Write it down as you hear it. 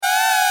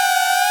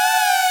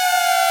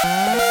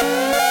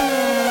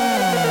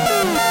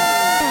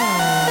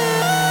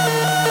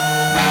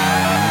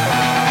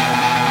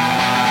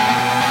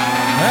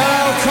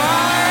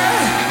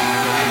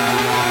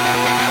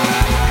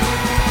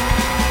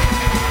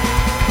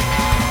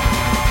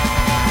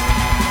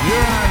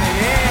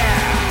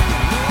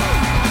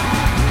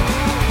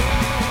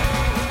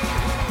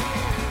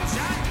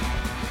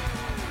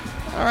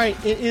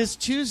right, it is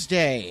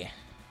Tuesday,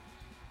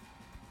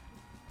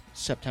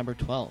 September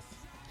 12th.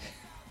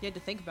 You had to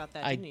think about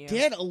that, didn't you? I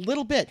did a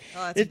little bit.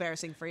 Oh, that's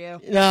embarrassing for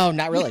you. No,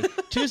 not really.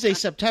 Tuesday,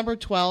 September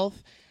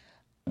 12th.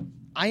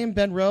 I am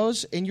Ben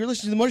Rose, and you're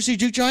listening to the Motor City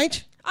Juke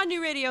Joint. On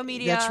New Radio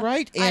Media. That's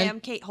right. And I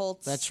am Kate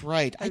Holtz. That's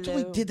right. Hello. I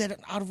totally did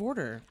that out of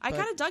order. I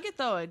kind of dug it,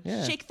 though.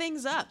 Yeah. Shake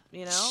things up,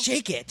 you know?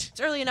 Shake it.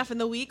 It's early enough in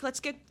the week. Let's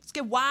get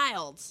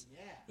wild.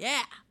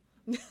 Yeah.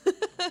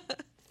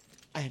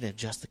 I had to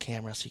adjust the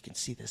camera so you can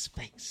see this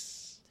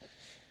face.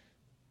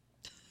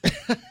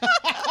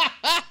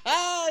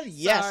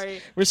 Yes.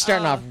 Sorry. We're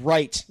starting off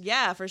right.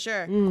 Yeah, for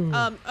sure.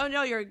 Oh,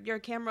 no, your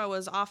camera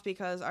was off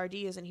because RD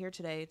isn't here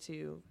today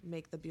to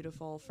make the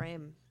beautiful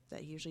frame that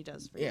he usually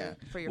does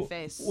for your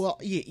face. Well,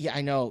 yeah,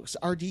 I know. So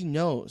RD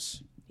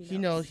knows. He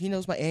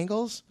knows my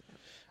angles.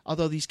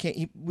 Although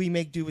we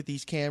make do with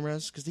these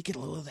cameras because they get a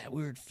little of that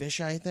weird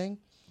fisheye thing.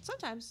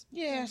 Sometimes.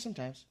 Yeah,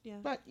 sometimes. Yeah.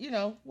 But,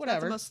 whatever.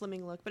 Not the most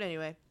slimming look, but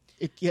anyway.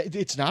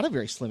 It's not a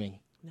very slimming.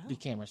 No. The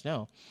cameras,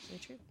 no. Very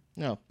true.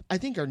 No. I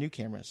think our new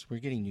cameras, we're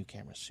getting new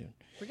cameras soon.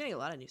 We're getting a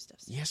lot of new stuff.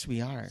 Yes,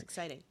 we are. It's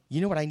exciting. You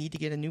know what I need to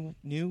get a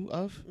new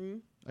of?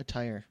 A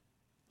tire.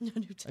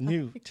 A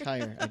new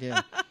tire. I did.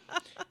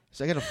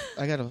 So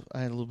I had a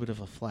little bit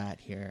of a flat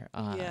here.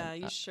 Yeah,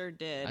 you sure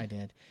did. I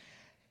did.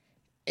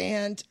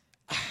 And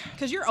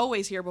because you're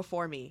always here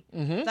before me.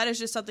 Mm-hmm. That is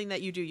just something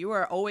that you do. You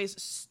are always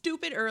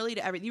stupid early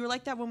to everything. You were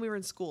like that when we were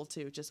in school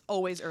too, just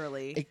always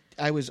early.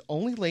 I was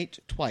only late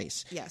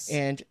twice. Yes.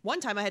 And one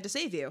time I had to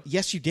save you.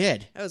 Yes, you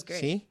did. That was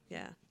great. See?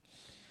 Yeah.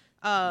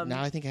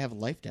 Now I think I have a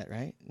life debt,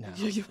 right? No.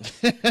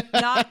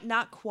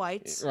 not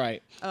quite.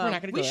 Right. We're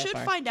not going to go that far. We should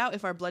find out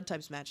if our blood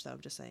types match, though. I'm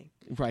just saying.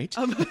 Right.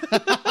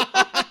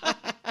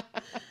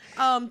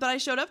 But I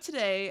showed up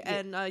today,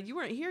 and you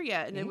weren't here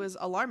yet, and it was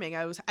alarming.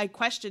 I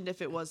questioned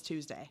if it was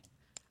Tuesday.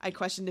 I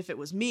questioned if it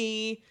was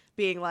me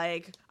being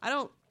like,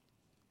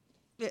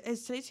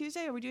 is today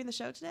Tuesday? Are we doing the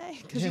show today?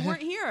 Because you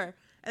weren't here.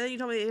 And then you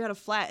told me that you had a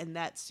flat, and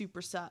that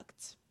super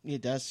sucked.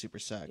 It does super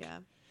suck. Yeah.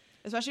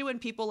 Especially when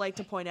people like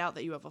to point out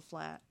that you have a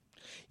flat.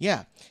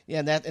 Yeah.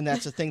 And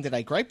that's the thing that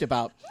I griped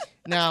about.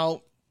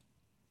 Now,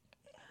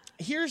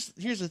 here's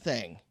the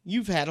thing.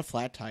 You've had a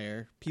flat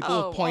tire.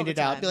 People have pointed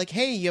out, be like,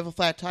 hey, you have a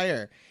flat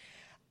tire.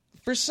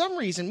 For some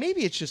reason,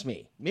 maybe it's just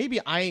me. Maybe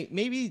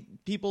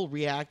people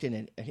react in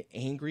an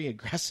angry,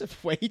 aggressive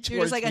way towards me.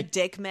 You're just like a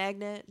dick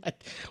magnet.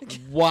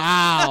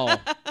 Wow.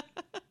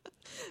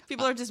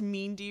 People are just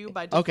mean to you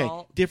by default.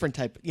 Okay, different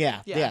type.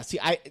 Yeah. See,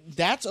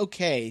 that's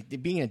okay.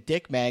 Being a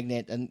dick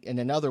magnet in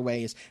another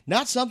way is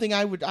not something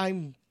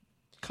I'm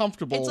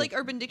comfortable. It's like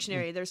Urban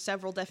Dictionary. There's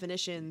several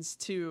definitions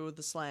to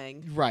the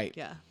slang. Right.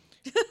 Yeah.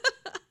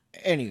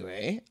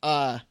 Anyway,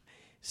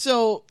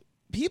 so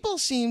people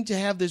seem to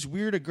have this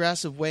weird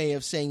aggressive way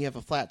of saying you have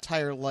a flat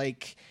tire,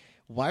 like,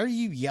 why are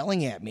you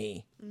yelling at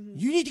me? Mm-hmm.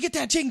 You need to get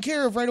that taken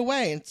care of right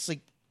away. And it's like,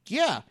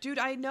 yeah. Dude,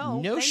 I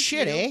know. No Thank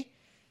shit, you. eh?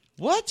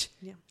 What?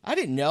 Yeah. I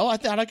didn't know. I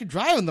thought I could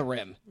drive on the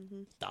rim.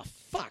 Mm-hmm. The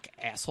fuck,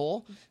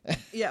 asshole?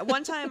 Yeah,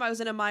 one time I was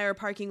in a Meijer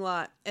parking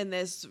lot, and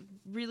this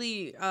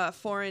really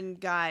foreign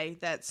guy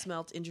that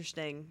smelled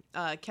interesting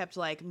kept,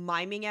 like,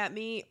 miming at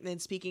me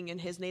and speaking in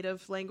his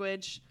native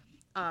language.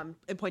 And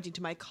pointing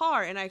to my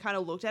car, and I kind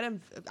of looked at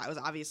him. I was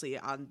obviously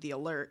on the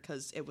alert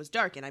because it was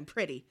dark and I'm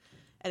pretty,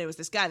 and it was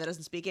this guy that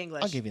doesn't speak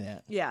English. I'll give you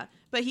that. Yeah,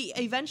 but he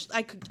eventually,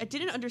 I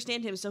didn't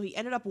understand him, so he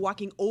ended up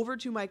walking over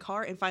to my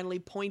car and finally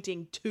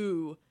pointing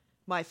to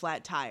my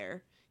flat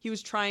tire. He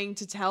was trying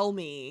to tell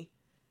me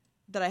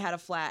that I had a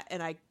flat,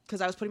 and because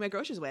I was putting my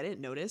groceries away, I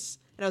didn't notice,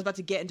 and I was about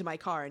to get into my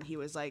car, and he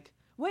was like,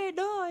 "Wait,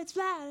 no, it's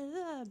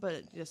flat,"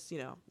 but just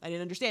I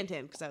didn't understand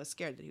him because I was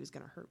scared that he was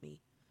gonna hurt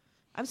me.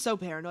 I'm so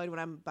paranoid when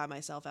I'm by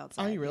myself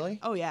outside. Are you really?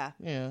 Oh, yeah.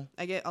 Yeah.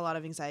 I get a lot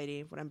of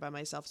anxiety when I'm by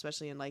myself,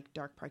 especially in, like,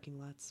 dark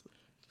parking lots.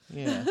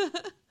 Yeah.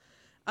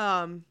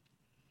 But,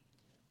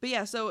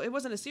 yeah, so it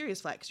wasn't a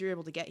serious flat because you were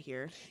able to get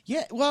here.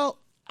 Yeah,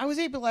 well, I was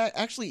able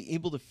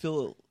to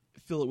fill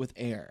it with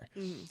air.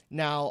 Mm-hmm.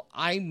 Now,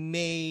 I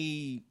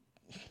may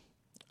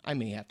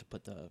have to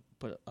put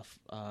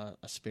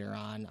a spare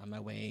on my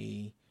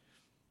way,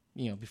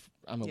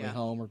 on my way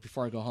home or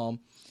before I go home.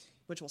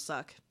 Which will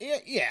suck.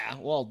 Yeah,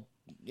 well,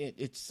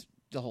 it's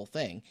the whole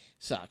thing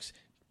sucks,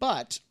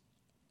 but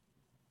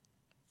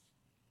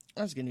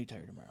I was getting a new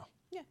tire tomorrow.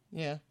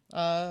 Yeah.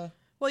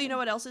 Well, you know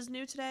what else is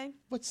new today?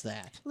 What's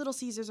that? Little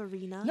Caesars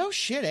Arena. No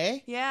shit, eh?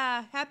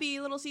 Yeah, happy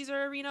Little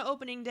Caesar Arena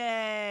opening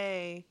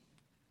day.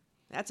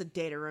 That's a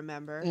day to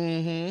remember.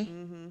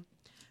 Mm-hmm.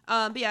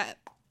 But yeah,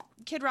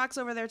 Kid Rock's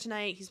over there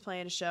tonight. He's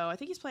playing a show. I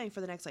think he's playing for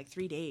the next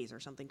 3 days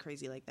or something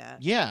crazy like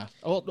that. Yeah.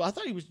 Well, I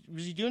thought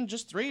was he doing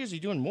just 3 or is he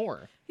doing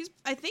more?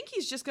 I think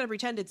he's just going to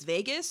pretend it's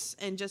Vegas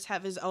and just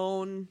have his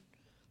own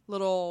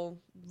little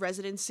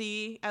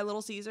residency at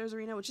Little Caesars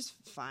Arena, which is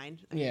fine.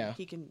 I mean,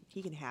 he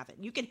can have it.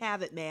 You can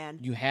have it, man.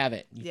 You have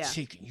it. You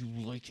take it. You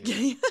like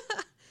it.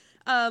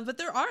 But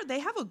they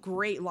have a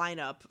great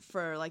lineup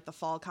for like the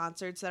fall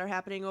concerts that are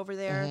happening over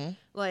there. Mm-hmm.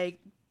 Like,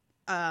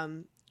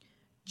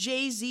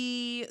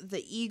 Jay-Z,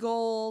 the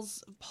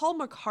Eagles, Paul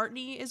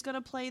McCartney is going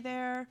to play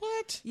there.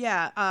 What?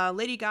 Yeah,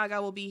 Lady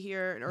Gaga will be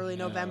here in early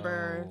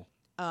November,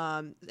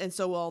 and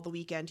so will The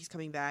Weeknd. He's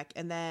coming back.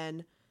 And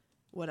then,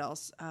 what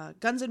else?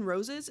 Guns N'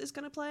 Roses is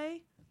going to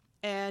play,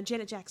 and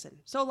Janet Jackson.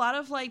 So a lot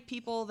of like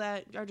people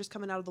that are just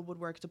coming out of the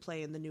woodwork to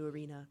play in the new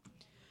arena.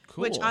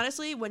 Cool. Which,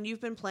 honestly, when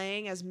you've been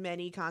playing as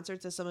many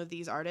concerts as some of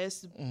these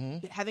artists,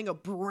 having a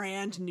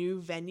brand new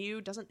venue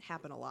doesn't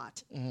happen a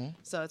lot.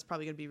 So it's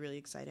probably going to be really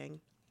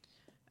exciting.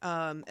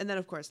 And then,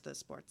 of course, the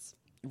sports.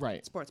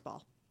 Right. Sports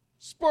ball.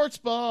 Sports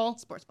ball.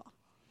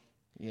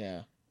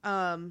 Yeah.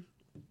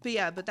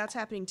 Yeah. But that's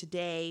happening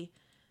today.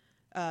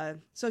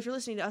 So if you're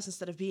listening to us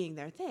instead of being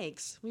there,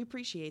 thanks. We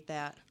appreciate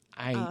that.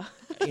 I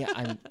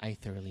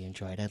thoroughly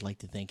enjoyed. I'd like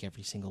to thank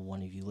every single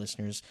one of you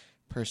listeners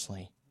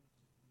personally,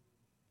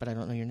 but I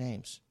don't know your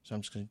names, so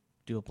I'm just going to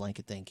do a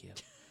blanket thank you.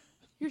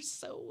 You're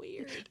so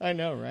weird. I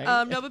know,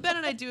 right? No, but Ben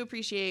and I do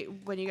appreciate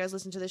when you guys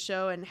listen to the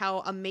show and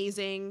how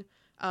amazing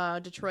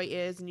Detroit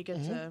is, and we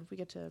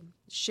get to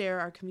share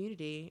our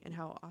community and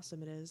how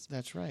awesome it is.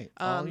 That's right.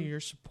 All your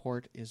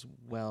support is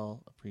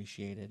well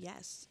appreciated.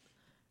 Yes.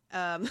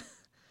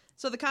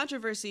 So the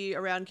controversy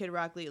around Kid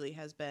Rock lately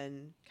has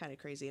been kind of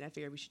crazy, and I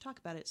figured we should talk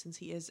about it since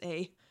he is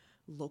a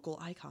local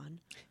icon.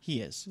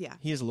 He is. Yeah.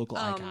 He is a local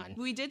icon.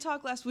 We did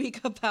talk last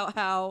week about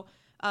how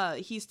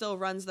he still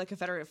runs the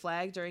Confederate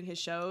flag during his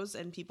shows,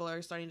 and people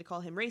are starting to call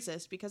him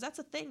racist because that's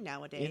a thing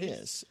nowadays. It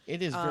is.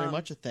 It is very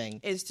much a thing.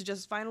 Is to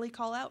just finally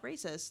call out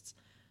racists.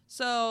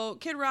 So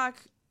Kid Rock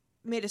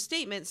made a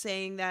statement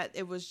saying that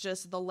it was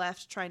just the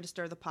left trying to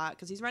stir the pot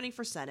because he's running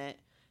for Senate,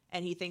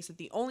 and he thinks that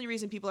the only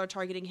reason people are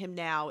targeting him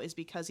now is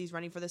because he's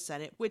running for the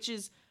Senate, which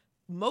is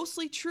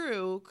mostly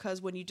true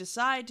because when you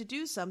decide to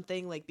do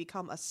something like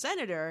become a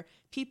senator,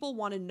 people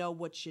want to know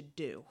what you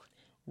do.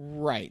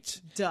 Right.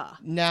 Duh.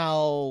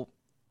 Now,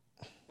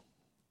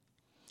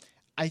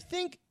 I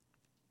think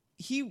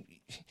the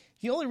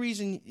only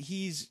reason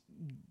he's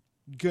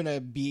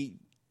gonna be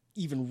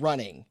even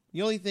running,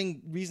 the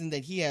only reason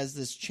that he has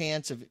this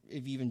chance of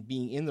even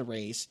being in the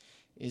race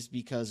is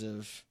because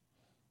of,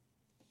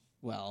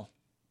 well,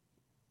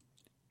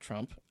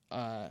 Trump.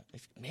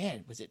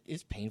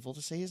 It's painful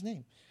to say his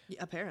name. Yeah,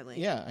 apparently.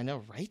 Yeah, I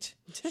know, right?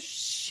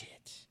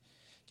 Shit.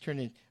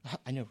 Turning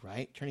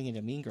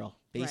into Mean Girl.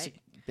 Basic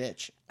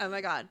bitch. Oh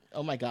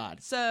my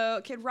god.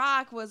 So Kid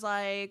Rock was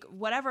like,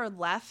 whatever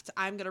left,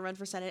 I'm going to run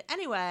for Senate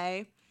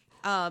anyway.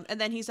 And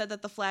then he said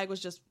that the flag was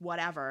just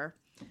whatever.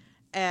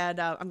 And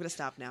I'm going to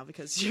stop now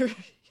because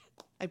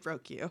I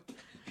broke you.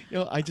 You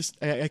know, I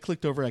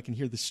clicked over, I can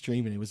hear the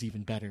stream, and it was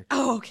even better.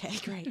 Oh, okay,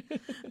 great.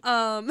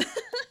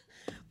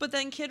 But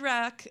then Kid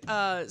Rock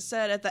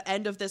said at the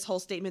end of this whole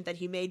statement that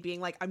he made, being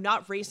like, I'm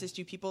not racist,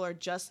 you people are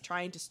just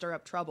trying to stir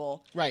up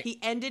trouble. Right. He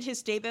ended his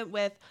statement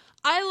with,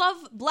 I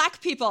love black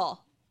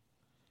people.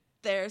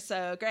 They're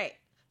so great.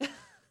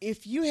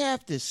 If you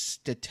have to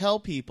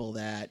tell people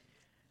that,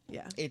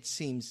 yeah, it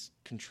seems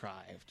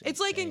contrived. It's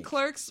like in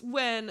Clerks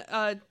when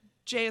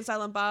Jay and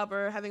Silent Bob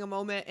are having a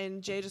moment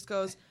and Jay just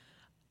goes,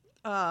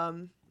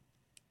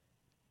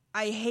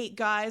 I hate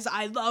guys,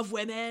 I love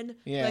women.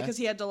 Yeah. Because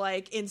he had to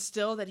like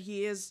instill that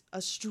he is a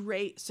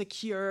straight,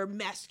 secure,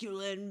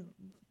 masculine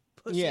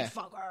pussy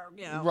fucker,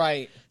 you know.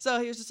 Right.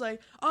 So he was just like,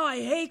 oh, I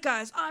hate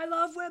guys, I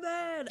love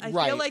women. I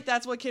feel like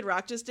that's what Kid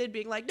Rock just did,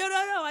 being like, no,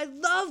 I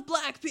love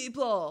black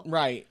people.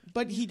 Right.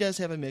 But he does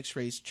have a mixed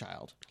race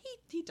child.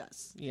 He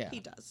does. Yeah. He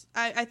does.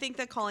 I think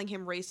that calling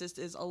him racist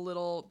is a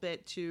little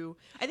bit too...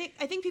 I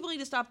think people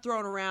need to stop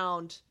throwing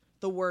around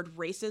the word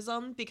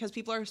racism because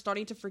people are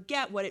starting to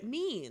forget what it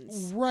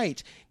means.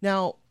 Right.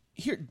 Now,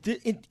 here,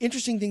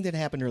 interesting thing that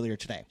happened earlier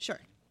today.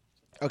 Sure.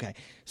 Okay.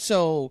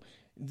 So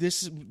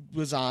this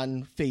was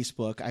on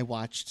Facebook. I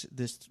watched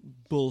this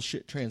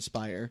bullshit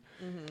transpire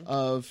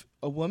of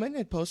a woman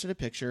had posted a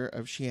picture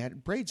of she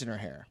had braids in her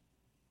hair.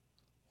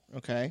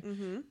 Okay.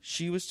 Mm-hmm.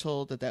 She was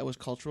told that was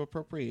cultural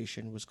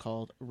appropriation, was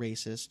called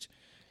racist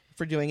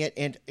for doing it,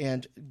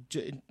 and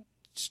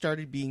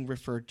started being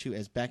referred to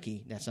as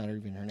Becky. That's not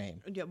even her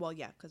name. Yeah, well,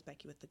 yeah, because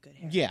Becky with the good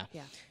hair. Yeah.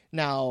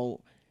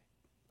 Now,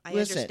 I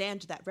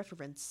understand that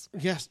reference.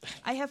 Yes.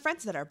 I have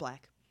friends that are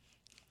black.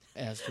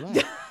 As do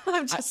I.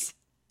 I'm just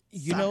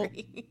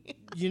sorry.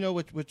 You know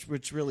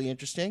what's really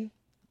interesting?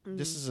 Mm-hmm.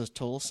 This is a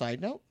total side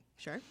note.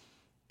 Sure.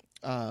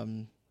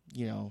 You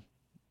know,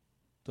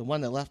 the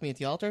one that left me at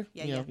the altar.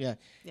 Yeah.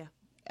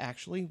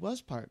 Actually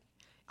was part.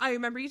 I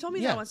remember you told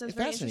me that once. It was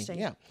very interesting.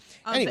 Yeah.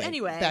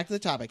 Anyway, back to the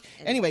topic.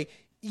 Anyway,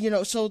 you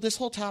know, so this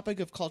whole topic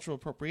of cultural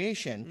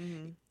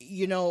appropriation,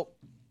 you know,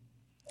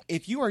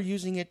 if you are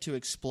using it to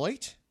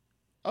exploit,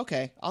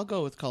 okay, I'll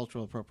go with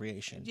cultural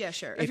appropriation. Yeah,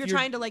 sure. If you're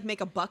trying to like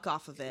make a buck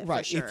off of it,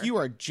 right? For sure. If you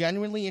are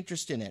genuinely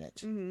interested in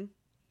it, you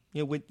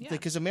know,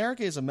 because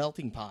America is a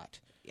melting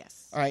pot.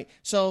 Yes. All right.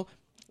 So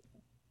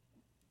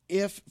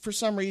if for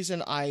some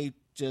reason I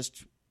do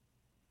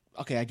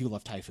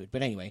love Thai food,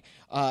 but anyway,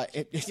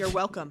 you're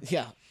welcome.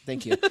 Yeah,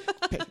 thank you.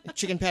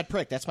 Chicken pad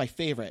prick, that's my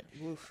favorite.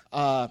 Oof.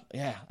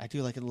 Yeah, I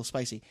do like it a little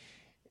spicy.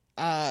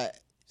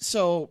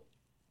 So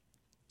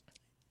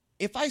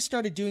if I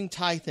started doing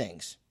Thai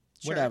things,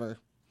 Sure. whatever,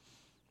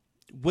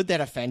 would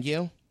that offend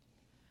you?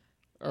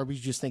 Or would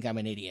you just think I'm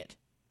an idiot?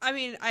 I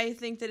mean, I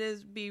think that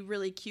it'd be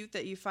really cute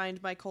that you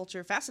find my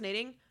culture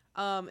fascinating.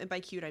 And by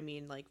cute, I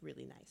mean like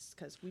really nice,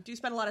 because we do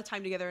spend a lot of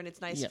time together, and it's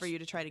nice for you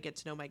to try to get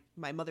to know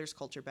my mother's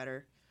culture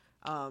better.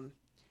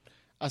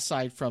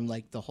 Aside from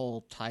like the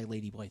whole Thai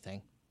ladyboy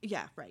thing.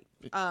 Yeah, right.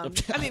 I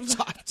mean,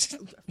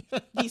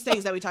 these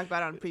things that we talked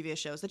about on previous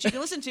shows that you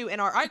can listen to in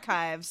our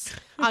archives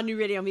on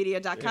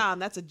newradiomedia.com.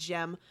 That's a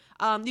gem.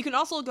 You can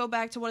also go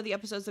back to one of the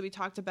episodes that we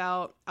talked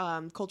about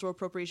cultural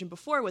appropriation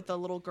before with the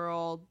little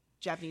girl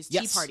Japanese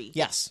tea party.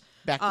 Yes.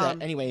 Back to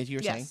that. Anyway, as you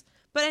were saying.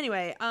 But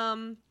anyway,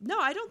 no,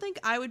 I don't think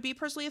I would be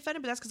personally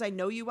offended, but that's because I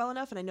know you well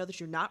enough and I know that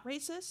you're not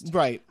racist.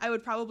 Right. I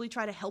would probably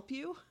try to help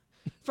you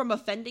from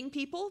offending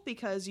people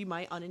because you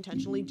might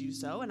unintentionally do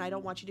so, and I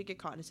don't want you to get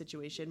caught in a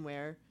situation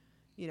where,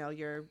 you know,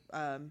 your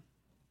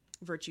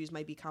virtues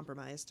might be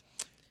compromised.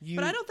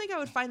 But I don't think I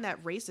would find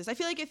that racist. I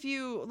feel like if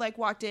you like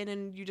walked in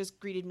and you just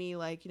greeted me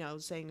like, you know,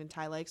 saying in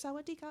Thai like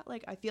 "Sawadee ka,"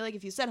 like I feel like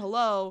if you said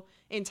hello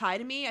in Thai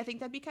to me, I think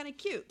that'd be kind of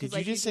cute. Did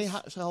you just say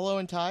hello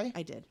in Thai?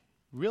 I did.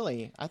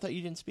 Really? I thought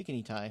you didn't speak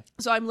any Thai.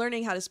 So I'm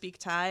learning how to speak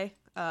Thai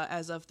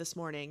as of this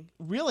morning.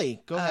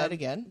 Really? Go ahead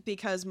again.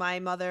 Because my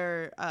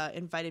mother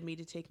invited me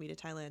to take me to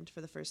Thailand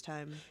for the first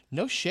time.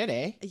 No shit,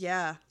 eh?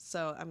 Yeah.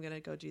 So I'm going to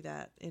go do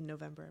that in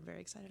November. I'm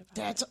very excited about it.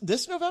 That's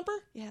this November?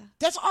 Yeah.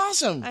 That's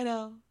awesome. I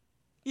know.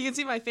 You can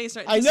see my face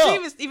right now. I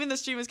know. Even the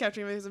stream is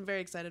capturing me because I'm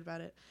very excited about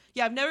it.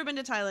 Yeah, I've never been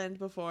to Thailand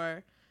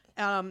before.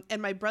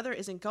 And my brother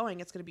isn't going.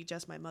 It's going to be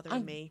just my mother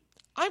and me.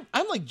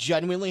 I'm like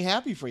genuinely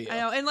happy for you. I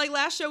know. And like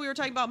last show we were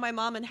talking about my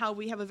mom and how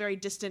we have a very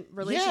distant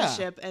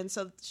relationship. Yeah. And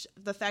so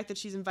the fact that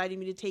she's inviting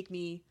me to take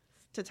me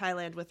to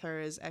Thailand with her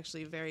is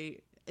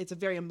actually it's a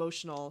very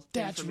emotional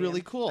thing. That's for me.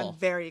 really cool. I'm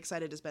very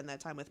excited to spend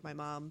that time with my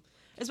mom,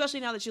 especially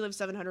now that she lives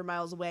 700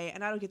 miles away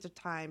and I don't get the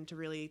time to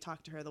really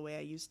talk to her the way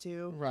I used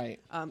to.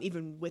 Right.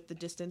 Even with the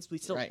distance, we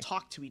still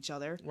talk to each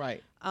other.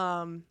 Right.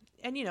 And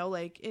you know,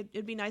 like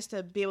it'd be nice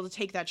to be able to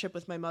take that trip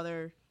with my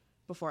mother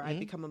before I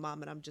become a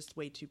mom, and I'm just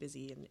way too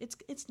busy, and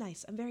it's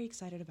nice. I'm very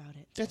excited about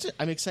it. That's it.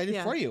 I'm excited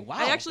for you. Wow,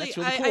 that's really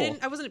cool.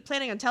 I wasn't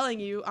planning on telling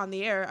you on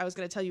the air. I was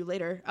going to tell you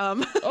later.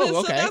 Okay.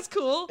 So that's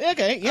cool.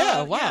 Okay,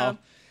 yeah, wow.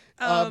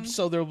 Yeah.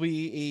 So there'll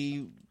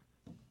be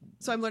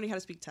So I'm learning how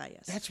to speak Thai.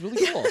 Yes, that's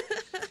really cool.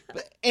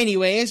 But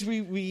anyways,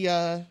 we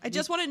I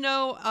just want to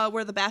know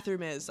where the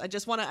bathroom is. I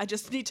just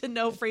need to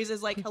know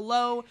phrases like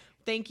hello,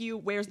 thank you,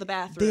 where's the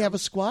bathroom. They have a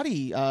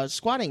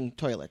squatting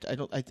toilet. I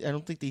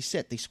don't think they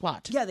sit. They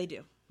squat. Yeah, they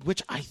do.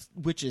 Which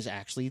is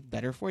actually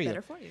better for you.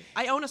 Better for you.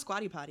 I own a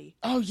squatty potty.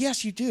 Oh,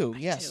 yes, you do.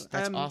 Yes,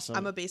 that's awesome.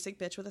 I'm a basic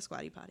bitch with a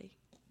squatty potty.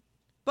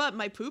 But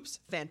my poop's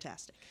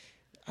fantastic.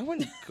 I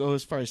wouldn't go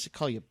as far as to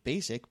call you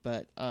basic,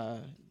 but...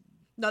 No,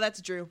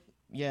 that's Drew.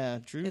 Yeah,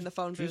 Drew's in the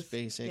phone Drew's booth.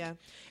 Basic. Yeah.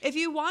 If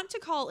you want to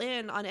call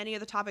in on any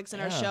of the topics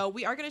in our show,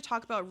 we are going to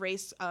talk about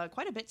race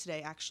quite a bit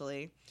today,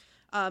 actually.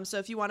 So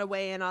if you want to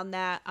weigh in on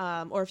that,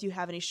 or if you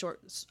have any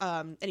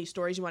any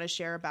stories you want to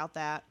share about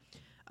that,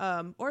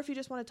 or if you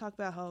just want to talk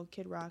about how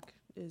Kid Rock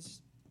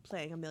is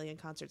playing a million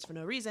concerts for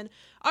no reason,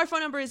 our phone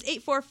number is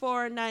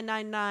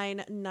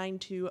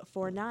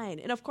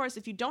 844-999-9249. And of course,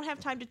 if you don't have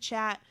time to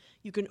chat,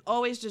 you can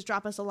always just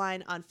drop us a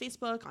line on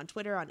Facebook, on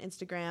Twitter, on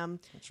Instagram,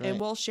 and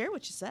we'll share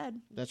what you said.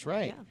 That's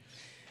right. Yeah.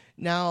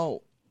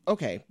 Now,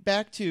 okay,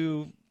 back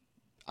to,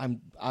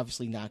 I'm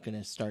obviously not going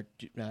to start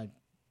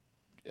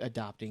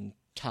adopting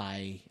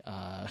Thai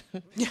thing.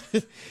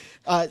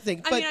 But I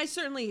mean, I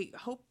certainly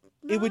hope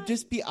not. It would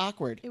just be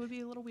awkward. It would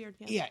be a little weird.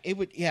 Yeah. Yeah, it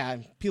would. Yeah,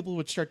 people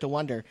would start to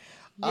wonder.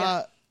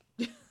 Yeah.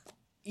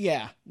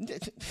 Yeah.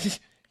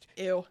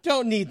 Ew.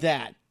 Don't need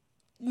that.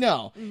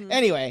 No. Mm-hmm.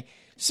 Anyway,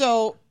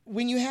 so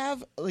when you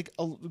have like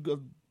a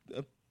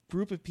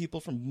group of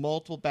people from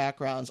multiple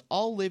backgrounds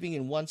all living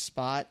in one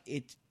spot,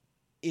 it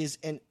is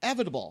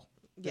inevitable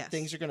that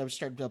things are going to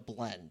start to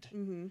blend.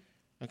 Mm-hmm.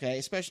 Okay,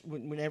 especially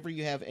whenever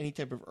you have any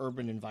type of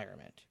urban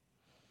environment.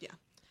 Yeah.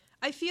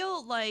 I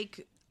feel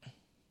like,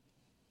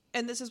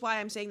 and this is why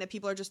I'm saying that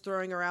people are just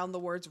throwing around the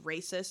words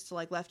racist,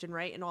 like left and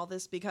right and all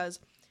this, because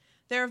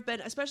there have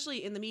been,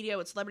 especially in the media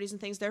with celebrities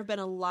and things, there have been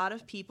a lot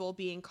of people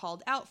being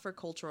called out for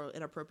cultural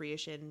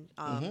inappropriation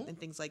and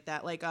things like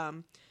that. Like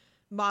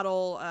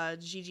model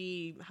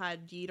Gigi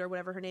Hadid or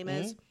whatever her name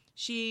is.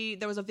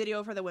 There was a video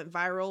of her that went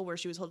viral where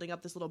she was holding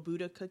up this little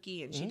Buddha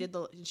cookie and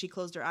she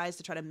closed her eyes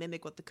to try to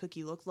mimic what the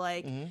cookie looked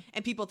like.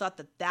 And people thought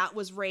that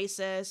was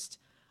racist.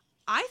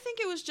 I think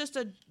it was just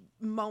a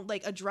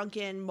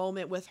drunken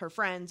moment with her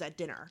friends at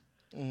dinner.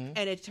 And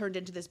it turned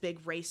into this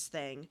big race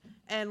thing.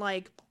 And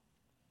like,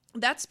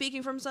 that's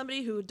speaking from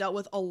somebody who dealt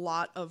with a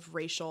lot of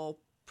racial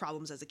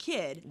problems as a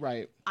kid.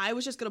 Right. I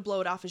was just going to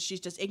blow it off as she's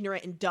just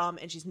ignorant and dumb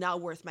and she's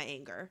not worth my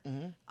anger.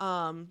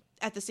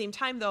 At the same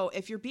time, though,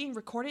 if you're being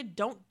recorded,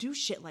 don't do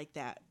shit like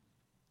that.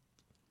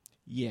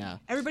 Yeah.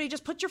 Everybody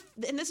just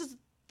and this is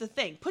the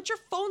thing, put your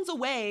phones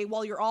away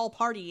while you're all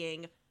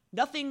partying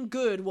Nothing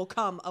good will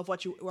come of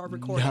what you are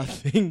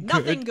recording.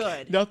 Nothing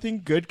good.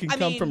 Nothing good can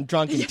come from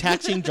drunken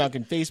texting,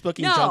 drunken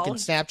Facebooking, drunken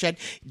Snapchat.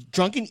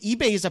 Drunken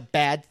eBay is a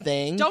bad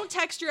thing. Don't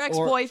text your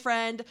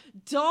ex-boyfriend.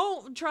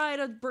 Don't try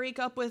to break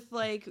up with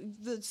like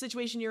the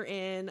situation you're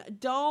in.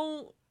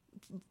 Don't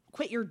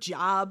quit your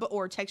job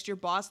or text your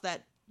boss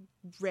that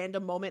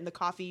random moment in the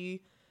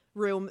coffee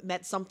room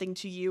meant something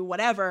to you,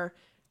 whatever.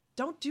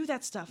 Don't do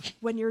that stuff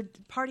when you're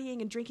partying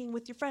and drinking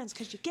with your friends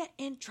because you get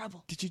in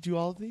trouble. Did you do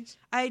all of these?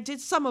 I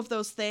did some of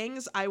those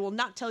things. I will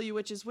not tell you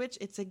which is which.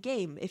 It's a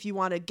game. If you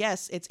want to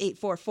guess, it's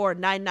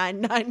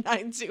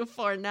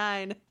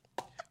 844-999-9249.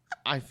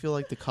 I feel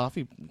like the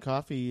coffee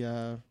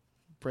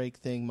break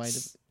thing might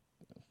have...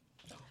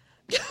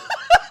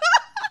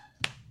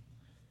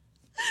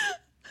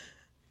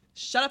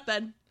 Shut up,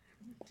 Ben.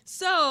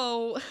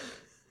 So...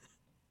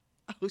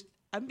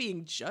 I'm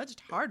being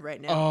judged hard right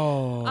now.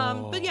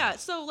 Oh. But yeah,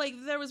 so like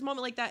there was a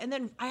moment like that. And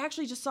then I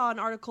actually just saw an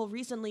article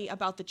recently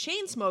about the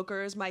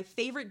Chainsmokers, my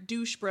favorite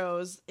douche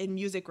bros in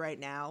music right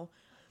now.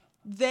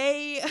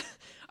 They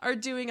are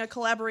doing a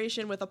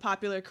collaboration with a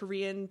popular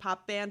Korean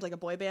pop band, like a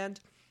boy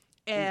band.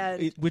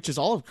 And which is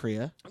all of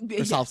Korea.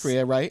 Or South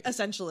Korea, right?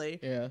 Essentially.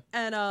 Yeah.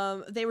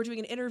 And they were doing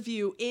an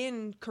interview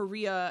in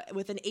Korea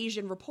with an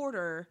Asian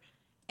reporter.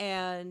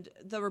 And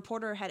the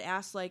reporter had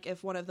asked like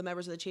if one of the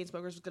members of the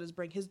Chainsmokers was going to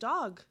bring his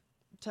dog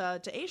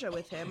to Asia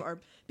with him, or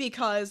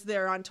because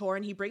they're on tour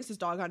and he brings his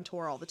dog on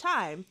tour all the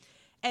time.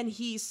 And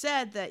he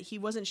said that he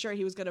wasn't sure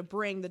he was going to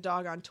bring the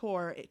dog on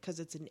tour because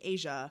it's in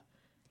Asia.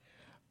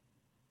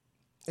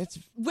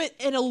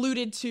 And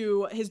alluded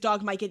to his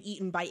dog might get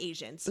eaten by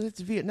Asians. It's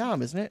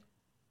Vietnam, isn't it?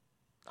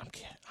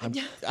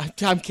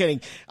 I'm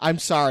kidding. I'm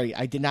sorry.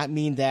 I did not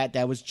mean that.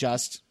 That was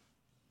just...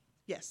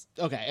 Yes.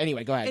 Okay,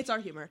 anyway, go ahead. It's our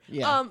humor.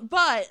 Yeah.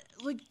 But,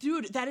 like,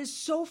 dude, that is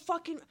so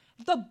fucking...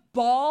 The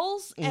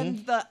balls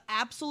and the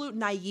absolute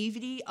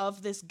naivety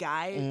of this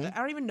guy. I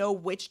don't even know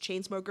which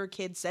Chainsmoker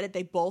kid said it.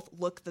 They both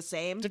look the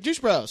same. They're douche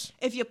bros.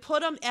 If you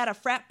put them at a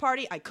frat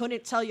party, I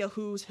couldn't tell you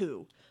who's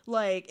who.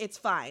 Like, it's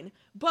fine.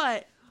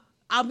 But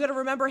I'm going to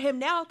remember him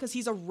now because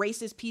he's a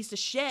racist piece of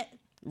shit.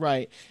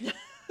 Right.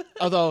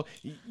 Although,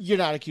 you're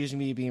not accusing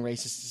me of being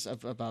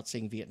racist about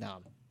saying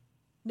Vietnam.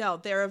 No,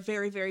 they're a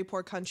very, very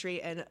poor country,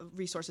 and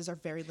resources are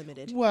very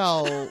limited.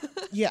 Well,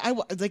 yeah,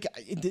 and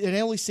I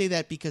only say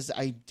that because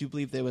I do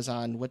believe there was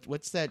on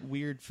what's that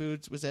weird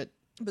foods? Was that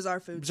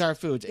Bizarre Foods? Bizarre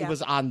Foods. Yeah. It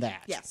was on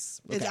that.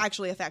 Yes, okay. It's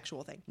actually a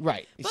factual thing,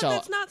 right? But so,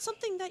 that's not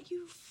something that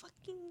you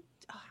fucking.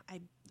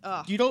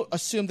 You don't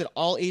assume that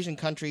all Asian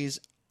countries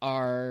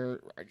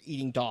are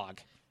eating dog.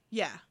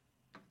 Yeah,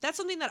 that's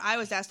something that I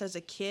was asked as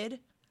a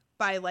kid.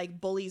 By like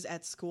bullies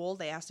at school,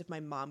 they asked if my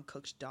mom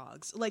cooked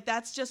dogs. Like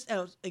that's just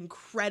an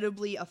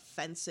incredibly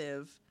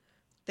offensive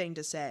thing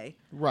to say.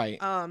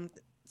 Right.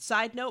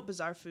 Side note: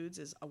 Bizarre Foods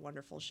is a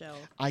wonderful show.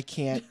 I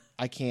can't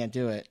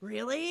do it.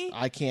 Really?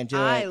 I can't do it.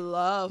 I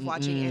love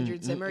watching Andrew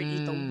Zimmer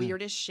eat the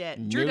weirdest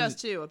shit. Drew does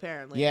too,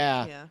 apparently.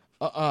 Yeah.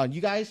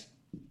 You guys,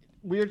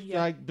 weird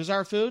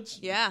Bizarre Foods.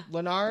 Yeah.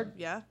 Leonard.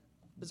 Yeah.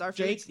 Bizarre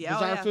Jake. Foods. Yeah.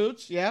 Bizarre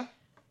Foods. Yeah.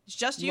 It's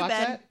just you, Ben.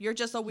 That? You're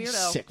just a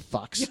weirdo. Sick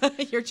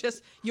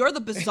fucks. You're the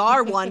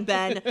bizarre one,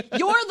 Ben.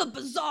 You're the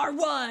bizarre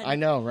one. I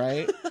know,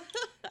 right?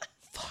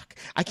 Fuck.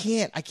 I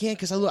can't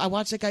because I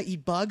watch that guy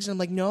eat bugs and I'm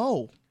like,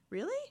 no.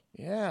 Really?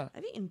 Yeah.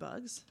 I've eaten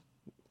bugs.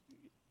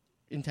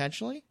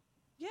 Intentionally?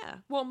 Yeah.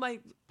 Well,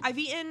 I've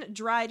eaten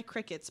dried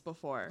crickets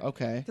before.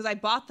 Okay. Because I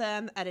bought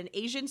them at an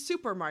Asian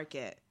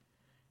supermarket.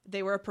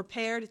 They were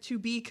prepared to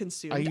be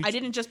consumed. I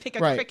didn't just pick a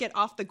cricket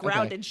off the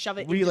ground and shove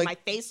it into my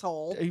face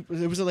hole.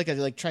 Was it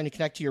like trying to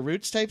connect to your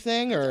roots type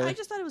thing, or? I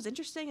just thought it was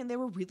interesting, and they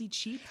were really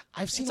cheap.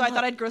 I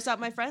thought I'd gross out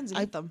my friends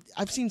and eat them.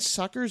 I've seen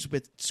suckers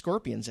with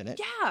scorpions in it.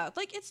 Yeah,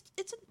 like it's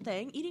a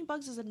thing. Eating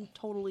bugs is a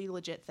totally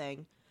legit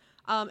thing.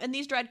 And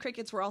these dried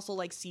crickets were also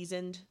like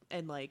seasoned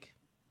and like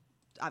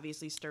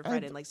obviously stir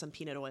fried in like some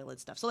peanut oil and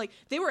stuff. So like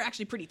they were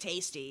actually pretty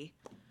tasty.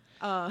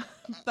 But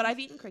I've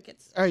eaten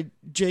crickets. All right,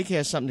 Jake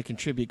has something to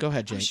contribute. Go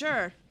ahead, Jake.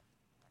 Sure.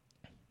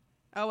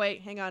 Oh,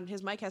 wait, hang on.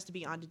 His mic has to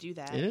be on to do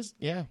that. It is?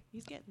 Yeah.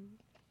 He's getting...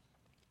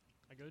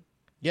 I good?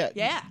 Yeah.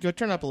 Yeah. Go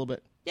turn up a little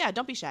bit. Yeah,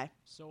 don't be shy.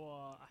 So,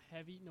 I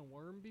have eaten a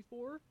worm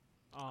before.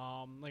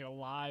 Like a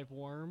live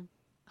worm.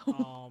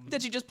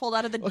 That you just pulled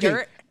out of the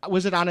dirt?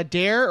 Was it on a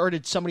dare, or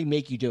did somebody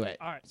make you do it?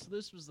 All right, so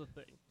this was the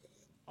thing.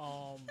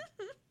 I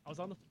was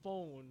on the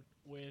phone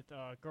with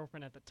a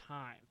girlfriend at the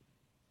time.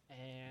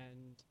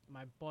 And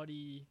my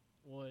buddy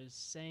was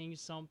saying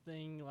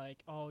something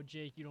like, "Oh,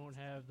 Jake, you don't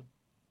have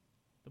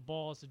the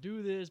balls to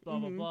do this, blah,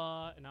 blah,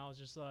 blah." And I was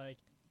just like,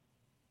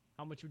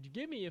 "How much would you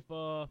give me if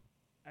I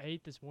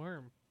ate this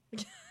worm?"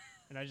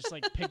 And I just,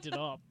 like, picked it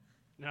up.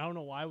 And I don't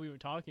know why we were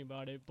talking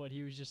about it, but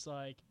he was just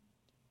like,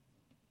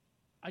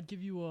 I'd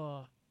give you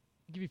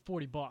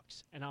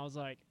 $40. And I was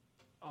like,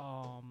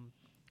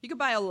 You could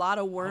buy a lot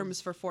of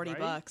worms for $40.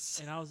 Right?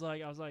 And I was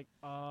like,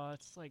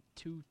 it's like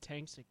 2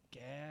 tanks of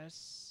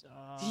gas.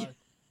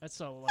 That's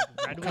so like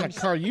Red What kind of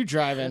car are you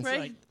driving? Right?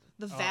 Like,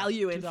 the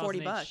value in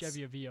 $40.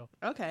 Chevy Aveo.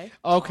 Okay.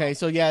 Okay,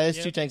 so yeah,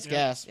 it's 2 tanks of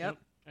gas. Yep.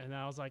 And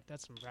I was like,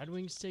 that's some Red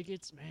Wings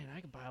tickets? Man,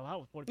 I could buy a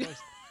lot with 40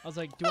 bucks. I was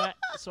like,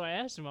 so I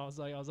asked him, I was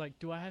like,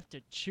 do I have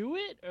to chew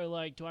it or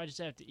like, do I just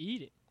have to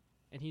eat it?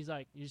 And he's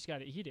like, you just got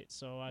to eat it.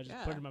 So I just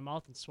put it in my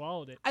mouth and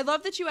swallowed it. I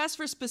love that you asked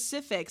for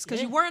specifics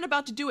because you weren't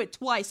about to do it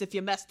twice if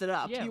you messed it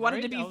up. Yeah, you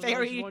wanted to be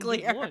very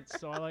clear. Once.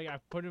 So I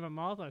put it in my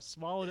mouth and I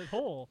swallowed it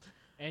whole.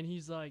 And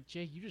he's like,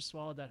 Jake, you just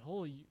swallowed that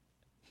whole.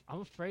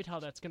 I'm afraid how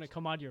that's going to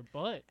come out of your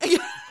butt.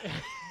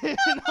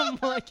 And I'm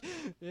like,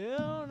 yeah, I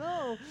don't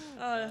know.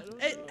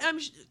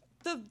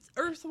 The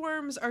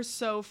earthworms are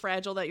so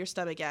fragile that your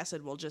stomach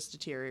acid will just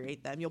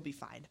deteriorate them. You'll be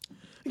fine.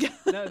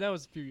 that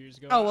was a few years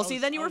ago. Oh, well,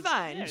 then you were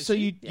fine. Yeah, so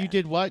you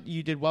did what?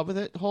 You did what with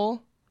it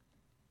whole?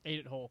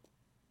 Ate it whole.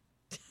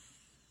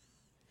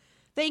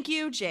 Thank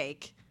you,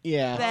 Jake.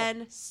 Yeah.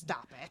 Then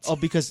stop it.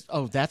 Because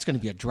that's going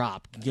to be a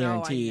drop,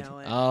 guaranteed. I know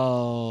it.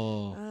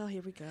 Oh,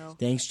 here we go.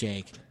 Thanks,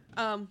 Jake.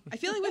 I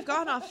feel like we've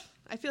gone off.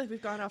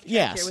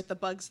 track here with the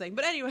bugs thing.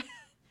 But anyway,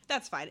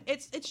 that's fine.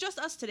 It's just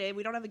us today.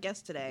 We don't have a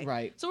guest today.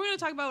 Right. So we're going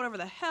to talk about whatever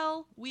the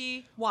hell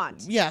we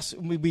want. Yes,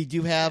 we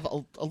do have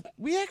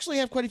we actually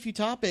have quite a few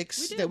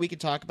topics that we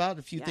could talk about,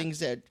 a few things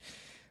that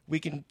we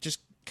can just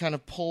kind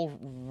of pull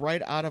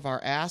right out of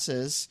our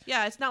asses.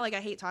 Yeah, it's not like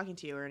I hate talking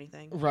to you or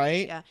anything.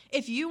 Right? Yeah.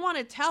 If you want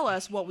to tell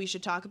us what we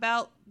should talk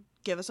about,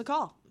 give us a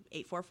call.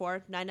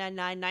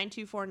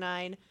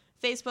 844-999-9249.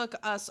 Facebook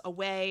us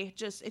away.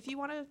 Just if you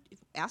want to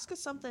ask us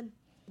something,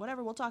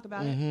 whatever, we'll talk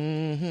about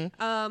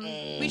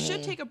it. We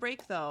should take a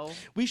break, though.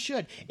 We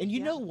should. And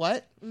you know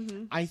what?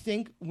 I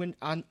think when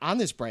on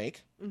this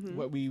break,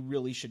 what we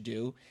really should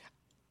do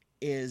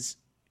is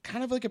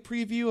kind of like a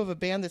preview of a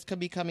band that's going to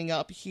be coming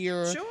up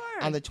here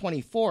on the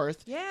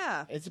 24th.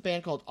 Yeah. It's a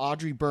band called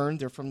Audrey Byrne.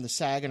 They're from the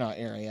Saginaw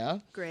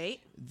area.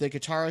 Great. The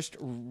guitarist,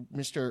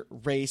 Mr.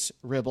 Race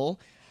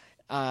Ribble.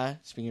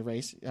 Speaking of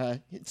race,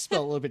 it's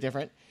spelled a little bit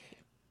different.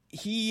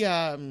 He's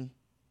a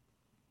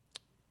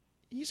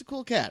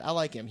cool cat. I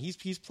like him.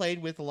 He's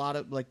played with a lot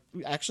of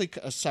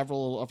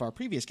several of our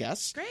previous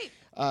guests. Great.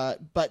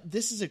 But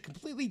this is a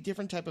completely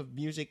different type of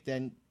music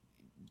than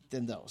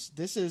those.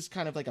 This is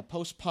kind of like a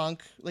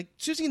post-punk, like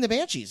Susie and the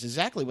Banshees,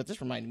 exactly what this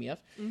reminded me of.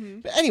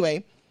 But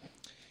anyway,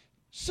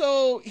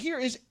 so here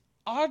is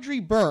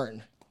Audrey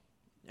Byrne.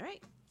 All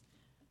right.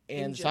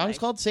 And the song's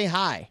called Say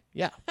Hi.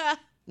 Yeah.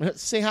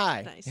 Say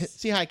hi. Nice.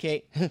 Say hi,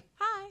 Kate. Hi.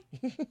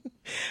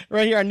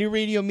 Right here on New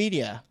Radio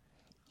Media.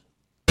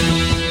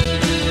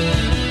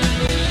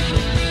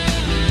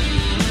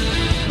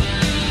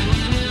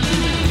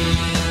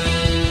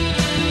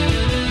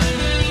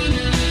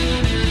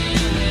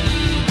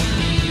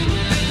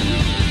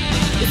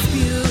 It's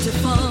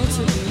beautiful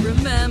to be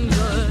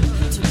remembered,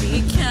 to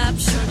be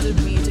captured, to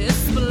be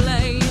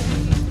displayed.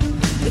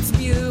 It's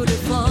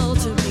beautiful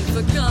to be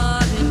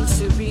forgotten,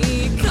 to be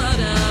cut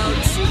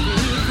out, to be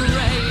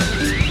framed.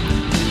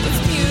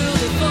 It's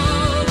beautiful,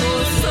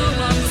 oh so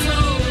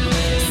untold,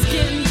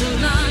 skin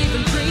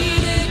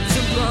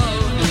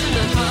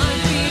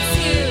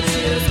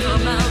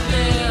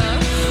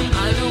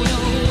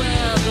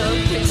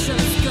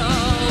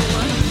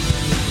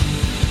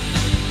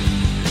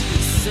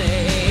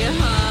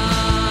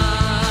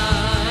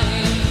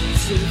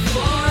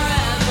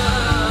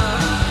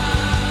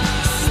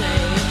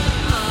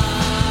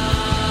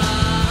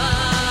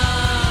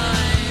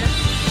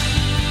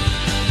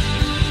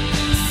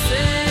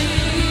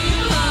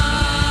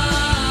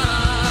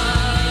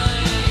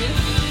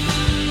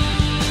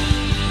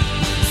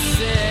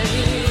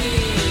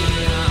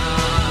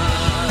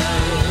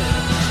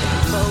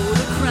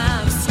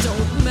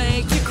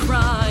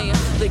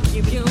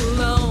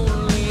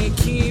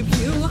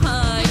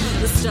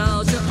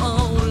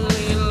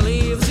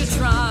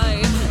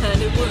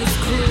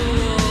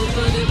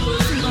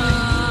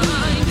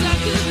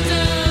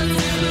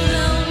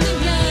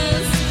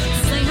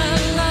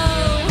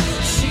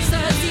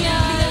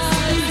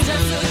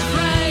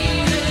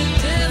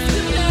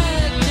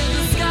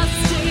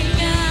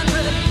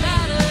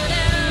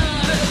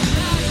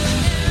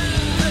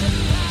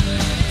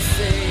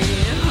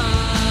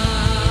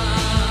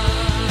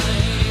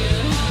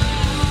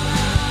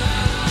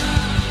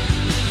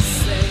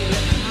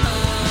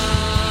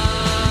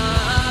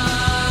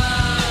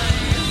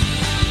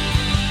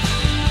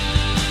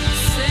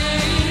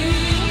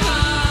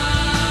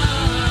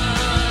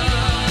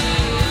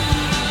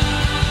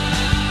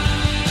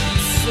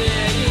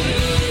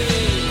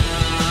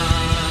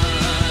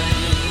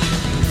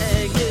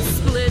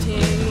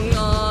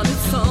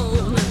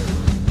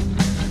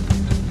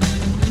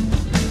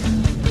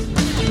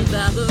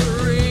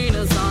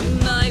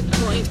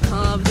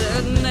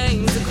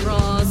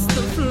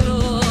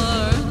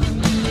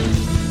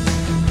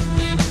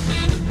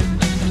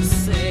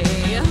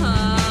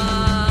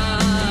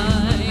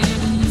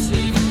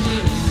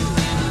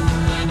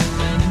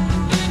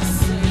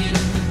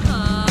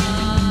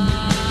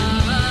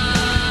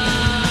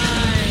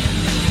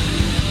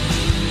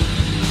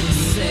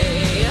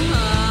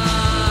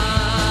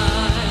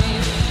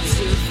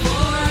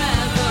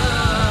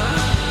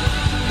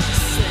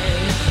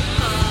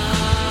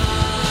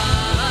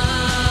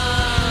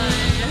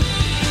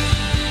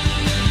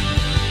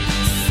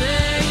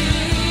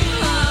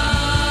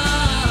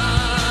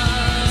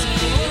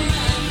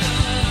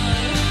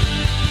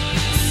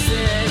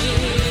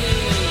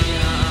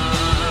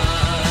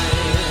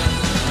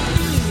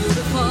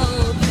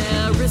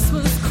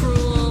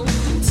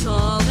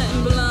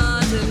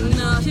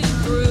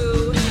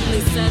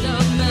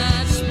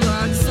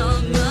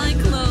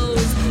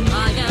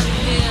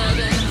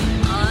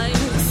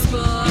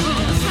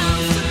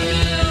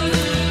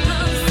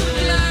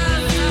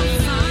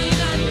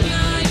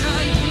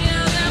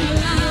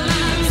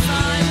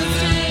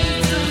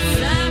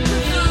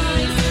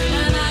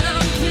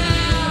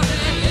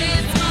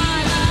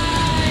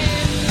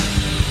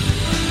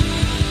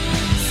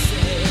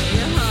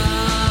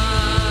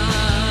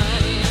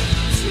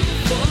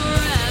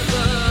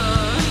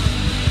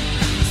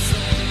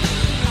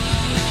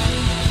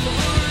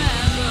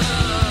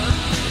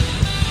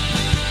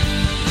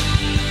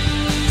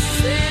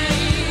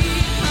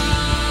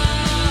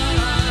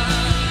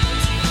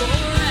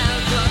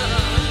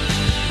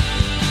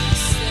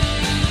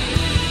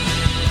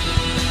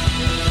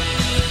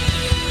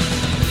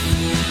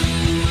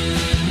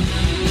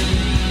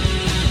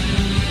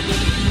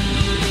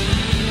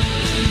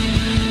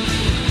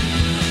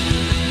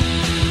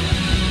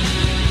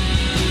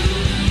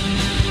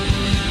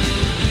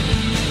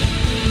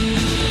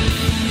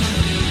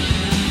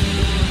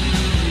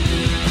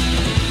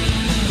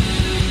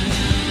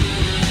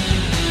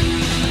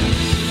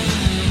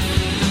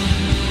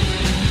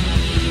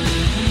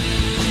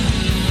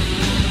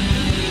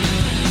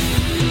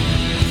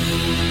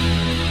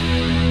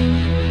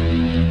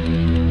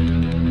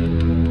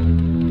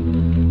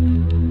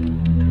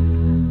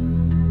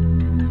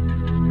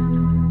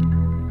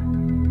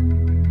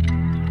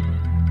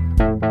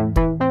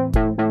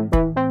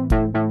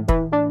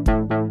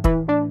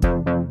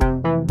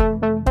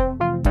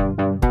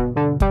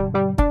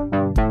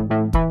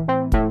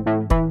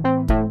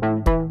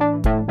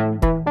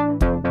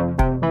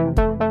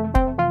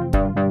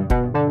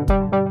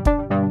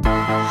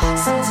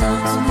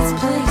No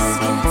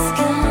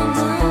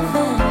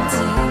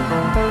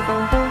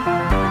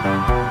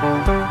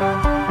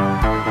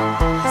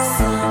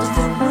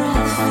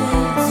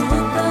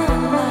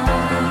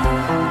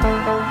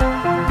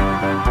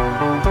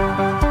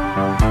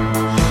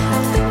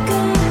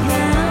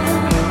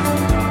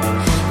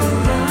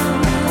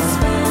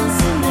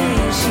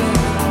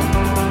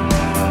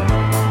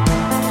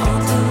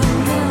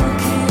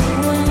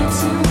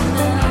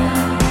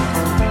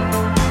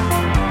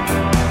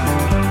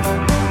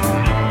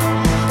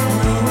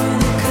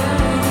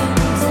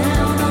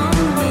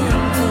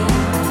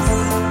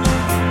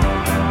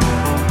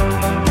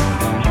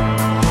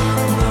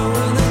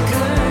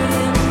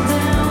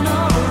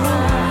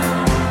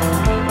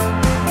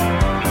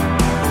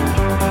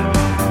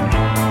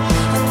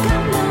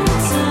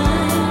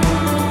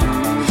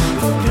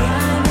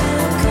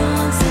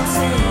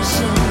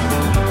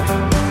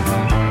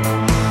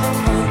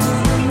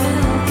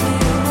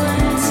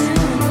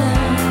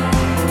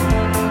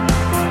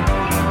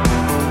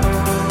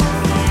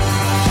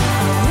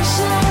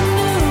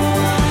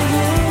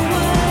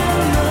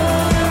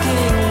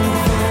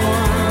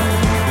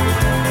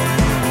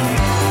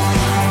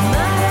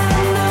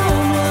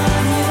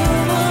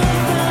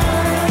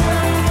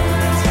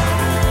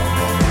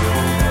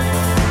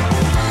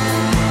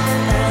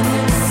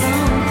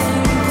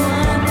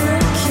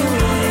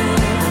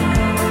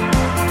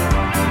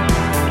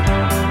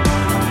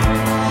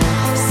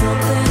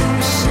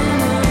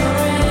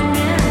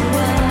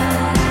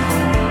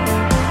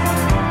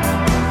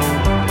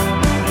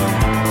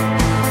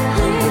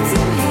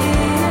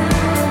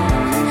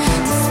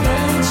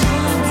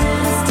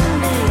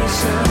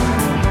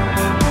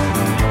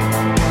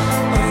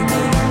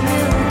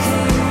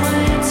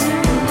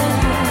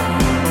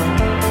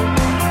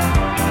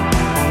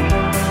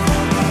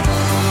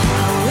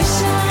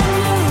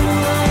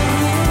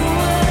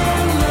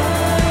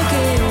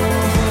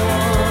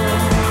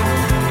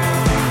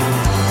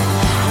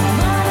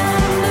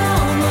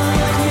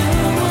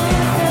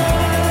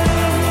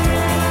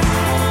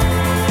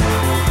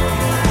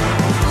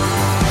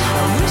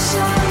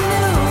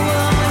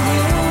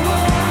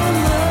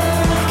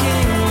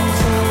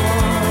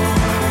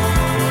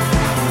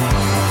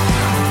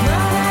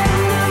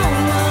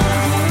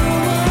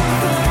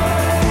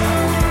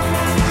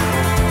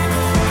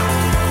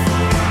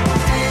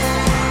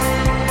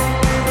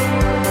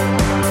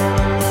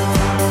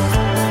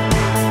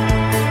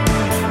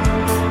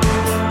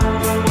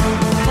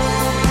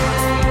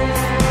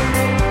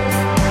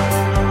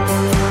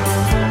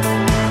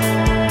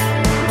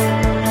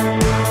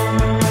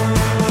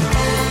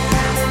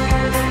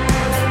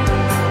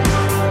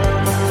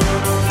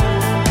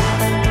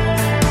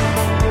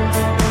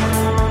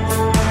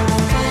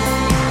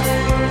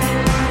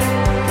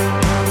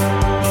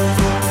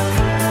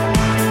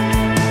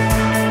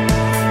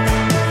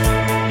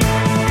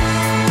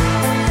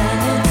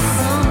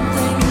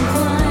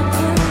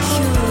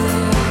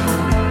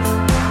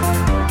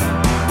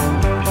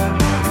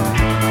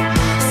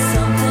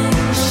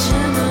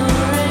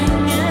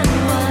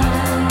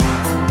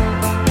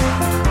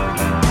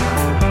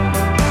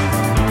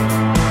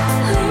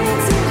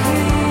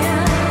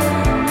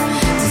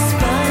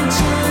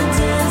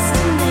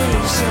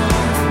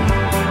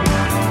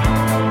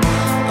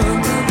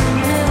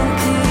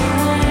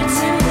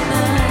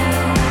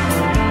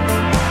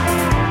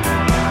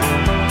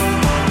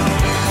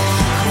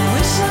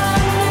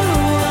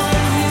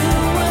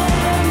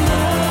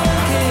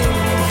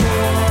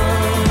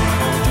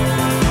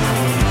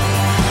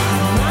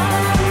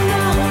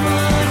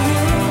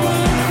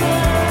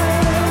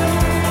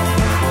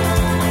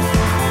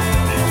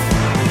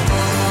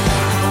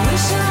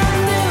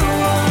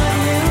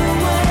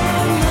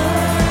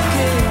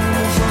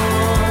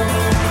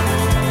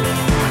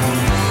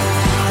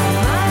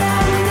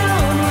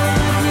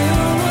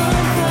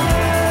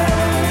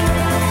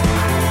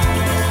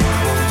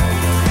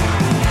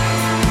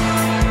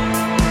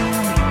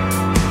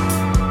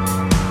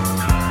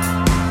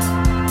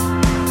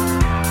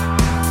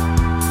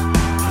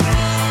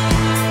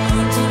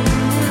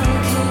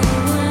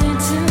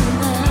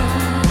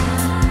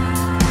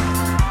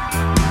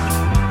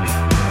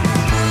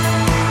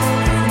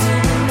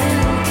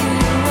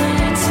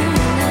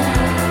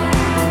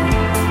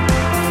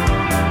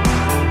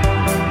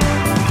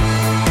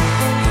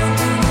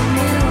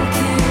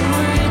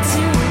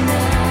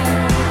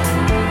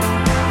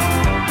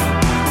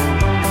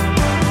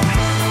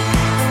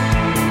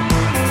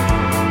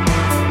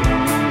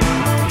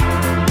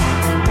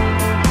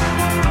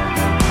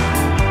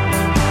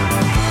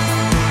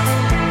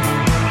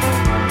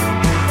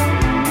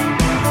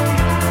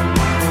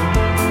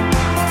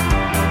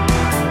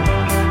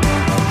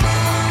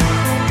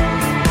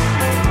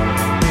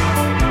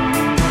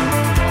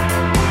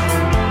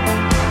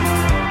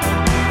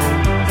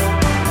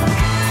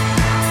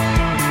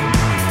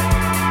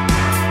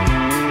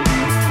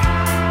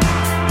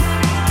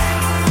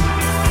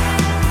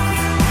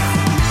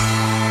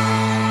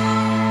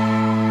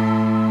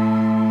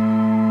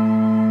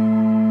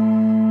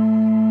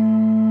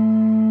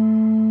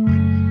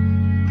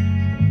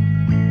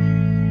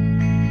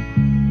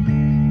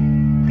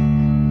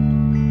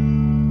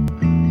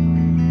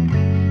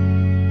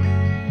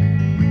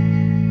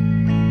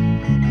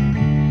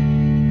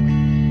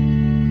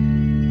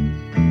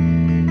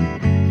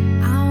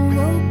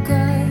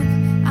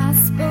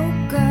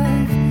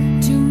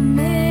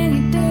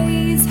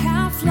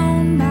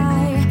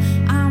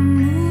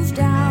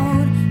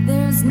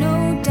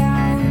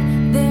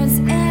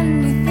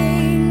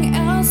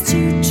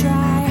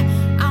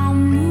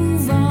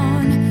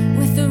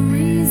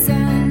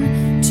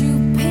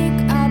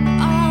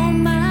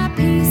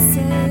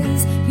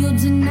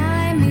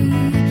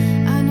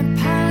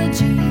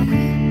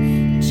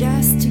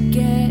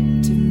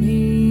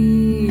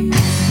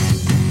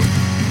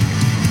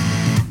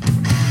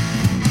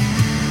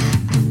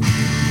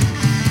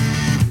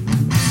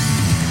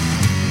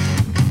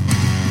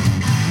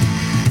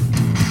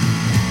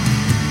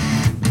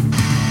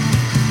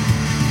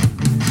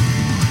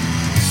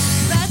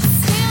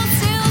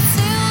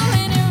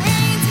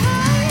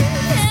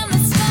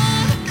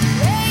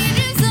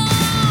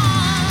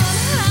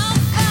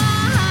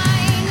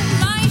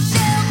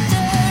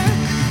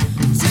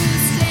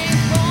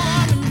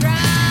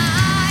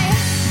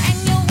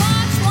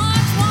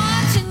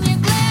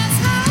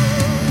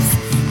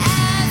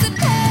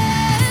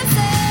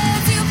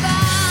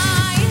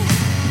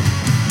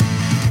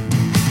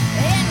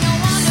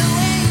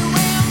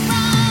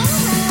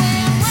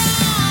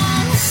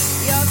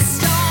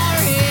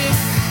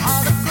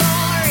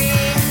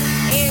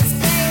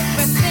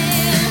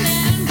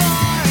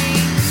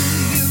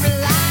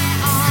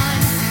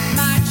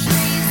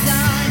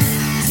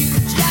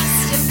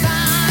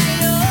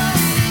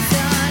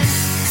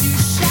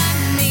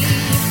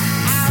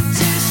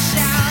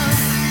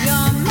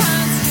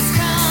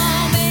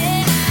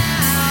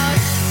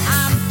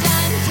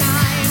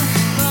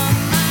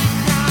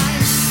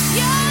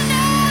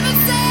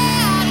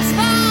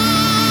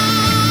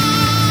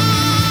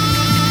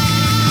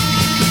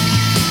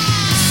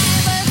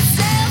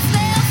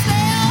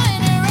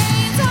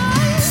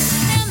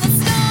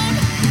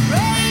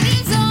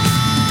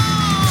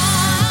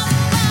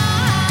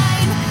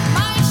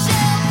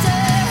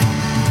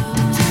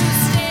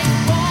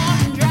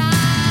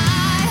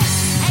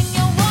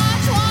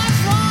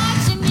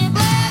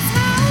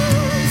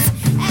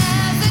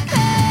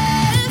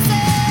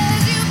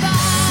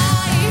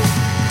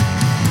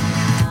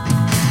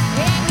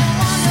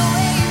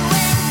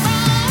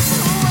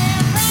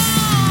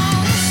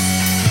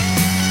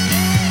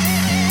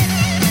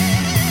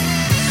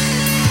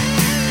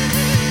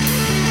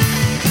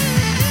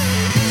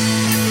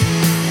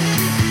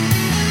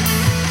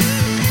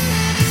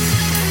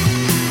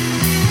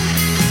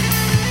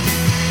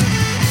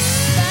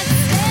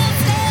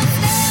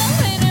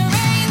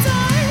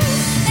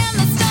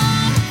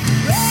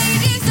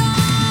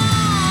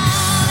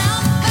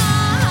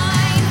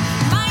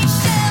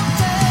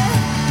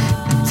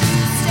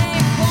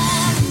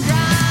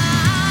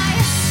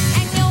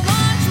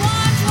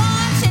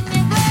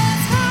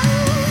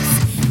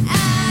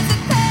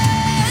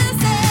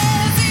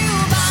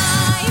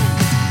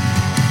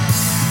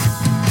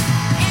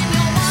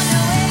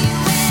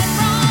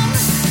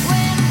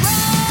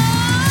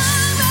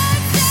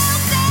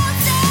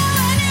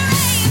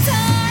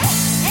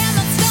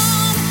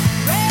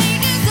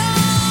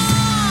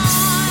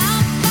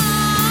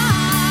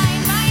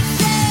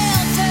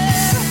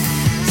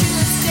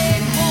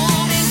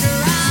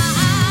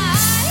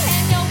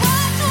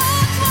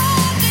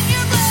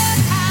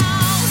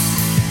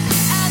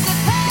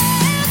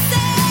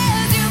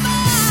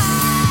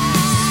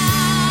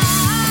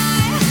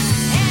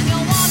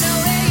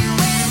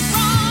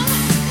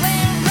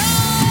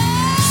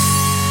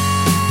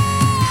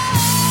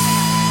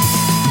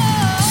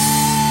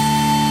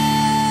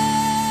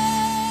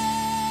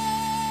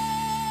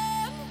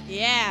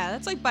Yeah,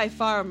 that's like by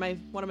far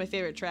one of my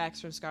favorite tracks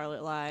from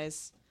Scarlet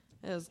Lies.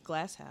 It was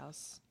Glass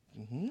House.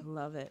 I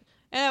love it.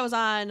 And I was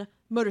on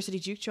Motor City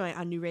Juke Joint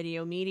on New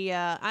Radio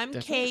Media. I'm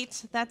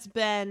Kate. That's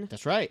Ben.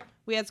 That's right.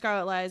 We had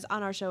Scarlet Lies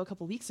on our show a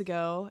couple weeks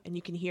ago, and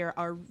you can hear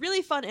our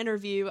really fun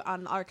interview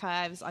on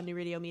archives on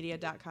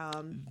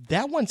newradiomedia.com.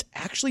 That one's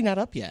actually not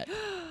up yet.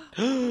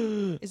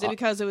 Is it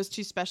because it was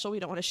too special? We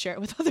don't want to share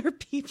it with other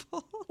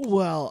people?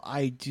 Well,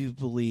 I do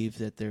believe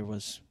that there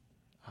was...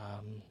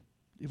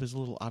 it was a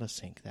little out of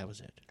sync. That was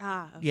it.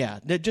 Okay. Yeah,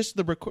 just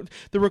the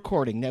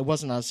recording. That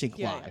wasn't out of sync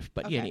Yeah, live. yeah.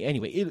 But Okay. yeah,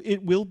 anyway,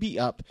 it will be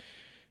up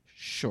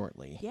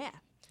shortly. Yeah.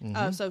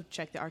 So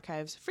check the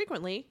archives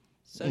frequently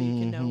so you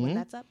can know when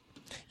that's up.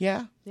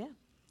 Yeah. Yeah.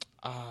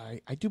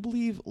 I do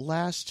believe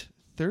last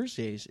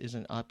Thursday's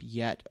isn't up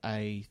yet.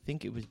 I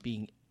think it was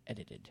being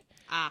edited.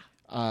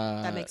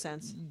 That makes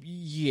sense.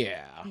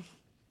 Yeah.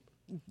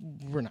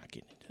 We're not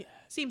getting into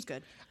that. Seems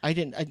good.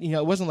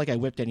 It wasn't like I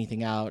whipped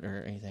anything out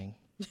or anything.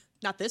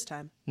 Not this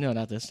time. No,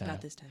 not this time.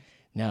 Not this time.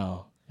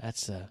 No,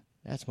 that's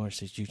Motor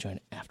City Juke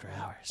Joint After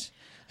Hours.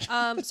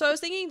 So I was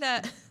thinking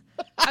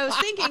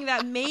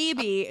that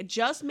maybe,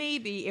 just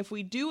maybe, if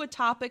we do a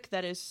topic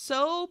that is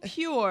so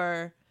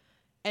pure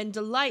and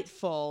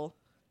delightful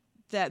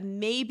that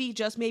maybe,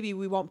 just maybe,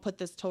 we won't put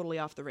this totally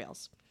off the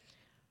rails.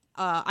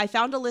 I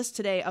found a list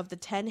today of the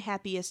 10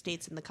 happiest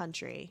states in the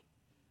country.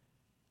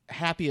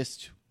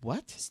 Happiest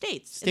what?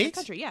 States in the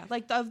country, yeah.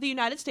 Like of the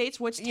United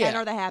States, which 10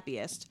 are the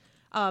happiest?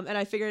 And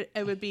I figured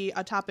it would be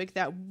a topic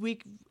that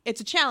it's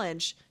a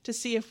challenge to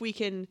see if we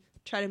can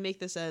try to make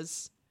this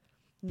as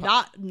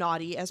not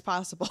naughty as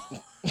possible.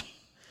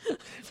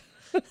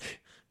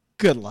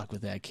 Good luck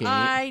with that, Kate.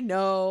 I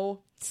know.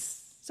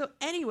 So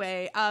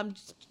anyway, I'm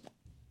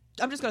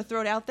just going to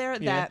throw it out there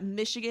that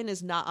Michigan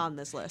is not on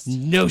this list.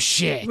 No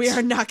shit. We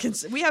are not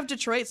we have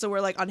Detroit, so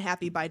we're like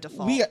unhappy by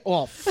default.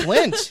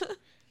 Flint.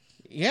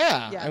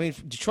 Yeah. Yeah. I mean,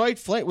 Detroit,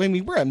 Flint. I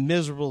mean, we're a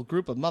miserable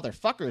group of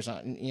motherfuckers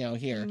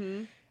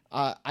here.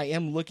 I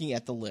am looking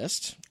at the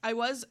list. I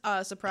was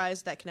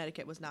surprised that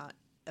Connecticut was not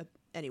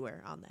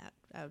anywhere on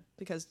that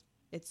because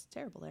it's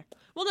terrible there.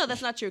 Well, no,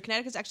 that's not true.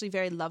 Connecticut's actually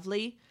very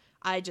lovely.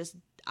 I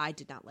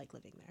did not like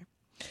living there.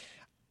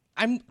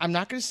 I'm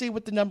not going to say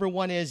what the number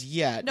one is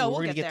yet. No, we're we'll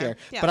going to get get there.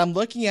 there. Yeah. But I'm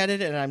looking at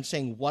it and I'm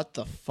saying, what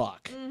the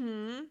fuck?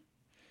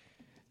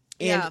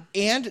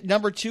 And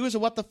number 2 is a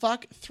what the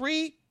fuck.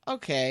 3,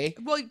 okay.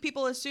 Well,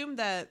 people assume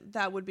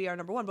that would be our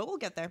number 1, but we'll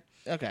get there.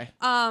 Okay.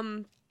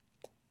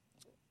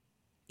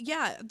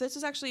 Yeah, this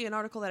is actually an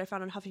article that I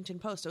found on Huffington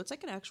Post, so it's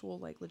like an actual,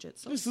 like, legit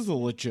story. This is a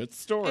legit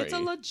story. It's a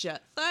legit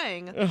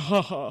thing.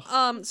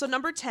 So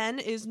number 10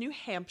 is New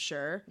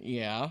Hampshire.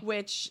 Yeah.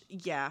 Which,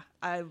 yeah,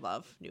 I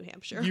love New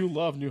Hampshire. You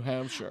love New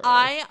Hampshire.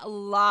 I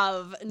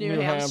love New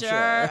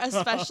Hampshire,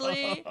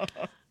 especially.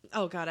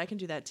 Oh, God, I can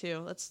do that,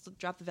 too. Let's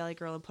drop the Valley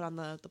Girl and put on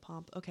the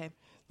pomp. Okay.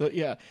 But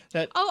yeah,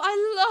 that. Oh,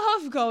 I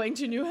love going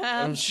to New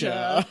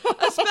Hampshire,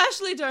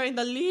 especially during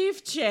the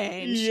leaf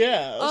change.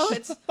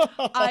 Yes.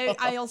 Oh,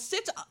 I'll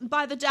sit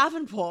by the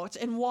Davenport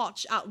and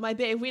watch out my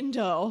bay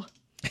window,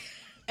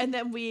 and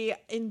then we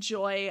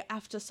enjoy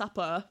after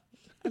supper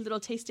a little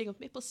tasting of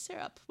maple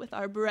syrup with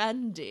our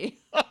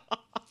brandy.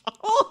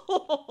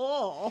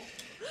 Oh,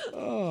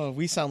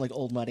 we sound like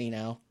old money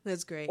now.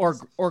 that's great.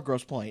 Or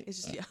Grosse Pointe.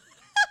 It's just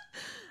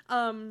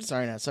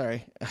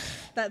Sorry.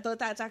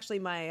 That's actually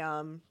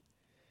my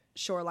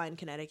Shoreline,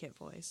 Connecticut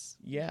voice.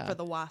 Yeah. For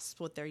the Wasp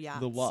with their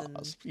yachts. The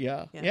Wasp.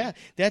 Yeah. Yeah.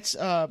 That's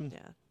Yeah.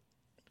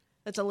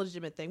 That's a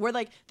legitimate thing. Where,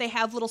 like, they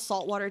have little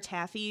saltwater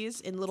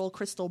taffies in little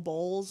crystal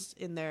bowls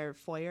in their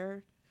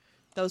foyer.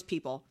 Those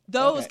people.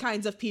 Those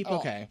kinds of people.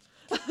 Okay.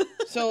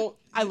 So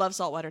I love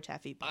saltwater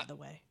taffy, by the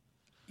way.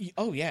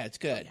 Oh, yeah, it's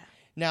good. Oh, yeah.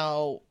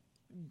 Now,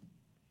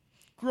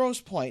 Grosse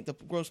Pointe, the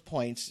Grosse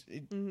Pointes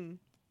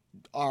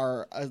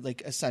are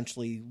like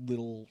essentially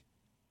little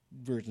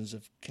versions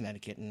of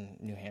Connecticut and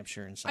New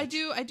Hampshire and such. I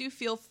do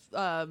feel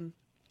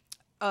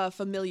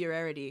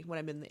familiarity when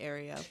I'm in the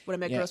area, when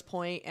I'm at Grosse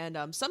Pointe,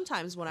 and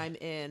sometimes when I'm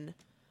in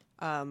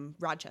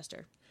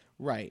Rochester.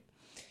 Right.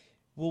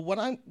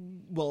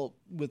 Well,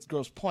 with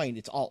Grosse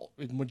Pointe,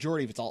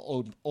 majority of it's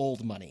all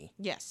old money.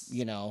 Yes.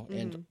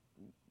 And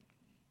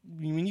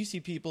when you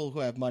see people who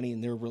have money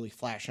and they're really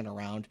flashing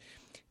around,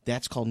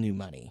 that's called new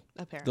money.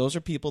 Apparently. Those are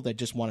people that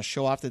just want to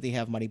show off that they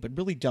have money, but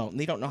really don't. And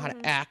they don't know how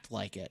to act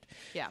like it.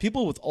 Yeah.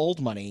 People with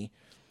old money,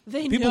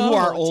 people who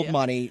are old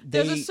money,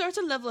 there's a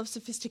certain level of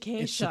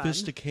sophistication. It's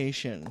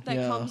sophistication. That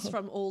comes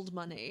from old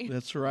money.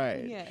 That's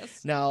right.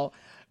 Yes. Now,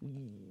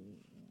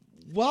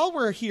 while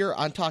we're here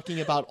on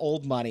talking about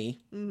old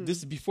money, this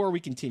is before we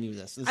continue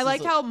this. I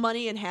like how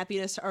money and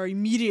happiness are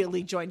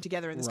immediately joined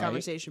together in this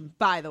conversation,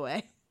 by the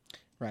way.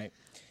 Right.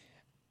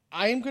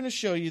 I am going to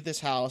show you this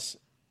house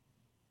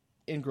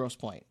in Grosse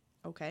Pointe.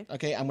 Okay.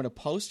 Okay, I'm going to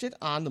post it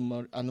on the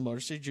Motor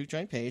City Juke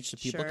Joint page so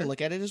people can look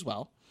at it as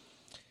well.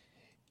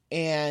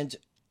 And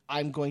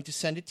I'm going to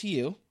send it to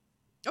you.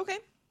 Okay.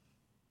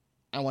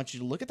 I want you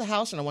to look at the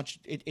house, and I want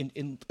you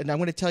and I'm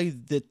going to tell you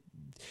that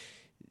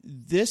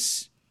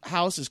this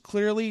house is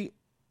clearly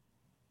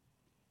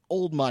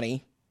old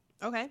money.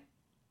 Okay.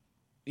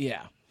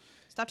 Yeah.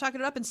 Stop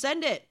talking it up and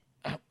send it.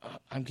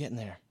 I'm getting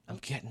there. I'm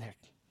getting there.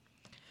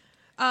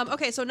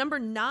 Okay, so number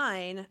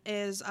 9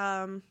 is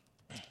our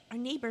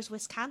neighbors,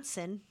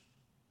 Wisconsin.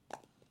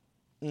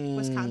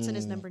 Wisconsin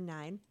is number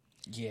 9.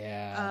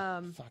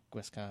 Yeah. Fuck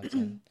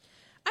Wisconsin.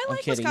 I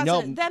like kidding.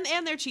 Wisconsin. No. Them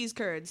and their cheese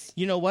curds.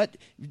 You know what?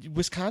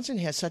 Wisconsin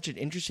has such an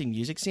interesting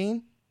music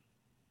scene.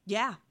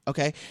 Yeah.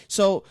 Okay,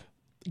 so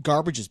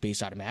Garbage is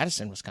based out of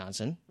Madison,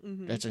 Wisconsin.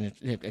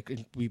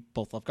 Mm-hmm. We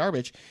both love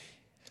Garbage.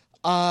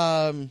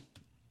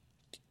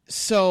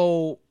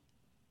 So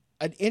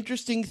an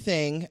interesting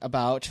thing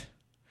about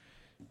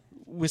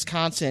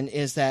Wisconsin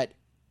is that,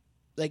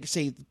 like,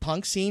 say, the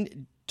punk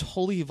scene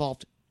totally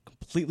evolved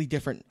completely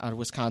different out of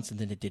Wisconsin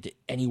than it did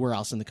anywhere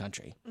else in the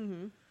country.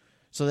 Mm-hmm.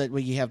 So that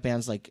when you have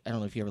bands like, I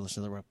don't know if you ever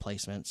listen to the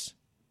Replacements.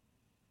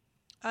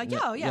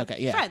 Yeah. Okay,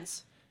 yeah.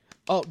 Friends.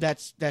 Oh,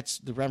 that's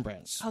the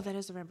Rembrandts. Oh, that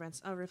is the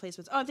Rembrandts. Oh,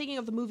 Replacements. Oh, I'm thinking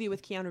of the movie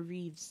with Keanu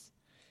Reeves.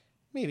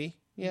 Maybe,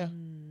 yeah.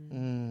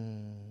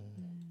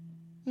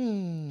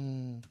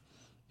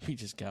 We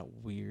just got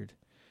weird.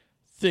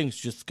 Things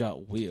just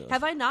got weird.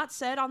 Have I not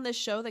said on this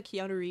show that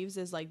Keanu Reeves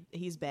is like,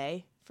 he's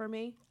bae for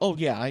me? Oh,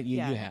 yeah,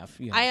 you have.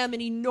 I am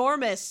an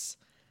enormous...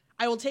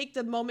 I will take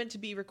the moment to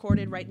be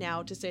recorded right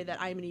now to say that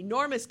I am an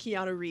enormous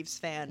Keanu Reeves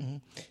fan. Mm-hmm.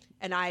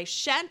 And I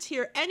shan't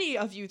hear any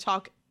of you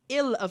talk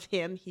ill of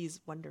him. He's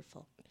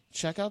wonderful.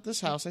 Check out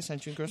this house I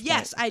sent you in Grosse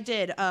Yes, Pointe. I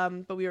did.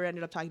 But we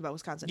ended up talking about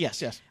Wisconsin.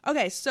 Yes.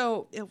 Okay,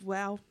 so,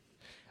 wow.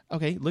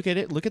 Okay, look at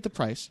it. Look at the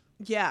price.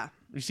 Yeah.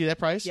 You see that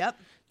price? Yep.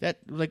 That,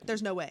 like,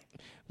 There's no way.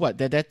 what?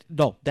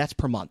 No, that's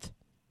per month.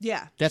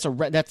 Yeah. That's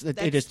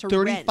it is to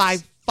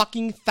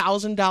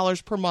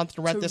 $35,000 per month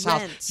to rent To this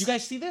rent. house. You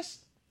guys see this?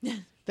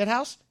 That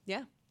house?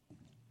 Yeah.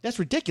 That's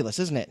ridiculous,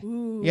 isn't it?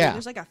 Ooh, yeah.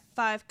 There's like a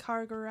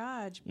 5-car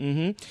garage.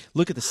 Mm-hmm.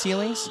 Look at the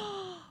ceilings.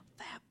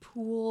 That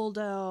pool,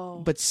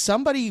 though. But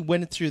somebody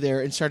went through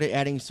there and started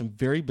adding some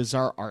very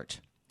bizarre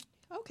art.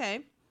 Okay.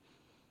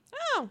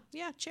 Oh,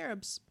 yeah,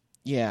 cherubs.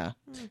 Yeah.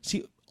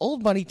 See,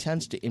 old money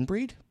tends to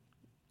inbreed.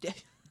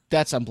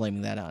 I'm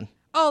blaming that on.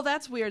 Oh,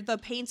 that's weird. The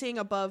painting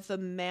above the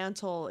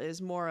mantle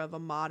is more of a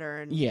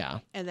modern. Yeah.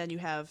 And then you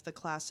have the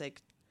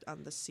classic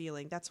on the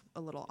ceiling. That's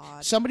a little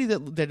odd. Somebody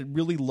that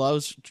really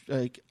loves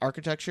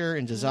architecture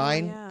and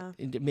design,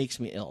 it makes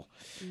me ill.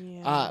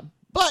 Yeah.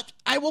 But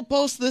I will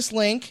post this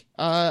link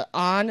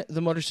on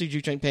the Motor City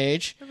Juke Joint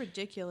page. They're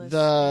ridiculous.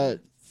 That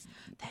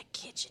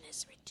kitchen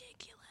is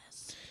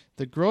ridiculous.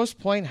 The Grosse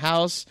Pointe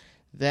house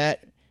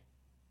that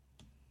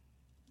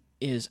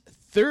is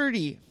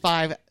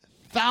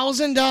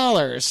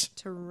 $35,000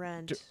 to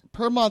rent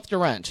per month to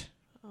rent.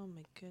 Oh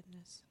my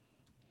goodness.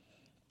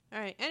 All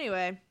right.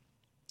 Anyway.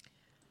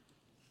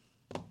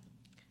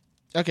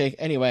 Okay.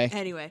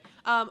 Anyway.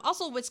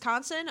 Also,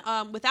 Wisconsin.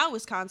 Without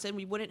Wisconsin,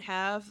 we wouldn't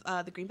have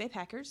the Green Bay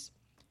Packers,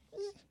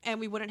 and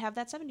we wouldn't have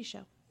that '70s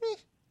show.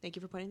 Thank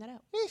you for pointing that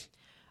out.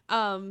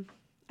 I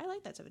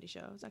like that '70s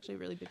show. I was actually a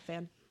really big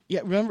fan.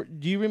 Yeah.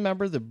 Do you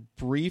remember the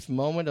brief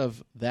moment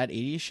of that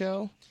 '80s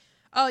show?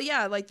 Oh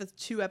yeah, like the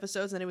 2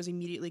 episodes, and then it was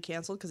immediately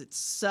canceled because it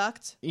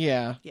sucked.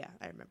 Yeah. Yeah,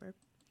 I remember.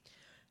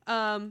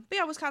 But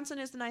yeah, Wisconsin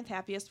is the 9th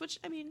happiest, which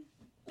I mean,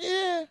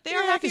 they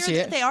are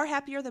happier. They are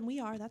happier than we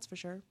are. That's for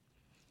sure.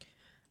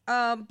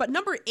 But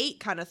number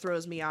 8 kind of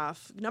throws me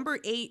off. Number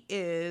 8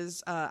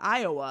 is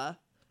Iowa,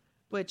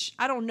 which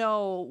I don't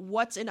know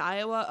what's in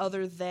Iowa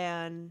other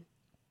than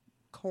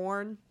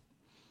corn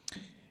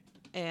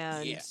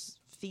and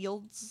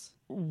fields.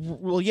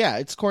 Well, yeah,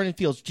 it's corn and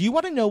fields. Do you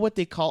want to know what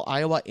they call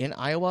Iowa in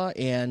Iowa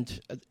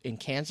and in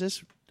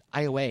Kansas?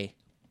 Iowa.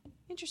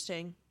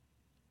 Interesting.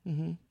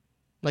 Mm-hmm.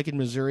 Like in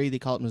Missouri, they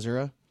call it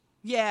Missouri.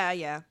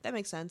 Yeah, that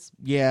makes sense.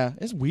 Yeah,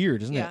 it's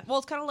weird, isn't it? Yeah, well,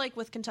 it's kind of like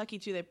with Kentucky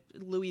too.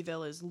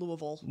 Louisville is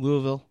Louisville.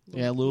 Louisville.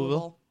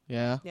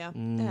 Yeah. Yeah,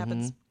 it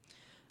happens.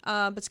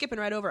 But skipping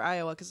right over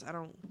Iowa because I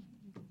don't.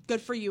 Good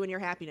for you and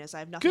your happiness. I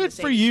have nothing. Good to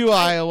say for you,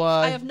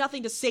 Iowa. I have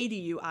nothing to say to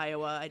you,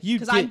 Iowa,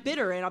 because I'm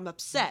bitter and I'm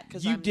upset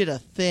because you did a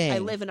thing. I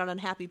live in an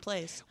unhappy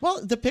place.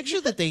 Well, the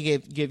picture that they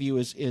give you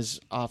is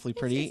awfully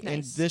pretty, it's nice.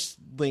 And this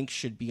link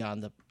should be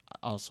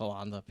also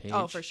on the page.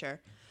 Oh, for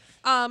sure.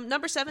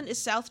 Number 7 is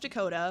South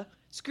Dakota.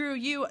 Screw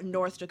you,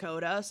 North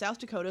Dakota. South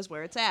Dakota is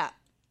where it's at.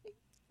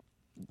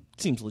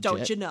 Seems legit.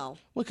 Don't you know?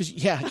 Well, because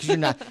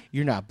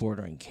you're not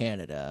bordering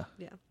Canada.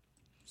 Yeah.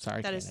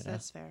 Sorry, Canada.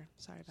 That's fair.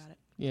 Sorry about it.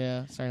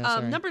 Yeah, sorry.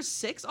 Number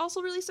 6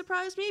 also really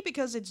surprised me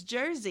because it's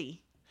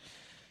Jersey.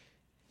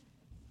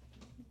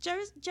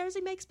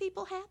 Jersey makes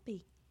people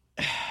happy.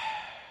 They're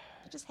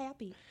just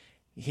happy.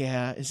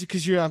 Yeah, is it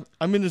because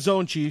I'm in the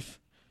zone, Chief?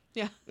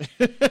 Yeah.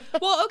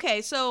 Well,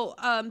 okay, so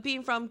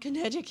being from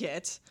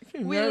Connecticut,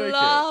 we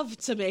love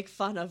to make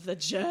fun of the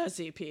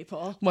Jersey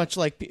people. Much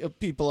like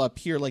people up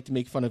here like to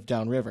make fun of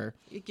downriver.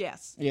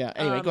 Yes. Yeah,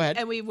 anyway, go ahead.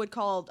 And we would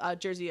call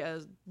Jersey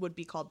would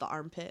be called the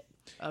armpit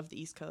of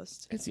the East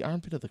Coast. It's the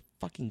armpit of the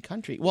fucking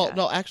country. Well,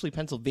 no, actually,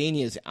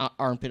 Pennsylvania is the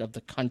armpit of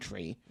the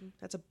country.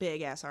 That's a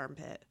big-ass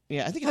armpit.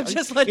 Yeah, I think I'm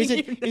just letting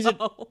you know. Is it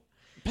I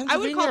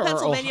would call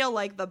Pennsylvania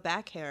like the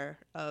back hair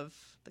of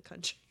the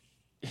country.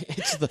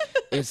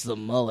 It's the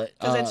mullet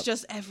because it's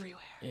just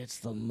everywhere. It's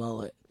the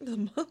mullet.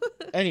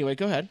 Anyway,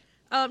 go ahead.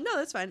 No,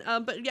 that's fine.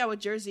 But yeah, with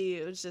Jersey,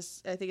 it was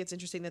just, I think it's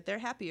interesting that they're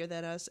happier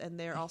than us, and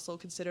they're also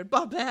considered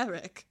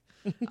barbaric.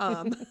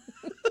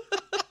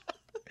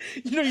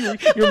 You know,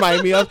 you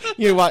remind me of,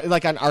 you know,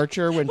 like on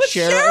Archer when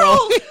Cheryl.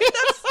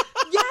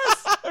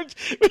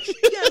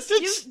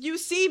 Yes, you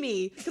see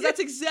me, because that's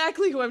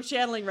exactly who I'm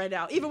channeling right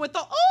now. Even with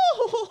the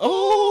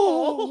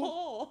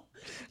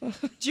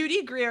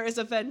Judy Greer is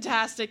a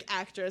fantastic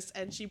actress,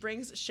 and she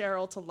brings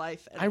Cheryl to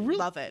life, and I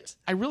love it.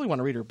 I really want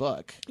to read her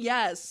book.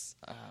 Yes,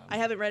 I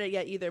haven't read it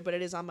yet either, but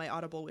it is on my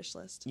Audible wish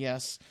list.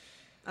 Yes,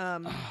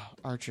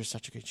 Archer's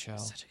such a good show.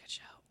 Such a good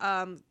show.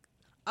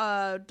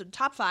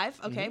 Top 5.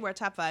 Okay, we're at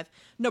top 5.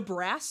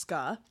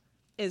 Nebraska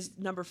is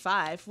number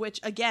 5, which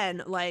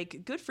again,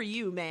 like, good for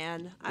you,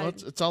 man. Well,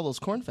 it's all those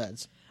corn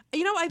feds.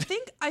 You know, I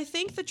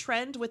think the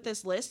trend with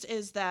this list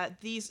is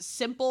that these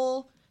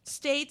simple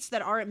states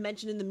that aren't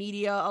mentioned in the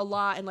media a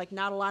lot, and like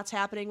not a lot's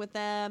happening with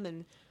them,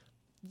 and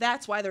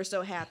that's why they're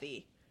so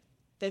happy.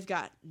 They've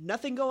got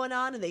nothing going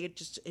on, and they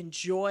just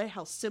enjoy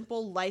how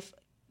simple life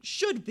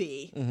should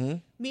be. Mm-hmm.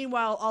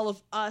 Meanwhile, all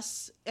of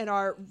us and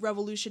our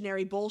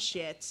revolutionary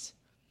bullshit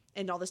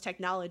and all this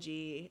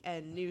technology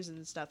and news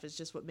and stuff is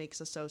just what makes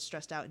us so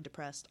stressed out and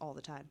depressed all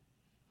the time.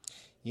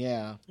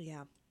 Yeah.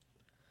 Yeah.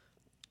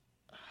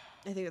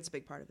 I think that's a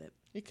big part of it.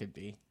 It could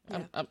be.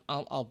 Yeah.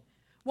 I'll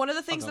One of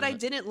the things that I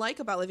didn't like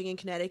about living in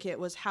Connecticut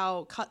was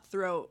how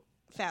cutthroat,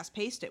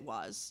 fast-paced it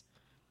was.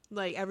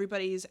 Like,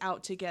 everybody's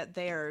out to get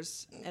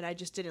theirs, and I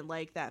just didn't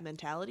like that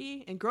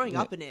mentality. And growing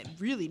up in it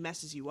really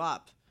messes you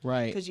up.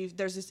 Right. Because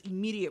there's this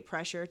immediate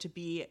pressure to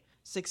be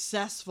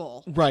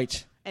successful.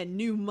 Right. And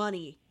new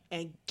money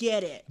and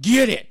get it.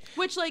 Get it.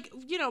 Which, like,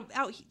 you know,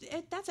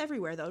 that's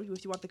everywhere, though.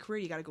 If you want the career,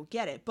 you got to go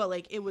get it. But,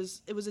 like, it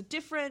was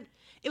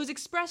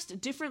expressed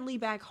differently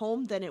back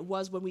home than it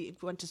was when we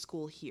went to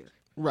school here.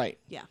 Right.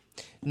 Yeah.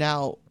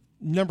 Now,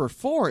 number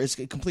 4 is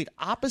a complete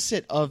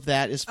opposite of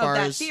that as far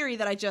as... that theory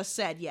that I just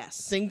said,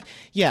 yes.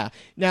 Yeah.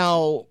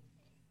 Now,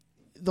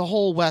 the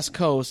whole West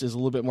Coast is a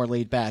little bit more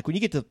laid back. When you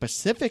get to the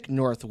Pacific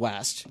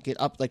Northwest, get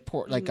up like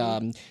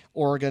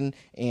Oregon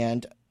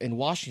and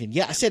Washington.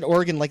 Yeah, I said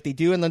Oregon like they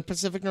do in the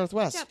Pacific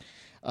Northwest.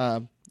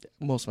 Yep.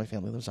 Most of my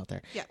family lives out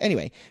there. Yeah.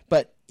 Anyway,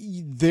 but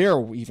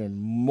they're even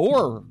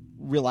more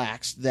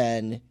relaxed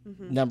than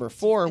number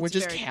 4, which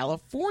is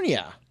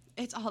California.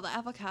 It's all the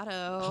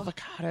avocado.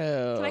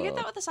 Avocado. Can I get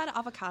that with a side of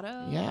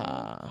avocado?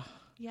 Yeah.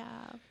 Yeah.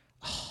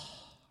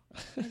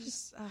 I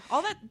just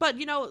all that, but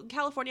you know,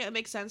 California, it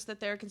makes sense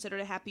that they're considered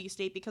a happy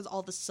state because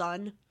all the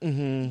sun.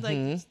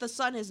 Like the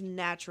sun is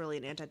naturally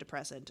an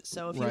antidepressant,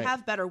 so if you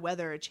have better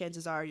weather,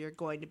 chances are you're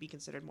going to be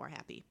considered more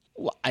happy.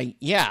 Well,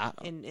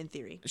 in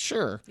theory,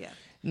 sure. Yeah.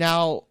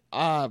 Now,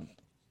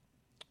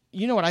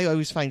 you know what I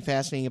always find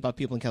fascinating about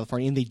people in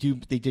California, and they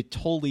did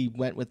totally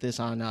went with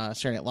this on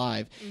Saturday Night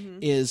Live,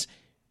 is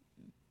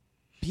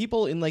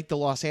people in like the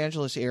Los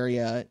Angeles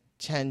area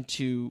tend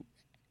to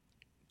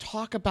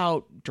talk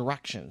about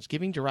directions,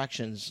 giving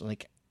directions,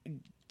 like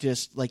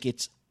just like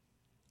it's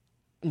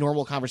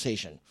normal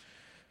conversation.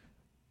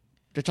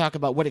 To talk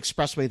about what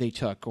expressway they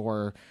took,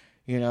 or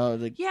you know,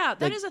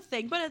 that is a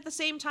thing. But at the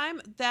same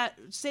time, that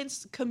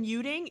since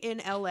commuting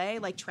in LA,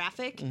 like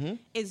traffic,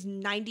 is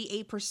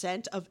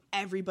 98% of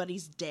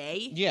everybody's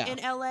day in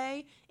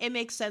LA, it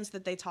makes sense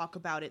that they talk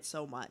about it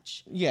so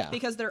much. Yeah,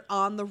 because they're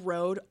on the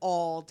road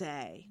all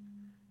day.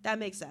 That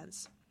makes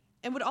sense.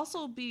 And would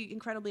also be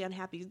incredibly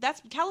unhappy.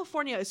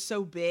 California is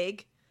so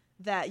big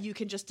that you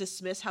can just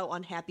dismiss how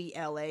unhappy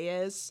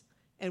LA is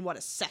and what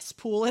a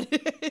cesspool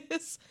it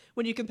is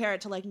when you compare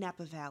it to like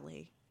Napa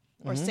Valley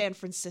or San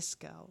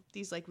Francisco.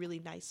 These like really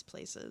nice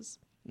places.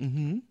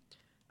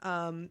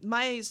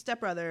 My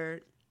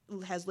stepbrother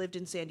has lived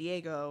in San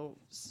Diego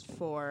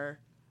for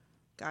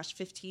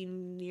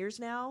 15 years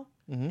now,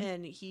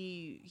 and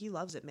he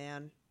loves it,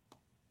 man.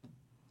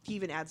 He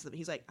even adds them.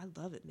 He's like, I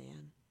love it,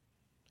 man.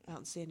 Out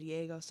in San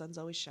Diego, sun's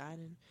always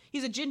shining.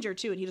 He's a ginger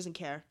too, and he doesn't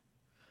care.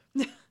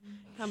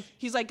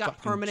 He's like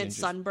got permanent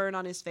sunburn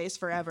on his face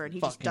forever, and he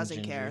just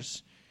doesn't care.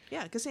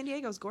 Yeah, because San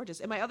Diego's gorgeous.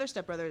 And my other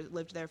stepbrother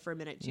lived there for a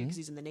minute too, because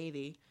he's in the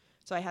Navy.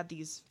 So I have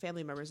these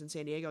family members in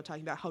San Diego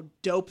talking about how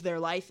dope their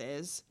life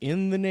is.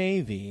 In the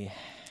Navy.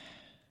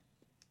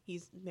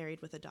 He's married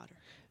with a daughter.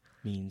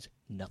 Means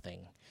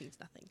nothing. Means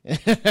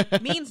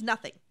nothing. Means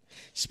nothing.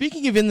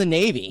 Speaking of in the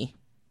Navy.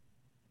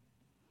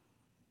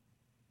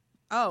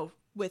 Oh.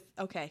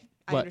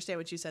 I understand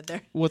what you said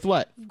there. With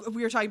what?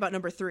 We were talking about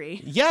number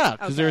 3. Yeah,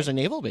 because there's a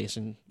naval base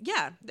in...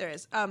 Yeah, there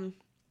is. I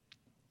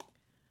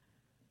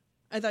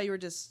thought you were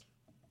just...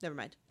 Never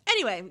mind.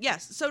 Anyway,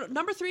 yes. So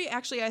number 3,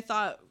 actually, I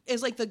thought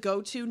is like the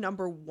go-to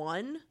number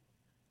 1.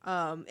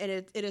 And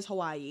it is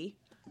Hawaii.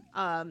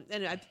 And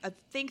I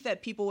think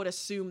that people would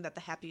assume that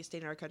the happiest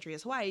state in our country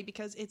is Hawaii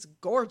because it's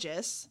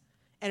gorgeous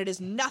and it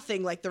is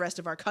nothing like the rest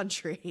of our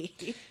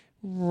country.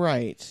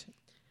 Right.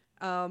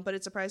 But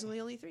it's surprisingly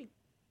only 3.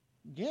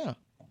 Yeah.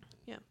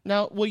 Yeah.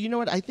 Now, well, you know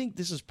what? I think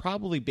this is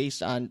probably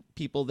based on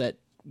people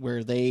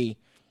where they,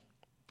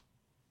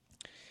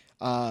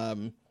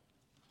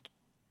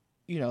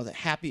 the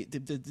happy,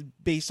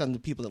 based on the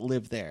people that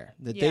live there,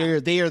 that Yeah.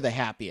 they are the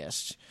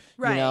happiest.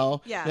 Right. You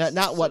know, Yeah.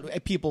 not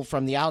what people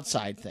from the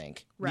outside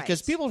think. Right.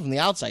 Because people from the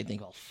outside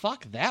think, well,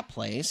 fuck that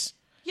place.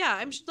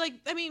 Yeah,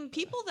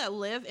 people that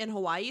live in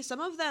Hawaii,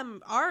 some of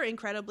them are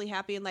incredibly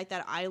happy in like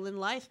that island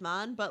life,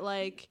 man. But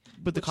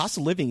the cost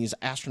of living is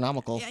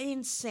astronomical.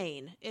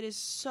 insane. It is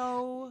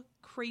so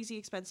crazy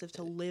expensive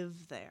to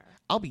live there.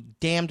 I'll be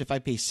damned if I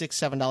pay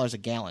 $6-7 a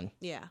gallon.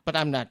 Yeah. But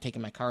I'm not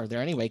taking my car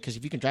there anyway, because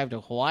if you can drive to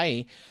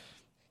Hawaii,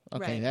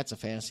 okay, Right. that's a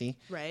fantasy.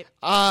 Right.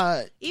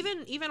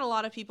 Even a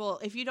lot of people,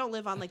 if you don't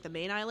live on like the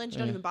main island, you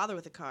don't even bother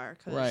with a car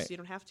because Right. you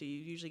don't have to.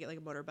 You usually get like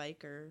a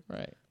motorbike or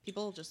right.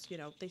 people just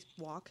they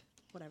walk,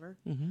 whatever.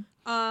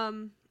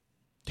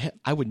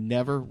 I would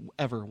never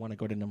ever want to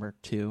go to number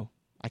 2.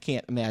 I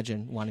can't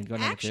imagine wanting to go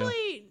to number 2.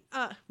 Actually,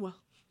 well,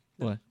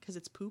 What? because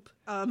it's poop.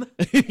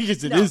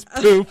 Because it No. is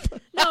poop.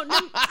 No,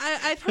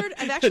 I've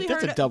actually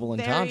That's heard a double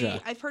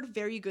entendre. I've heard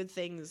very good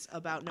things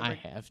about I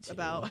have too,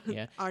 about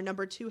yeah. our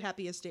number 2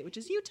 happiest state, which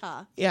is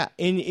Utah. Yeah,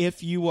 and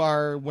if you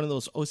are one of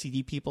those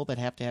OCD people that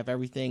have to have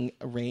everything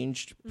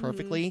arranged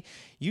perfectly,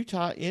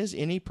 Utah is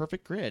in a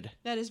perfect grid.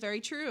 That is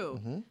very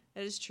true.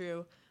 That is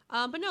true.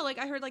 But no,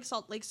 I heard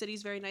Salt Lake City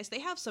is very nice.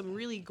 They have some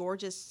really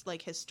gorgeous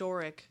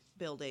historic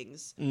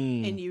buildings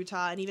in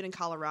Utah and even in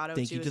Colorado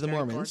Thank too. you to It's the very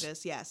Mormons.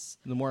 gorgeous. Yes.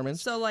 The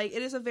Mormons. So it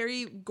is a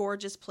very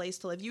gorgeous place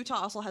to live. Utah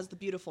also has the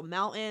beautiful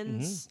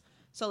mountains.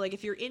 So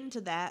if you're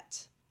into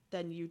that,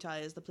 then Utah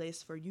is the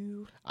place for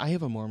you. I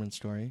have a Mormon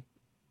story.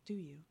 Do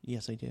you?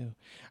 Yes, I do.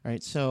 All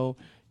right, so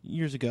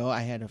years ago,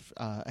 I had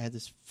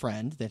this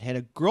friend that had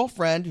a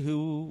girlfriend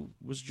who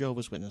was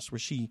Jehovah's Witness, where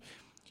she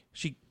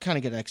kind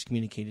of got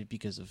excommunicated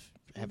because of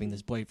having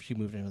this boy. She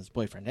moved in with this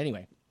boyfriend.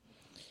 Anyway,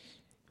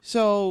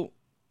 so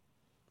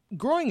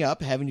growing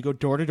up, having to go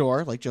door to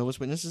door like Jehovah's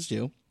Witnesses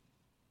do,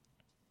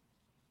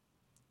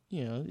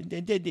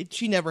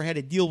 she never had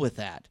to deal with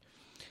that.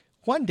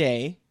 One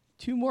day,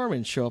 2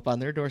 Mormons show up on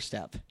their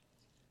doorstep.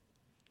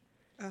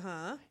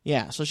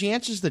 Yeah, so she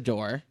answers the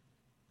door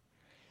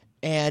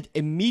and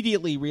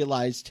immediately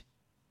realized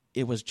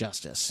it was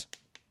Justice.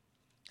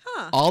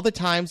 All the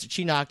times that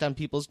she knocked on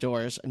people's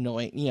doors,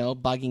 annoying,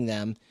 bugging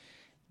them,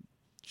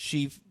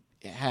 she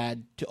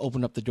had to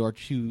open up the door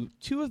to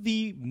 2 of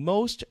the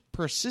most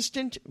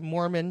persistent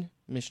Mormon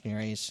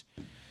missionaries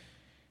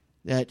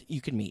that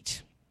you could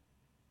meet.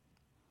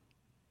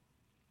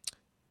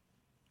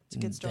 It's a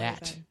good story.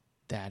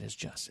 That is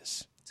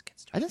Justice. It's a good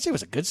story. I didn't say it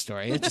was a good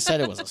story. I just said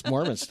it was a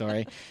Mormon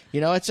story.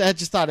 I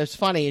just thought it was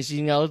funny. Is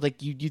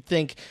you'd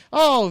think,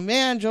 oh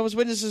man, Jehovah's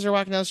Witnesses are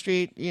walking down the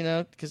street.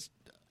 Because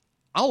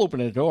I'll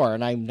open a door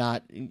and I'm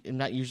not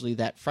usually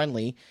that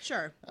friendly.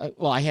 Sure.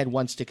 Well, I had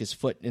one stick his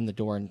foot in the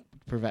door and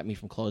prevent me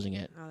from closing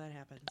it. Oh, that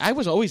happened. I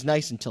was always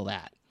nice until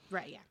that.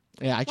 Right. Yeah.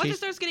 Yeah. Once it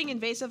starts getting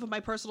invasive of my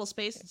personal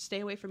space, stay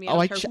away from me. I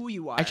I don't care who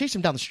you are. I chased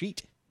him down the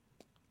street.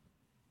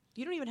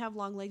 You don't even have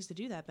long legs to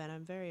do that, Ben.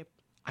 I'm very.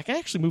 I can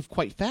actually move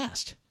quite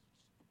fast.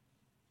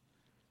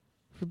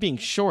 For being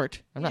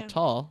short, I'm not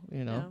tall.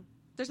 No.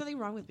 There's nothing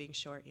wrong with being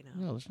short.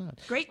 No, there's not.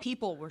 Great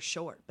people were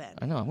short, Ben.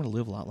 I know. I'm going to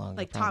live a lot longer.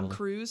 Like probably. Tom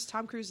Cruise.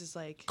 Tom Cruise is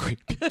like.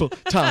 Great people.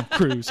 Tom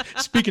Cruise.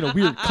 Speaking of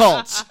weird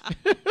cults.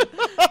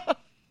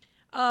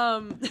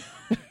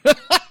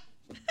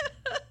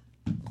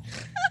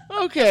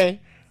 Okay.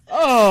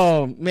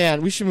 Oh,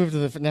 man. We should move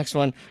to the next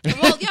one.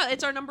 Well, yeah,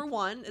 it's our number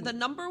 1. The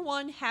number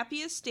 1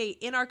 happiest state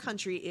in our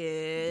country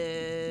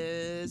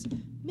is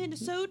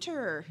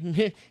Minnesota.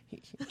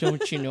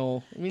 Don't you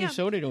know?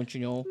 Minnesota, don't you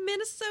know?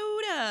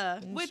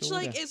 Minnesota. Which,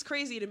 Minnesota. is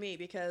crazy to me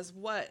because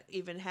what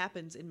even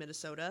happens in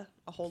Minnesota?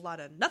 A whole lot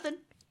of nothing.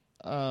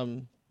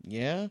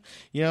 Yeah.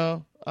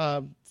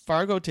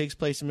 Fargo takes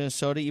place in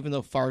Minnesota, even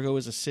though Fargo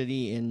is a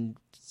city in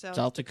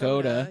South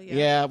Dakota.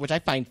 Yeah, which I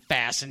find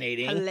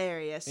fascinating.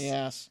 Hilarious.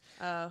 Yes.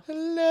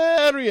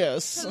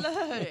 Hilarious.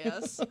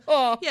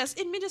 Oh. Yes,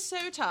 in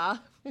Minnesota,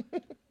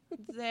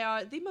 they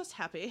are the most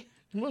happy.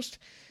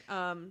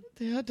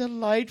 They are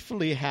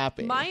delightfully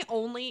happy. My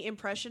only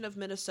impression of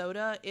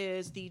Minnesota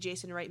is the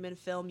Jason Reitman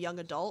film Young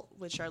Adult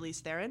with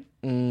Charlize Theron.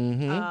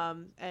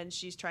 Mm-hmm. And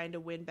she's trying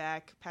to win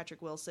back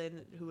Patrick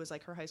Wilson, who was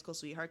like her high school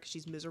sweetheart, because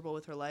she's miserable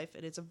with her life.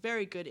 And it's a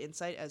very good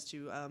insight as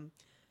to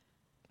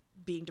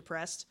being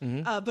depressed.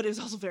 But it was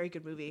also a very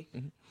good movie.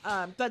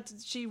 But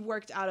she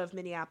worked out of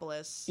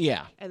Minneapolis.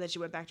 Yeah. And then she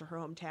went back to her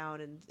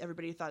hometown, and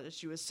everybody thought that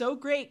she was so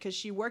great because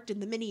she worked in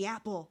the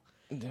Minneapolis.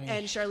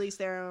 And Charlize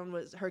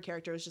Theron her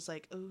character was just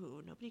like,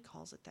 oh, nobody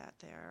calls it that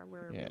there.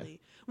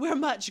 We're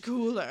much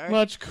cooler.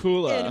 Much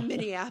cooler. In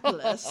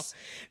Minneapolis.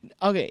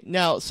 Okay,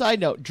 now,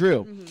 side note,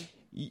 Drew,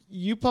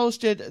 you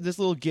posted this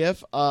little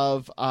gif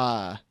of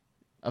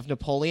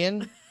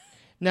Napoleon.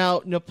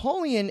 Now,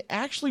 Napoleon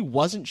actually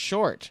wasn't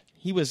short.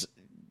 He was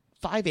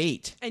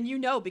 5'8".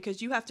 And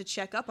because you have to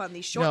check up on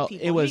these short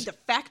people. You need to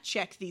fact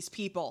check these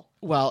people.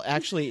 Well,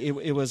 actually,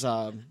 it was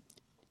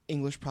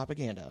English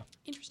propaganda.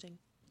 Interesting.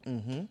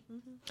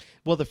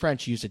 Well, the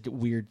French used a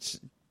weird,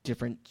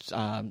 different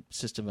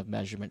system of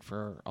measurement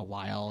for a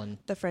while, and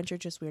the French are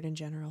just weird in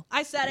general.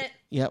 I said it.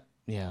 Yep.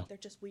 Yeah. They're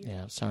just weird.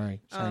 Yeah. Sorry.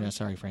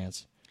 Sorry,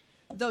 France.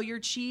 Though your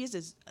cheese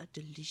is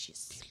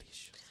delicious.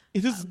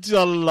 It is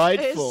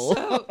delightful.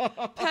 It's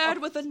so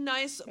paired with a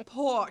nice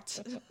port.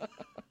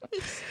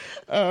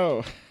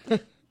 Oh.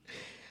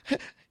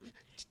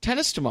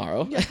 Tennis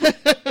tomorrow.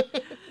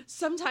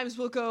 Sometimes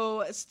we'll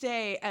go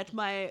stay at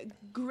my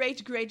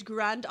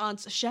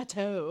great-great-grand-aunt's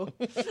chateau.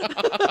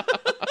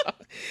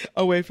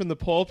 Away from the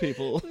poor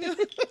people.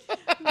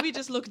 We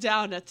just look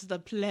down at the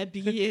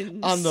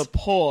plebeians. On the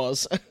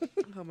paws.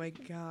 Oh, my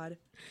God.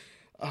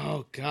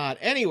 Oh, God.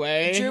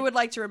 Anyway. Drew would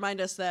like to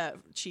remind us that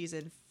cheese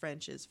in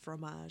French is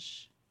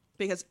fromage.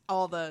 Because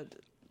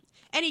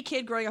any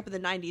kid growing up in the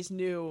 90s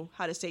knew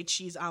how to say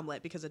cheese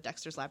omelet because of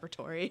Dexter's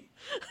Laboratory.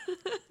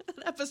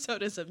 That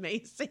episode is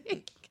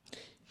amazing.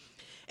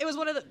 It was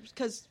one of the...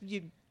 Because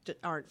you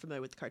aren't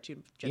familiar with the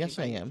cartoon. Jeffy, Yes,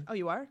 I am. Oh,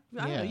 you are?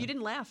 I don't know. Yeah. You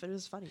didn't laugh. It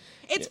was funny.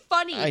 It's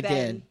funny, I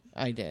Ben.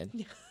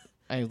 did.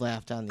 I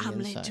laughed on the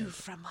Omelette inside. du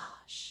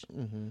fromage.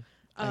 Mm-hmm.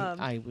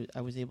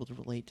 I was able to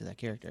relate to that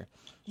character.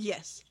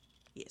 Yes.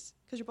 Yes.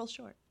 Because you're both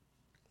short.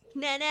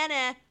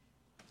 Nah.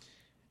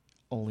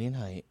 Only in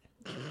height.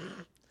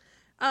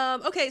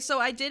 Okay, so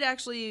I did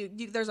actually...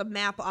 There's a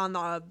map on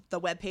the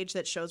webpage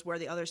that shows where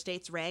the other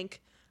states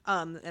rank.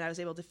 And I was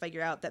able to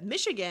figure out that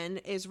Michigan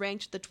is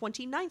ranked the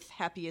 29th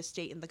happiest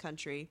state in the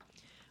country.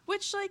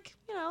 Which,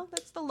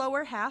 that's the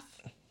lower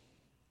half.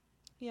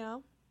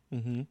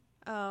 Mm-hmm.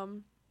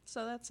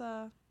 So that's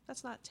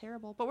not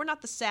terrible. But we're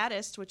not the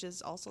saddest, which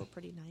is also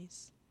pretty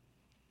nice.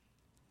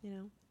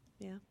 Yeah.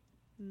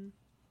 Mm.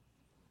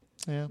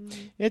 Yeah.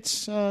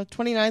 It's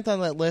 29th on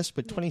that list,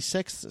 but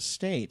 26th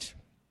state.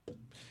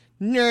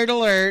 Nerd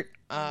alert.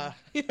 I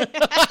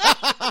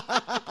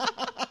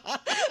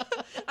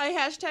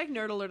hashtag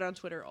nerd alert on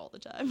Twitter all the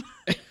time.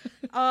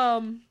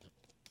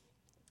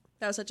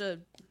 That was such a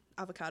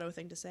avocado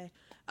thing to say.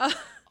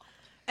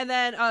 And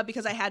then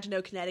because I had to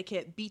know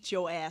Connecticut beat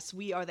your ass,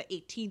 we are the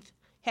 18th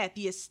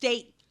happiest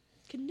state.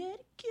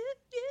 Connecticut.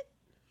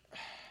 Yeah.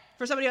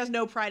 For somebody who has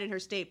no pride in her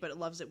state, but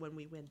loves it when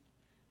we win.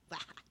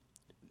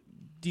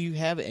 Do you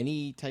have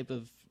any type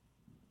of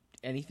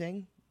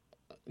anything?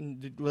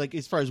 Like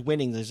as far as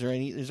winning, is there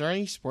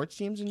any sports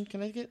teams in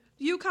Connecticut?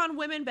 UConn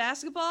women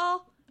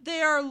basketball,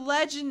 they are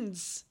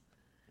legends.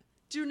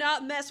 Do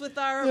not mess with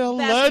our They're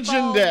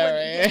basketball.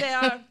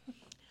 legendary.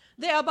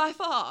 They are by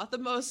far the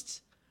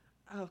most.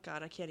 Oh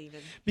God, I can't even.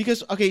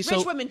 Because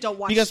rich women don't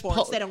watch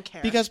sports; they don't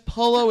care. Because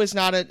polo is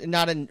not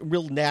a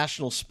real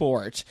national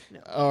sport,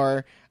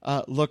 or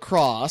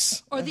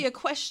lacrosse, or the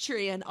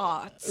equestrian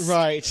arts.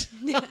 right?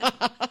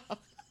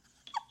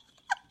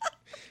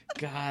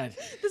 God,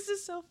 this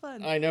is so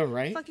fun. I know,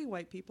 right? Fucking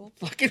white people.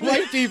 Fucking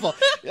white people.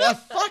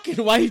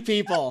 Fucking white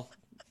people.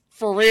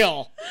 For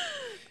real.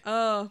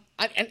 And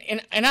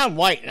I'm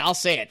white, and I'll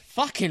say it.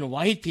 Fucking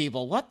white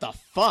people. What the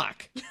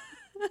fuck?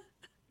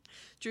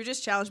 Drew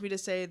just challenged me to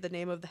say the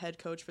name of the head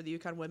coach for the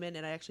UConn women,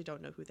 and I actually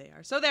don't know who they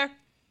are. So there.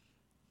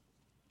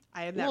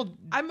 I am that.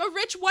 I'm a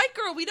rich white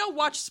girl. We don't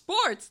watch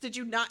sports. Did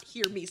you not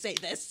hear me say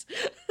this?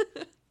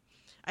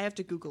 I have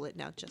to Google it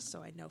now just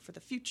so I know for the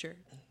future.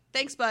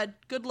 Thanks, bud.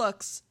 Good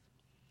looks.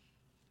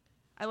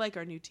 I like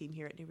our new team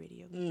here at New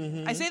Radio.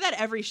 Mm-hmm. I say that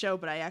every show,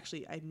 but I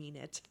mean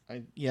it.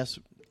 Yes,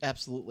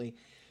 absolutely.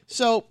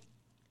 So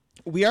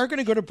we are going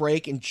to go to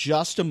break in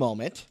just a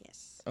moment.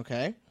 Yes.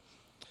 Okay.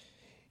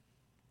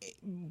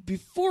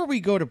 Before we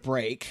go to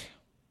break,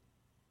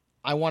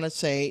 I want to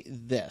say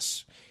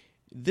this.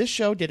 This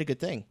show did a good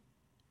thing.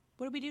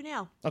 What do we do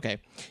now? Okay.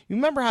 You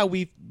remember how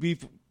we've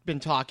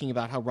been talking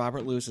about how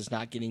Robert Lewis is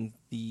not getting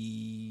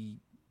the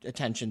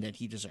attention that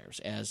he deserves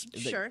as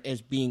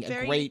being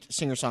a great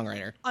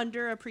singer-songwriter.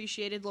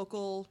 Underappreciated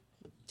local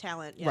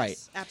talent. Yes, right.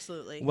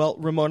 Absolutely. Well,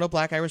 Ramona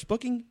Black Iris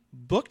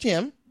booked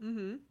him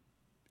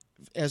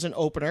as an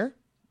opener,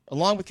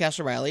 along with Cass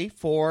O'Reilly,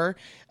 for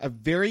a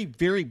very,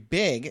 very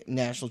big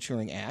national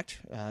touring act,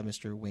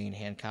 Mr. Wayne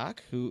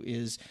Hancock, who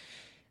is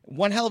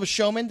one hell of a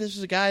showman. This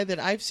is a guy that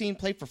I've seen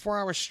play for 4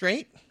 hours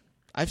straight.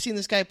 I've seen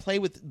this guy play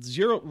with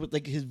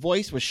his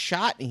voice was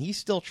shot, and he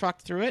still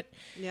trucked through it.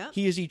 Yeah.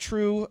 He is a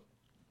true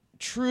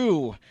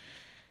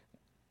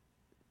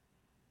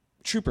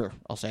trooper,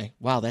 I'll say.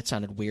 Wow, that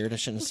sounded weird. I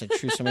shouldn't have said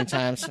true so many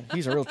times.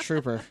 He's a real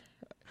trooper.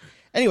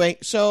 Anyway,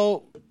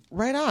 so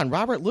right on,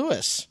 Robert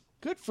Lewis.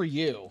 Good for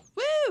you.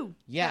 Woo!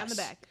 Yes. Pat on the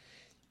back.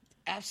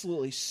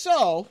 Absolutely.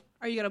 So,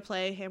 are you gonna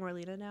play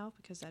Hammerlina now?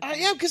 Because I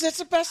am, because that's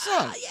the best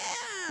song.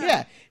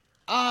 Yeah.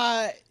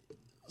 Yeah.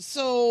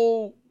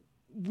 So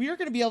we're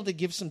going to be able to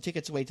give some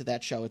tickets away to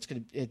that show. It's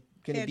going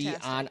to be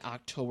on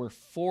October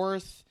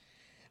 4th.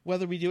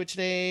 Whether we do it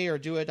today or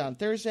do it on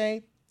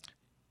Thursday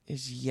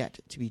is yet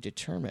to be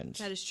determined.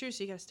 That is true,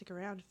 so you got to stick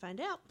around to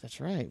find out.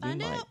 That's right.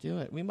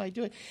 We might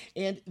do it.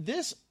 And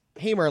this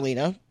Hey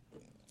Marlena,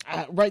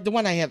 right, the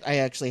one I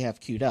actually have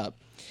queued up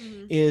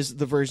is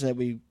the version that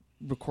we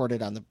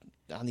recorded on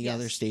the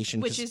other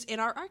station, which is in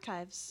our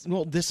archives.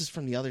 Well, this is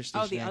from the other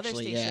station. Oh, the other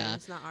station. Yeah.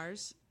 It's not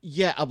ours.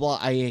 Yeah, well,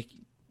 I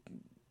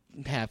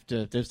have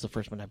to. This is the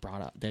first one I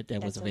brought up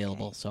that was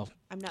available. Okay. So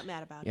I'm not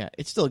mad about it. Yeah,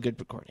 it's still a good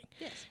recording.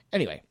 Yes.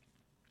 Anyway,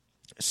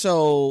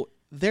 so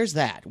there's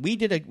that. We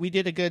did a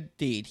good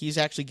deed. He's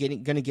actually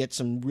going to get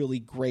some really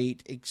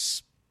great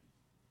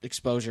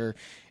exposure,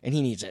 and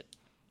he needs it.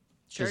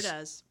 Sure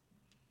does.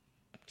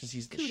 Because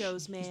he's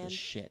kudos, man. He's the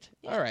shit.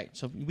 Yeah. All right,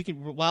 so we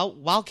can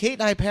while Kate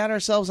and I pat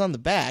ourselves on the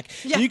back,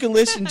 yeah. you can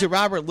listen to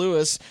Robert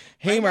Lewis,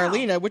 "Hey right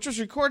Marlena," now. which was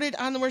recorded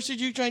on the Mercy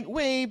Juke joint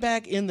way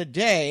back in the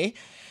day.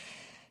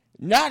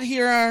 Not in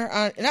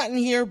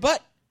here,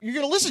 but you're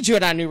going to listen to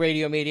it on New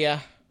Radio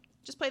Media.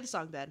 Just play the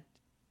song, Ben.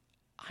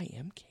 I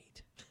am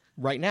Kate.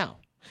 Right now,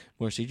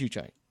 Mercy Juke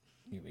joint,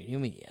 New Radio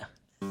Media.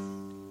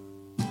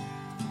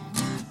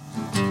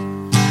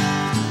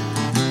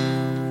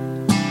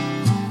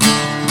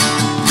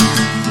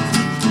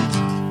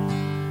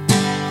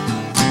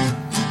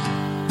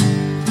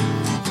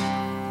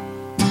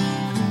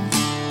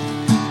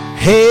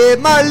 Hey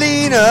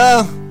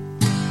Marlena,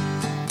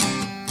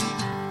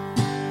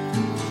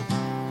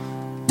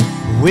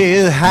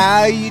 well,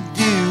 how you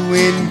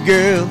doing,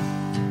 girl?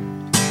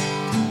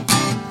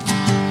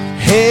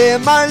 Hey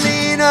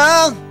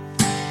Marlena,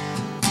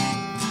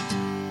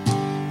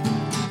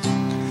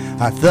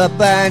 I thought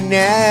by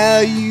now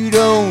you'd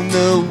own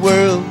the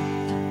world,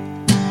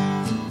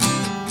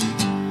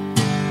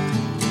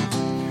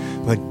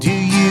 but do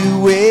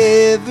you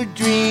ever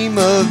dream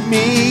of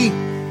me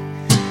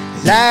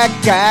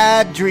like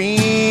I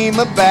dream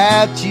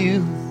about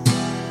you?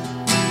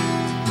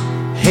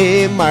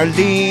 Hey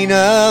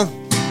Marlena,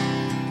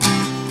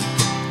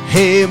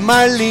 hey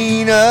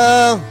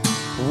Marlena,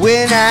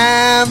 when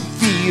I'm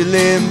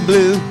feeling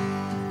blue,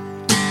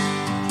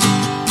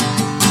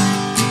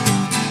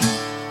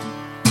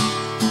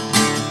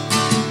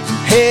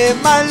 hey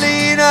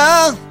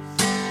Marlena,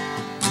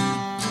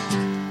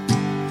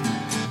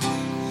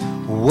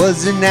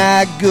 wasn't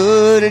I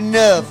good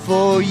enough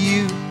for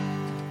you?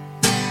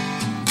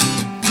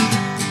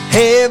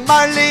 Hey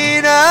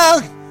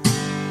Marlena,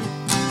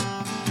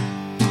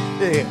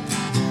 yeah.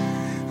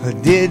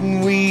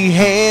 Didn't we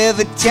have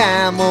a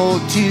time or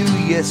two?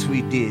 Yes,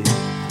 we did.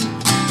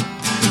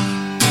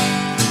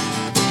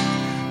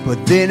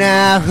 But then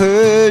I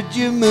heard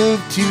you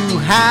moved to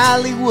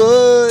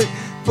Hollywood,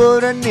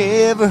 but I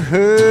never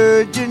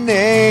heard your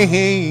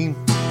name.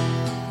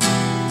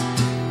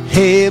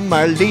 Hey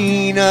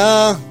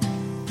Marlena,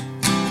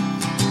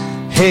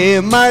 hey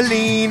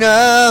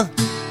Marlena,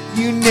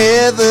 you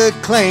never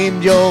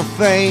claimed your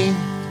fame.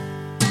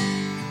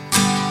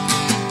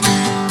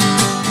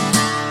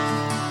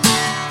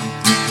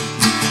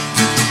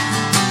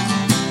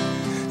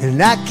 And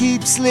I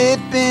keep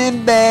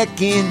slipping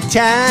back in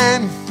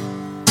time,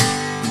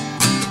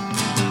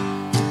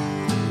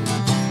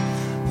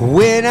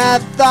 when I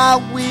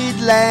thought we'd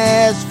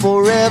last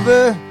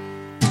forever.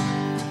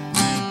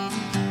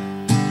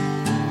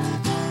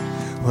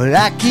 Well,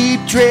 I keep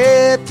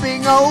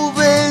tripping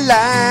over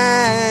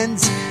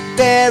lines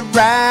that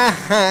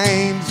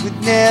rhymes with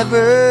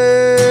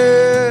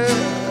never.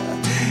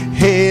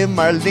 Hey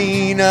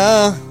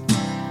Marlena,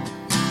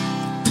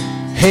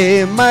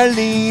 hey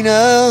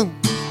Marlena,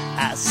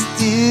 I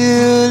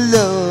still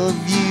love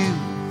you,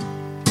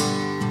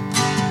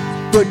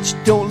 but you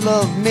don't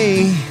love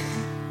me,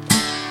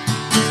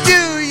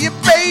 do you,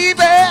 baby?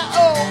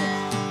 Oh.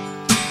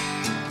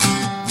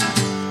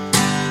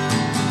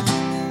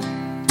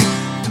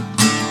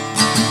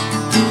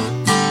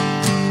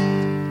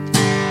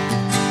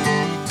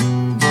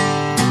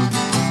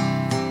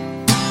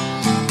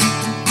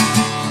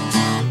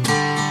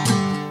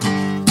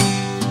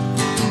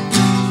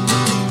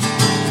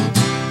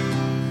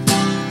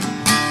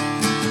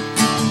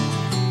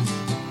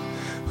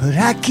 But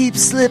I keep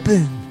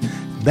slipping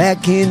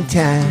back in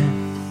time,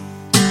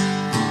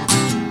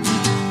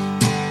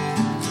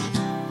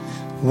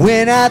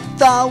 when I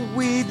thought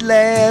we'd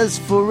last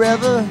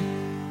forever.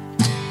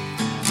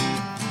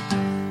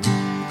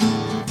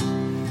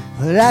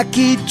 But I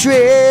keep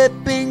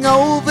tripping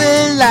over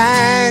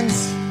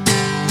lines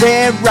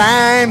that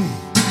rhyme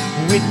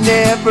with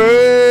never.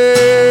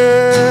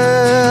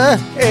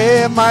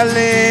 Hey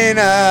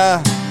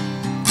Marlena,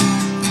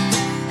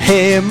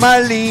 hey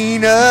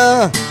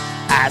Marlena,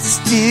 I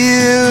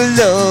still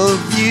love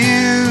you,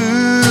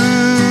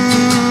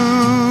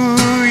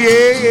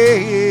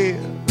 yeah.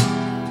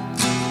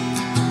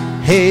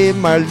 Hey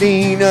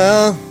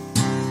Marlena,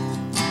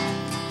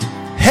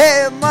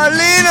 hey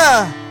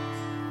Marlena,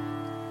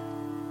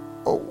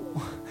 oh,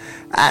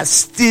 I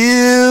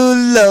still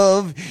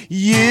love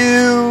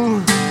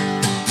you.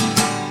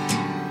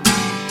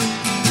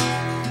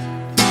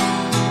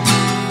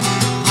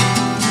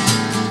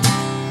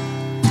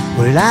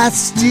 Well, I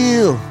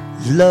still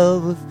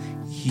love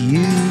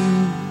you,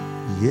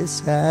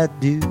 yes I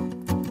do.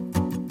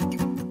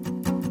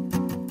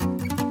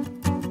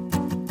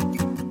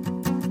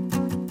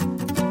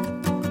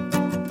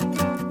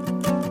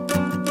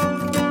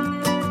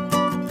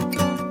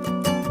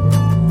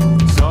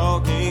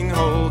 Talking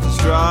holds a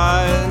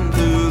stride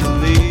through the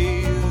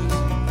leaves,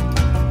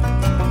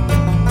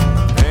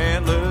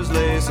 antlers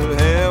lace her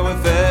hair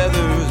with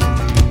feathers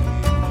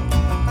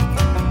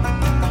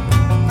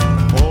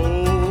and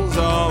holes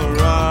all her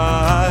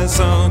eyes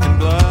sunk in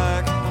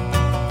black,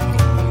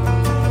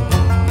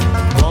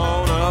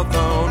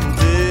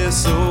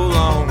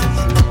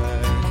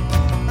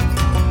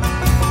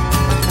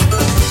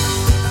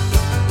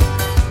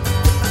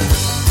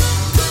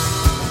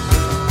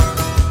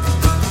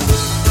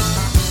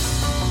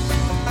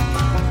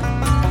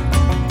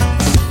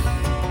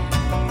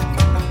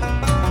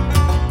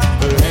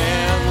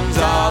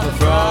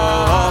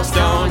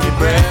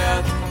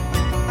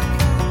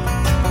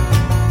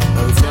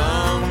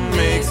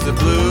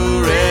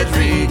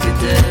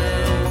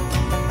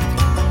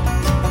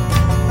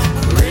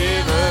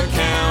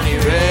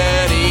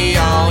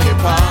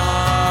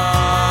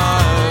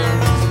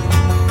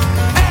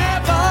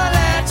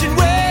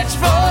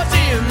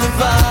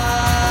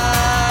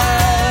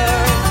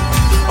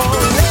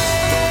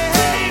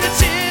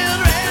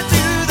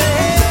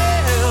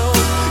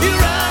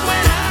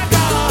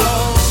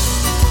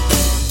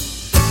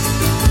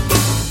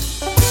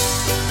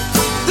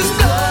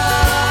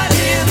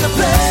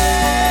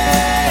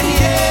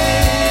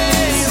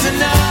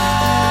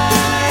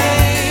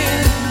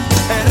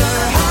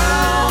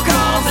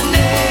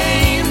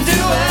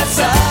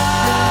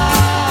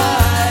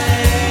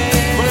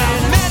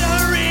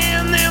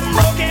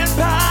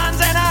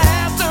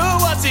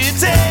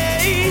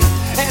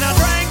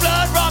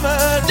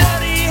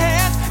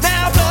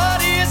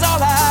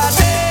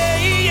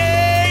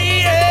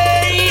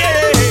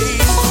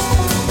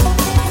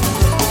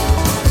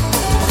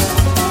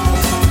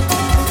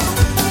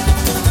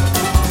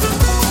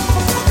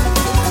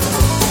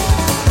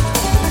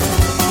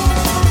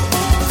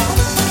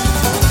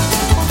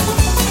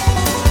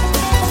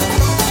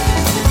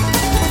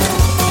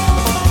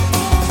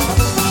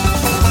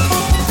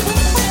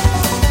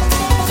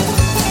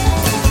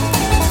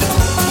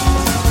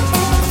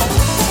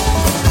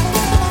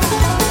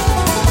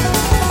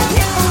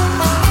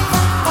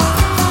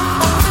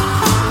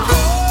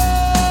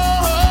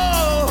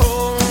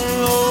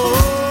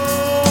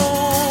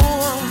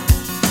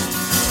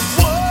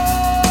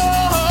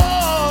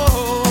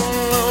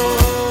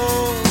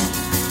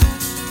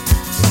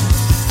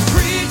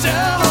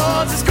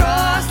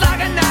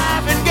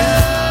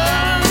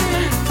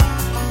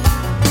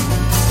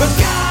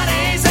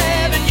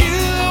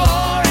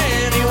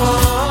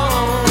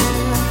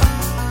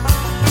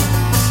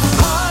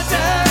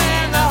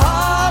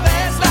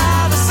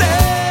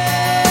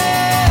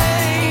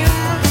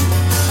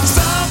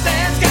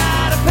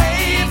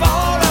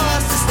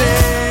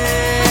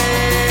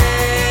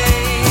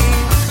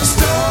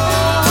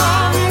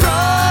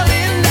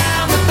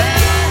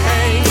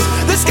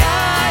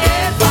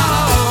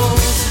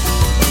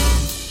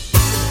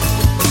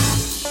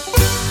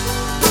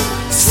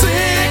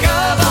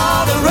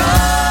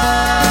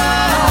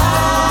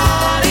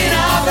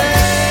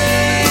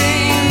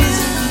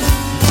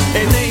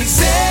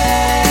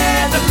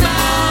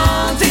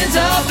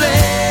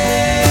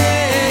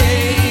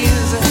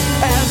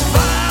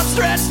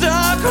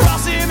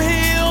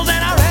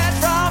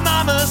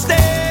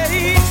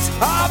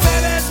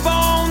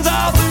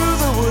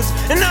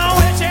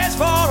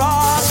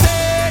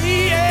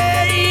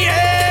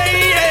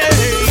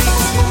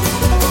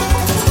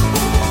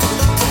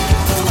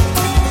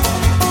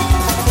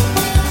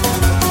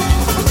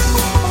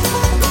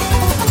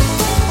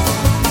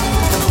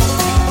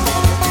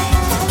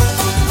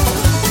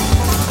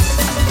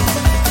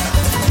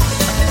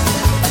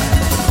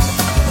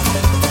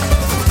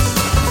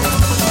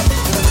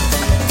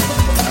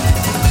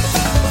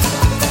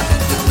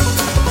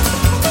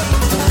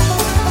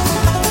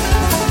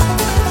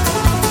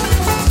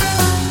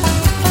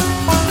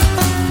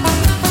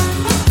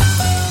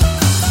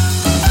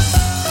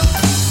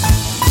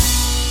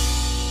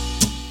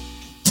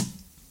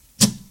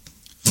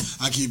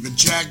 I keep a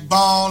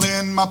jackball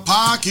in my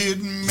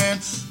pocket, man,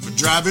 for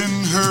driving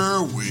her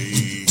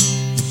away.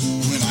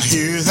 When I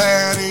hear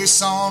that A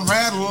song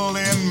rattle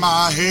in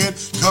my head,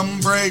 come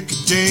break a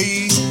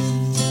day.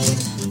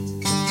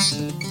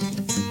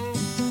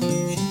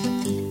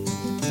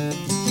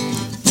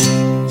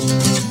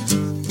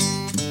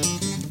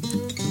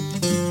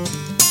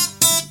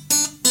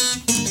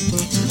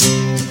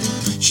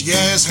 She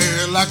has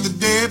hair like the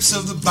depths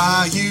of the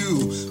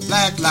bayou,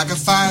 black like a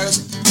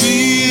fire's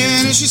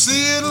and as she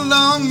slid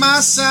along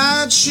my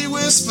side, she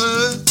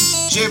whispered,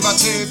 "Je vais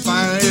te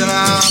faire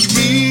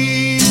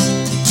ami."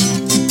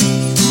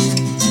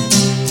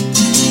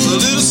 A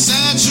little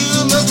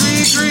satchel of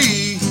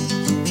gree.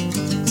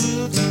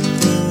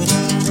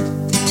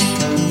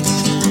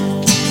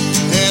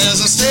 As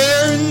I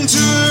stare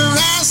into her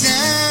eyes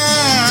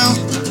now,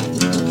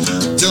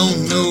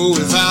 don't know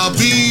if I'll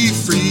be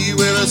free.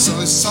 Well, it's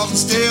only soft and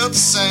still the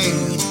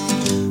same,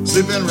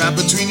 slipping right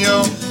between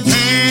your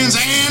hands.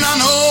 And I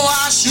know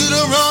I should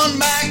have run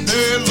back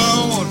there,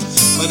 Lord,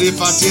 but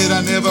if I did,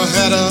 I never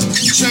had a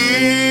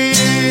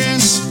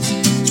chance.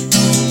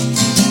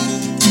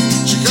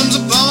 She comes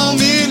upon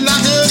me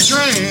like a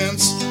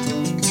trance.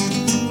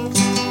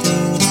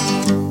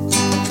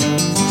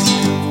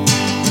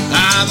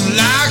 I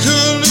like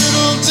her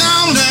little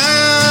down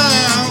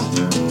now.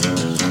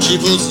 She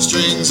pulls the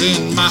strings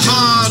in my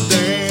heart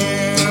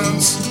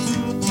dance.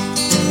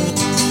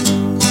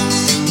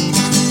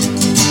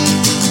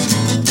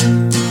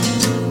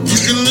 You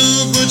can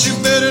look, but you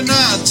better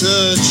not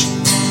touch.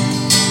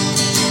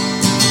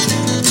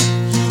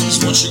 'Cause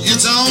once she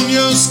gets on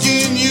your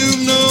skin, you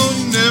know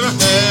you never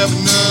have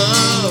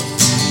enough.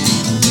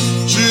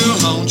 She'll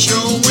haunt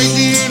your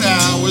waking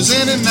hours,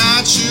 and at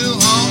night she'll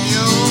haunt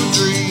your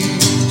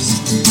dreams.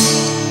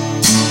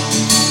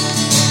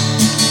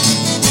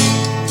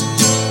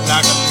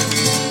 Like a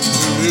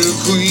little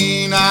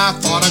queen, I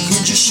thought I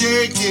could just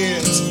shake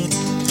it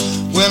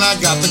when I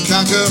got the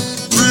conquer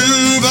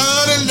through,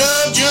 but in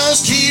love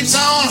just keeps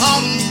on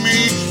haunting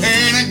me.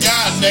 Ain't a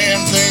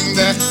goddamn thing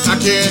that I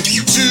can do.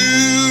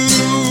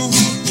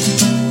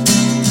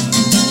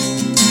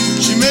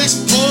 She makes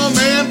a poor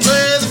man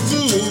play the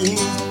fool.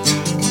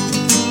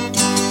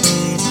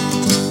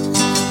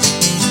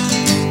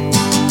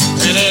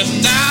 And at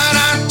night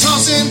I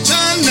toss and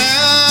turn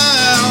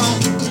now.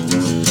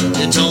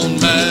 It don't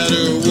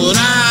matter what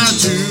I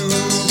do.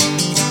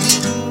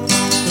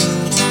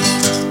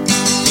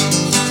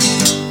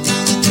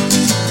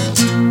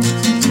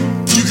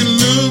 You can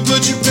look,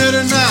 but you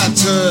better not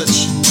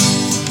touch.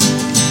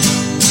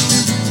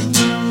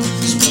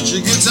 'Cause once she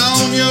gets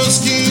on your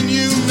skin,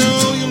 you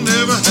know you'll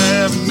never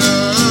have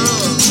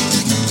enough.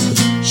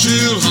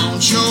 She'll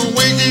haunt your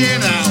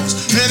waking hours,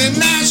 and at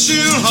night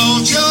she'll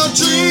haunt your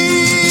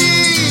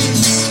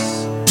dreams.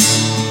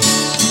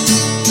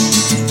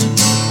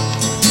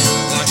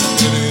 Like a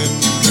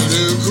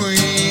little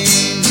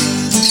queen.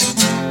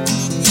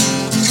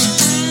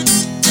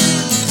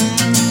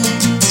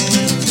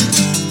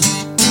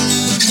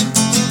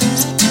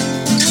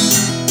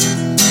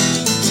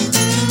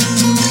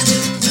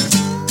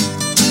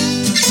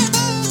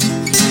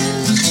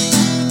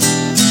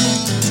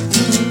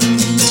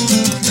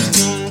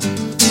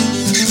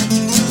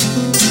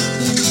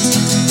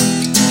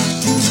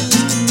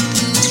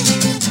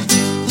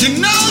 You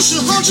know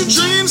she'll haunt your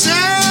dreams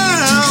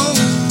now.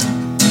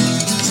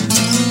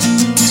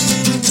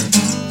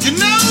 You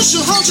know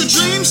she'll haunt your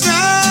dreams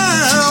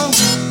now.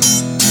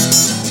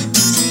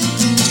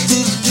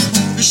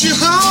 She'll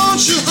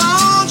haunt, she'll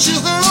haunt, she'll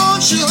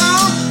haunt, she'll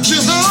haunt,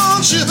 she'll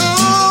haunt, she'll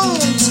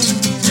haunt.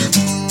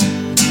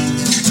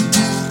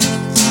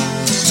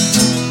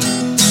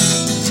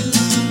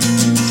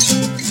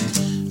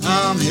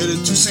 I'm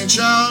headed to St.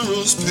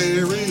 Charles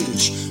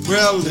Parish,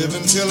 where I'll live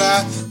until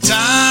I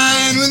die.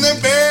 And when they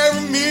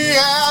bury me,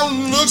 I'll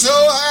look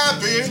so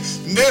happy,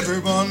 and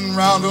everyone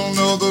round will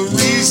know the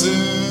reason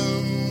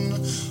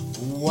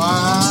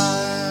why.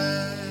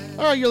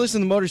 All right, you're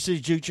listening to Motor City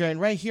Juke Joint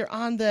right here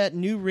on that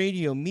new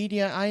radio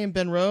media. I am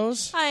Ben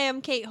Rose. I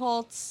am Kate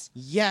Holtz.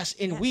 Yes,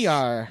 and we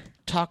are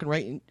talking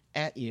right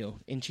at you,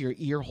 into your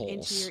ear holes.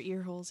 Into your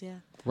ear holes, yeah.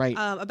 Right.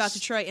 About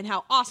Detroit and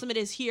how awesome it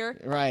is here.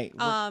 Right.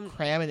 We're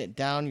cramming it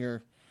down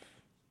your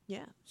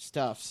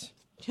stuffs.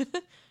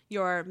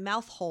 Your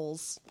mouth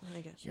holes.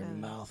 Your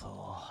mouth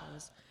hole.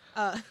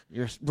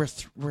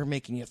 We're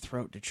making you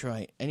throat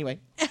Detroit.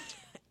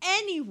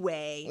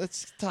 Anyway,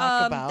 let's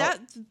talk about that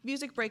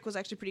music break. Was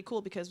actually pretty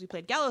cool because we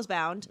played Gallows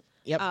Bound,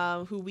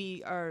 who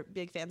we are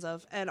big fans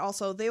of, and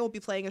also they will be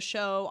playing a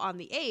show on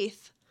the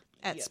 8th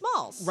at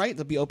Smalls. Right,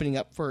 they'll be opening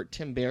up for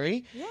Tim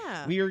Berry.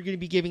 Yeah, we are going to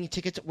be giving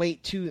tickets away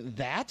to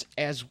that,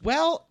 as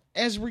well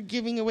as we're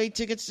giving away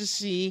tickets to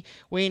see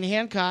Wayne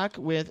Hancock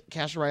with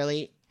Cash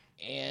Riley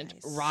and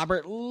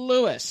Robert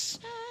Lewis.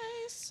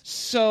 Nice.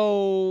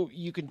 So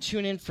you can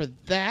tune in for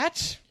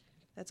that.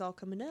 That's all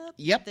coming up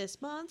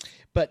this month.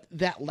 But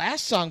that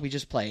last song we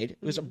just played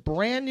was a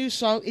brand new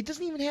song. It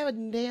doesn't even have a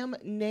damn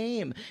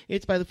name.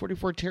 It's by the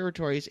 44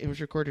 Territories. It was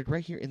recorded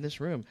right here in this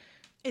room.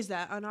 Is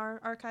that on our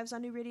archives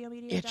on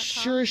newradiomedia.com? It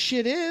sure as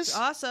shit is.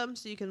 Awesome.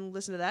 So you can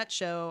listen to that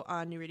show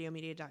on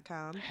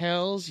newradiomedia.com.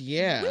 Hells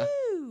yeah.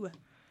 Woo!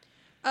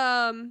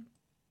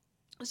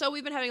 So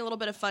we've been having a little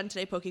bit of fun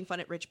today poking fun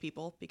at rich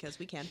people because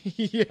we can.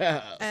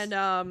 Yes.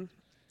 And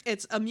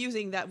it's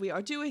amusing that we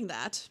are doing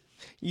that.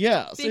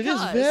 Yes, it is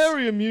Because-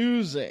 very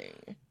amusing.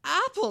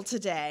 Apple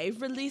today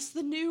released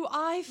the new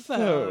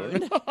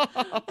iPhone.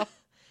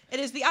 It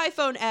is the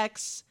iPhone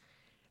X.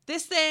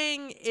 This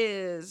thing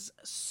is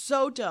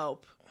so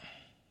dope,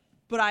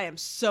 but I am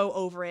so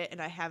over it,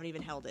 and I haven't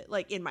even held it.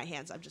 Like, in my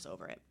hands, I'm just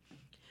over it.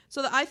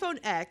 So the iPhone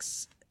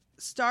X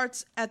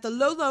starts at the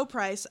low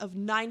price of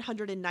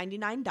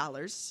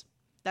 $999.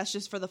 That's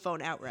just for the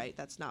phone outright.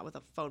 That's not with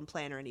a phone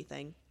plan or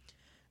anything.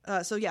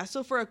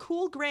 So for a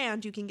cool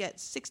 $1,000, you can get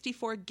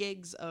 64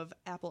 gigs of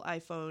Apple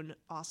iPhone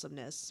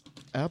awesomeness.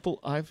 Apple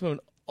iPhone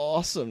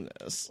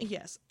awesomeness.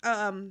 Yes.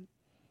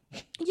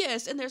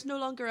 Yes, and there's no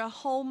longer a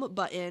home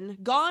button.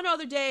 Gone are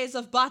the days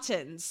of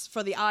buttons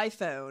for the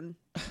iPhone.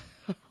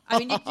 I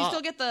mean, you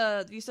still get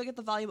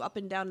the volume up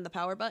and down in the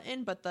power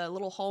button, but the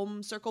little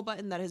home circle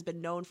button that has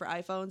been known for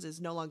iPhones is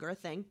no longer a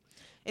thing.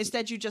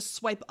 Instead, you just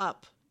swipe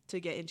up to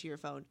get into your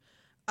phone.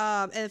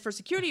 And for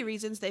security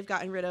reasons, they've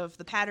gotten rid of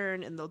the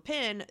pattern and the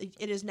pin.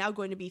 It is now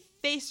going to be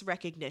face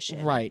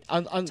recognition, Right.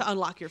 to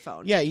unlock your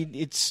phone. Yeah,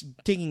 it's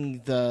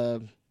taking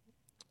the...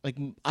 Like,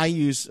 I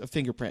use a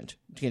fingerprint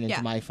to get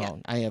into my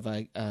phone. Yeah. I have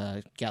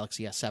a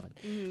Galaxy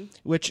S7,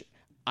 which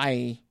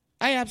I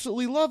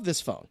absolutely love this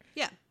phone.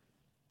 Yeah.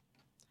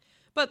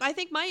 But I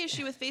think my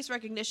issue with face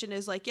recognition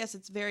is, like, yes,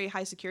 it's very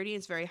high security,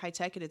 it's very high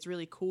tech, and it's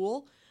really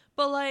cool.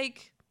 But,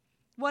 like,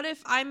 what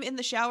if I'm in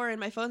the shower and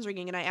my phone's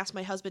ringing and I ask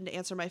my husband to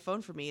answer my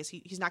phone for me?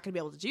 He's not going to be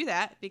able to do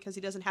that because he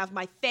doesn't have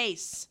my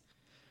face.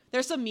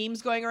 There's some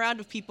memes going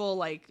around of people,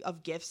 like,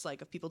 of GIFs,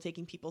 like, of people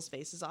taking people's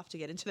faces off to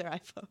get into their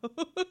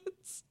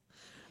iPhones.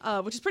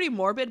 Which is pretty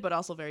morbid, but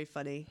also very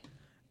funny.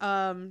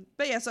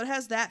 But yeah, so it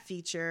has that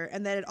feature.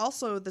 And then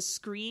the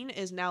screen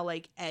is now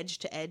like edge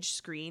to edge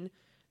screen.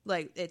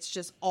 Like it's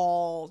just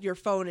your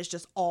phone is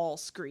just all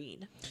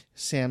screen.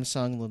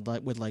 Samsung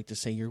would like to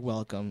say you're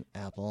welcome,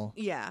 Apple.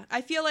 Yeah, I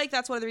feel like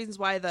that's one of the reasons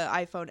why the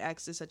iPhone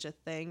X is such a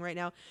thing right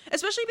now.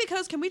 Especially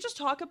because, can we just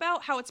talk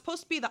about how it's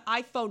supposed to be the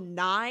iPhone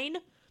 9?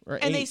 Or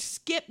and 8. they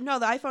skipped, no,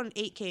 the iPhone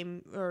 8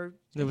 came, or...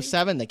 There was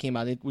 7 that came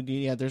out.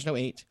 There's no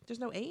 8. There's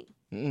no 8?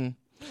 Mm-mm.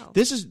 Oh.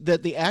 This is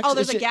the X. Oh,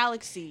 there's a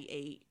Galaxy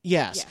 8.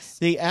 Yes.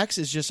 The X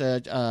is just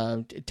a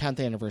 10th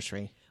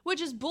anniversary.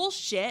 Which is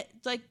bullshit.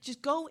 Like,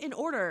 just go in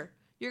order.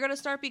 You're going to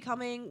start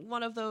becoming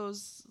one of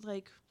those,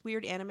 like,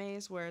 weird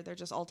animes where they're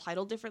just all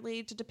titled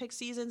differently to depict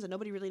seasons and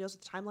nobody really knows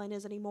what the timeline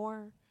is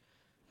anymore.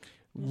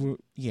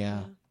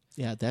 Yeah,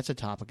 that's a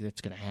topic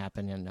that's going to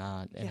happen in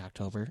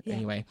October. Yeah.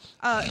 Anyway.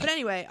 Well,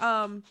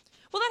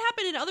 that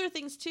happened in other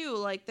things, too.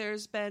 Like,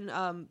 there's been,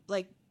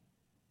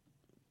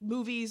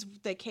 movies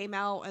that came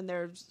out and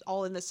they're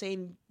all in the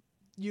same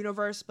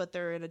universe, but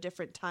they're in a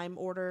different time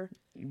order.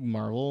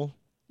 Marvel.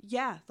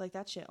 Yeah, like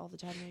that shit all the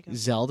time.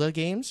 Zelda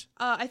games.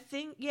 I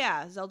think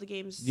Zelda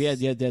games. Yeah.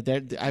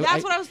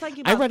 That's what I was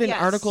thinking about. I read an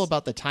article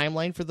about the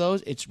timeline for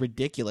those. It's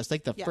ridiculous.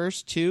 Like the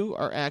first 2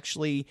 are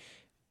actually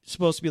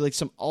supposed to be like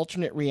some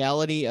alternate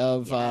reality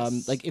of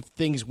like if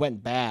things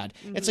went bad.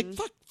 Mm-hmm. It's like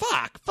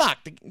fuck.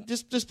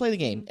 Just play the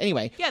game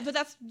anyway. Yeah, but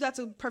that's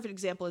a perfect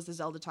example is the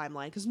Zelda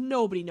timeline because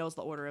nobody knows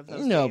the order of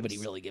those. Nobody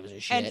games. really gives a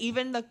shit. And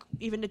even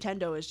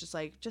Nintendo is just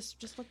like just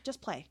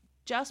play.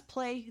 Just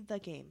play the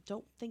game.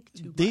 Don't think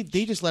too much.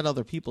 They just let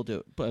other people do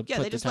it. Put the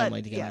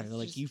timeline together. Yeah, They're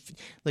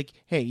like,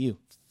 hey, you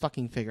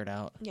fucking figure it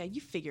out. Yeah,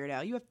 you figure it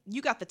out.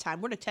 You got the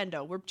time. We're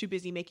Nintendo. We're too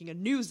busy making a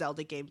new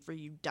Zelda game for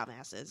you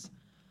dumbasses.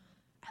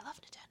 I love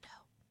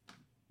Nintendo.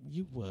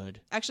 You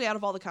would. Actually, out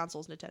of all the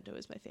consoles, Nintendo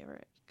is my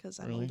favorite because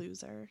I'm a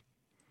loser.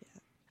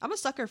 Yeah, I'm a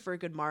sucker for a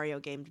good Mario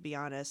game, to be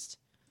honest.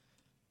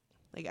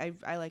 Like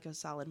I like a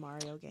solid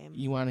Mario game.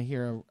 You want to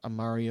hear a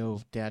Mario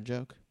dad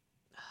joke?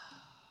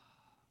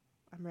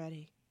 I'm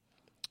ready.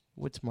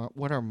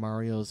 What are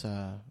Mario's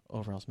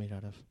overalls made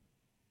out of?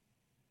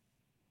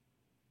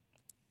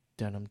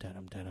 Denim.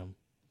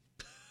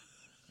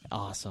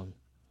 Awesome.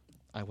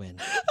 I win.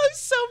 I'm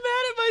so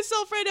mad at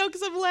myself right now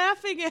because I'm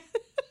laughing at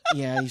it.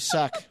 Yeah, you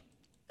suck.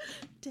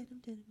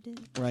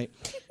 Right.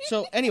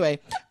 So anyway,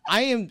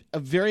 I am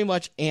very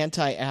much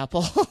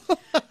anti-Apple.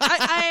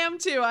 I am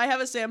too. I have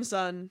a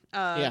Samsung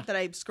that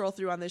I scroll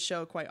through on this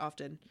show quite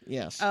often.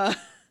 Yes.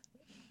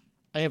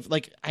 I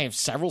have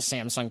several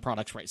Samsung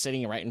products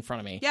sitting right in front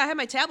of me. Yeah, I have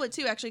my tablet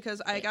too, actually,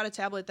 because I got a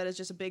tablet that is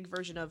just a big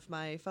version of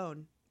my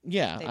phone.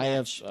 Yeah, I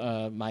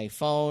have my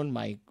phone.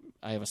 I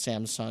have a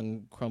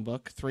Samsung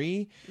Chromebook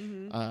 3.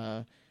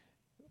 Mm-hmm.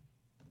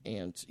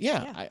 And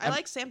I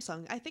like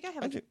Samsung. I think I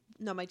have.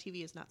 No, my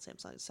TV is not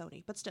Samsung; it's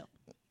Sony, but still.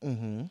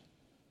 Mm-hmm.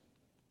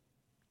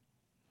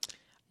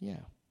 Yeah.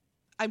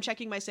 I'm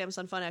checking my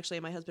Samsung Fun, actually,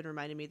 and my husband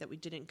reminded me that we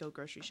didn't go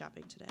grocery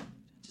shopping today.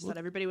 Just thought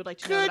everybody would like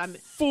to know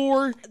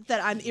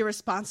that I'm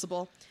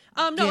irresponsible.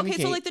 So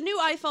like the new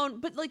iPhone,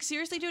 but like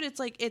seriously, dude, it's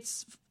like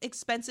it's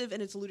expensive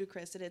and it's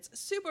ludicrous and it's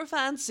super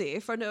fancy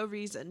for no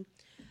reason.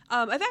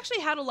 I've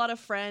actually had a lot of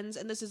friends,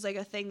 and this is like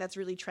a thing that's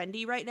really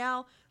trendy right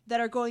now, that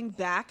are going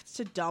back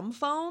to dumb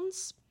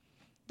phones.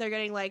 They're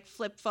getting like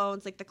flip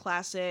phones, like the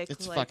classic.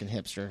 It's like, fucking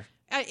hipster.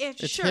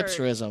 It's sure,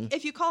 hipsterism.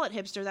 If you call it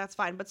hipster, that's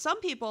fine. But some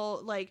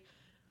people, like,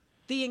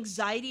 the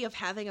anxiety of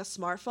having a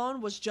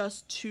smartphone was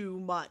just too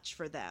much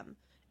for them.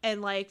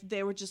 And, like,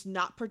 they were just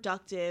not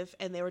productive,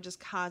 and they were just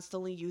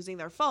constantly using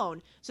their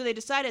phone. So they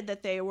decided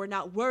that they were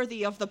not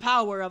worthy of the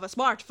power of a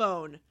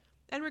smartphone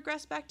and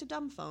regressed back to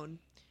dumb phone.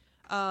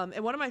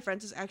 And one of my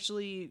friends is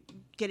actually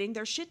getting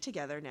their shit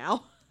together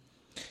now.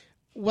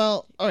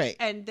 Well, all right.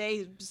 And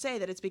they say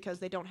that it's because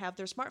they don't have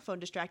their smartphone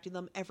distracting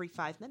them every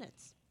 5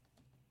 minutes.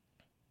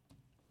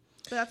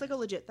 But that's like a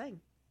legit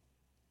thing.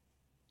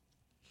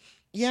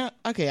 Yeah,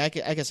 okay, I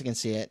guess I can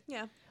see it.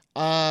 Yeah.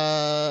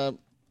 Uh...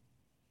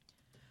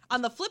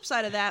 On the flip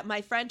side of that,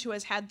 my friend who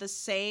has had the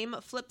same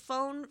flip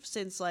phone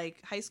since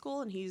like high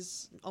school, and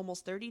he's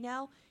almost 30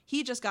 now,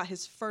 he just got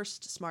his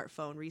first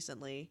smartphone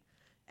recently,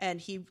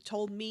 and he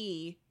told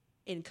me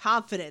in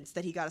confidence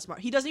that he got a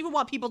smart. He doesn't even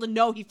want people to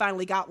know he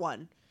finally got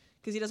one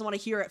because he doesn't want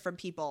to hear it from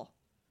people.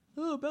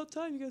 Oh, about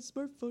time you got a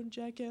smartphone,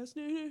 jackass.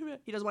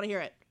 He doesn't want to hear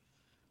it.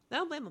 I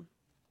don't blame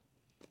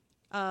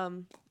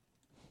him.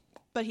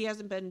 But he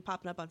hasn't been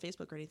popping up on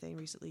Facebook or anything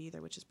recently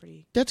either, which is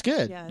pretty... That's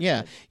good.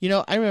 Yeah. Good. You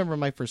know, I remember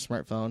my first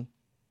smartphone.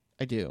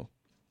 I do.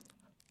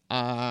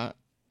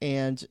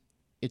 And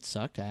it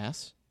sucked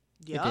ass.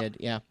 Yep. It did,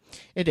 yeah.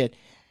 It did.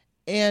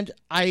 And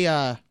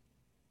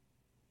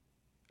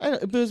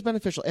it was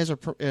beneficial. As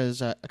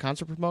a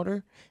concert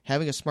promoter,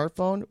 having a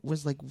smartphone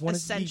was like one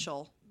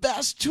essential. Of the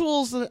best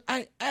tools that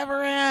I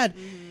ever had.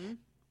 Mm-hmm.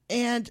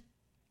 And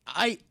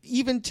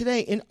even today,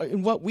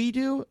 in what we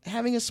do,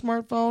 having a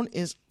smartphone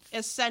is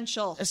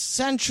essential.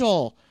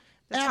 Essential.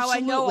 That's Absolutely. how I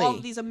know all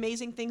of these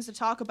amazing things to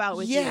talk about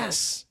with you.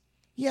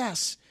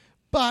 Yes.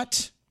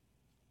 But,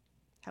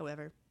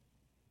 however,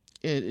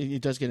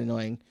 it does get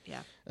annoying.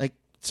 Yeah. Like,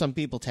 some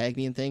people tag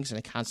me in things, and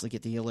I constantly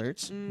get the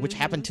alerts, which Mm-hmm.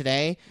 happened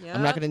today. Yep.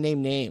 I'm not going to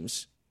name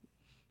names,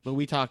 but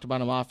we talked about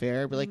him off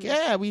air. Be like,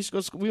 yeah, we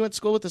went to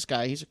school with this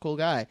guy. He's a cool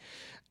guy.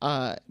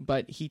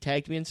 But he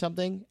tagged me in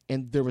something,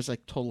 and there was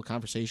like total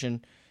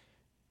conversation,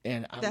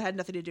 and that had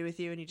nothing to do with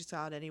you, and you just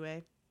saw it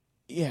anyway.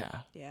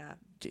 Yeah.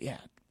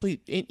 Please,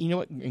 you know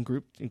what? In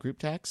group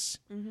texts,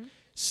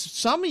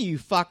 some of you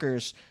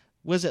fuckers,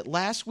 was it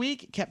last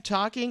week? Kept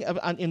talking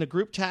in the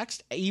group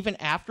text even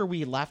after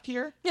we left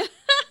here.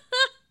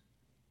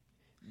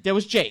 That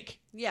was Jake.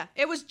 Yeah,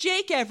 it was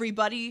Jake.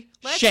 Everybody,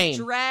 let's Shane.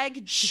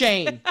 drag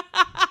Shane.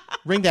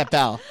 Ring that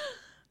bell.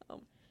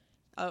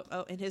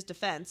 Oh! In his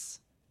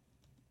defense,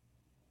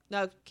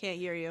 no, can't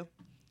hear you.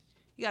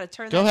 You got to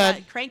turn Go that.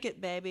 ahead. Crank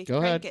it, baby. Go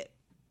Crank ahead. it.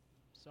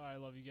 Sorry, I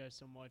love you guys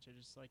so much. I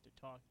just like to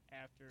talk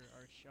after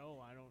our show.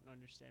 I don't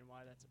understand why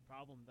that's a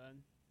problem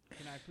then.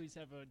 Can I please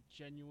have a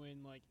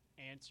genuine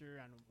answer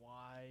on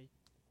why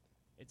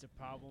it's a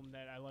problem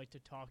that I like to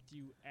talk to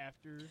you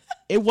after?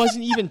 It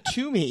wasn't even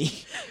to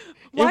me.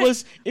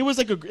 It was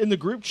like in the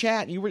group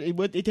chat.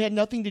 It had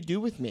nothing to do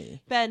with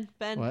me. Ben,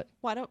 What?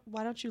 why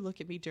don't you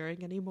look at me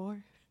during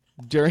anymore?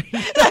 During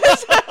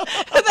That's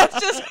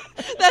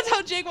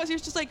how Jake was. He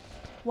was just like,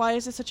 why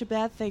is it such a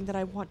bad thing that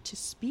I want to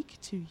speak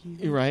to you?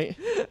 You're right.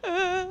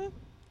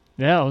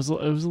 Yeah, it was a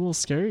little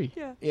scary.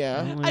 I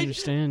Yeah. don't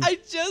understand. I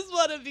just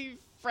want to be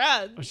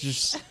friends. It's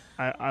just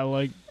I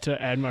like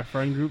to add my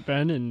friend group,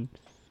 Ben, and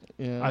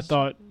Yeah. I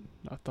thought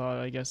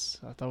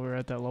we were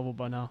at that level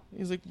by now.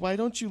 He's like, "Why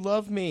don't you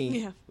love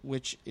me?" Yeah.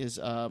 Which is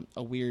a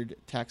weird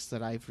text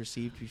that I've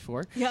received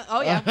before. Yeah.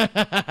 Oh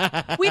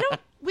yeah. we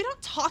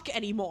don't talk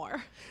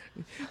anymore.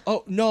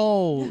 Oh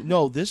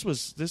no! This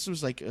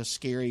was like a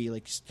scary,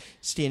 like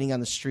standing on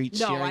the street,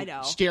 No, I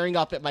know. staring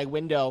up at my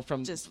window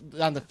from Just-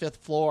 on the 5th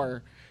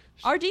floor.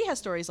 RD has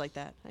stories like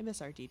that. I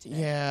miss RD today.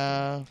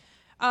 Yeah.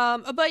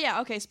 But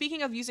yeah, okay.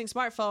 Speaking of using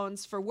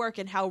smartphones for work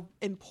and how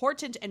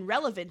important and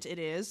relevant it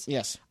is,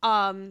 Yes.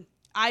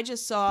 I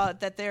just saw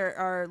that there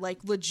are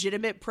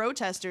legitimate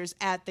protesters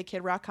at the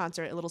Kid Rock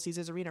concert at Little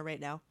Caesars Arena right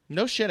now.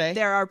 No shit, eh?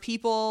 There are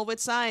people with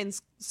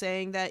signs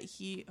saying that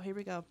here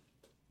we go.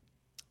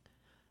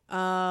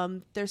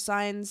 Their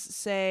signs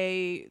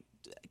say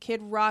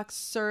Kid Rock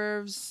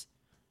serves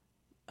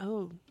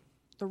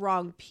the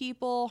wrong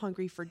people,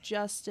 hungry for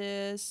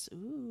justice.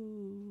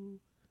 Ooh.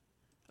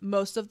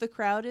 Most of the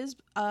crowd is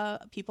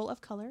people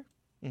of color.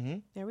 Mm-hmm.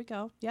 There we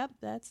go. Yep,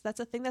 that's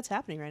a thing that's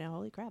happening right now.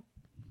 Holy crap.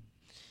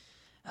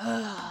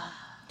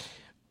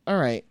 All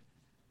right.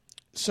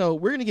 So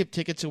we're going to give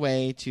tickets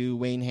away to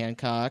Wayne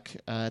Hancock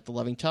at the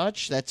Loving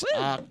Touch. That's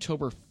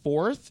October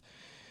 4th.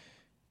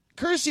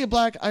 Courtesy of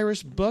Black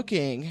Iris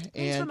Booking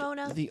and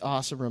Ramona. the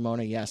awesome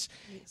Ramona, yes.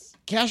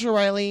 Cash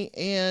O'Reilly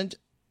and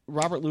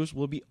Robert Lewis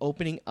will be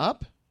opening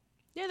up.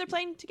 Yeah, they're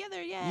playing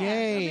together. Yeah.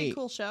 Yay. That'll be a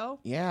cool show.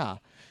 Yeah.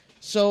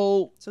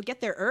 So So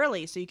get there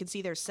early so you can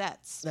see their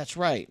sets. that's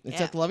right. It's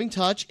Yeah. at the Loving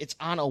Touch. It's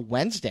on a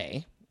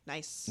Wednesday.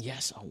 Nice.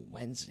 Yes, a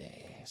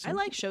Wednesday. So- I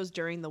like shows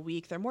during the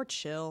week. They're more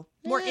chill.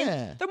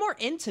 Yeah. They're more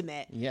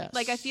intimate. Yes.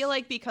 I feel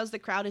like because the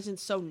crowd isn't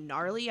so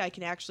gnarly, I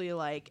can actually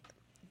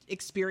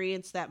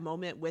experience that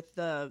moment with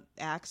the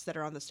acts that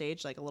are on the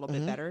stage like a little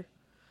bit better.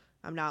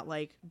 I'm not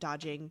like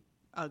dodging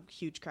a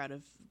huge crowd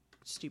of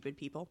stupid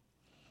people.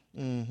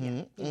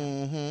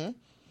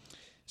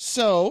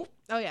 So.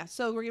 Oh yeah,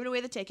 so we're giving away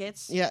the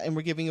tickets. Yeah, and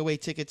we're giving away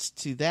tickets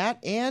to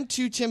that and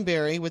to Tim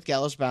Barry with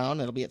Gallows Bound.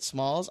 It'll be at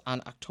Smalls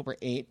on October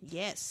 8th.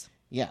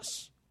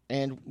 Yes.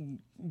 And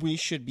we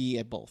should be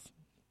at both.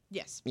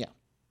 Yes. Yeah.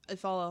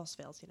 If all else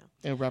fails,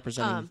 And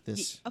representing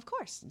this. Of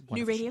course.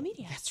 New Radio show.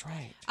 Media. That's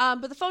right.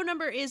 But the phone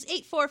number is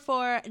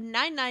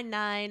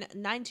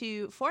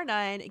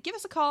 844-999-9249. Give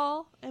us a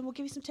call, and we'll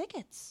give you some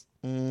tickets.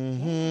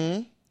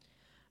 Mm-hmm.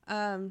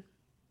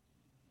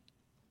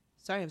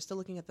 Sorry, I'm still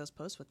looking at those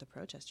posts with the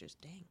protesters.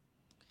 Dang.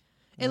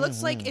 It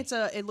looks like it's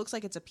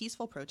a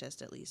peaceful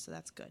protest at least, so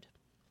that's good.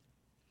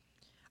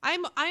 I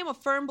am a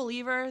firm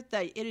believer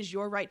that it is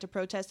your right to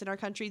protest in our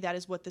country. That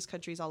is what this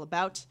country is all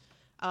about.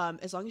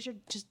 As long as you're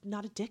just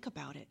not a dick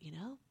about it,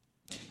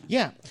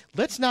 Yeah,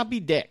 let's not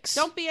be dicks.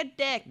 Don't be a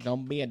dick.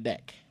 Don't be a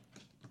dick.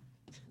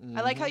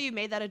 I like how you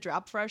made that a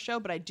drop for our show,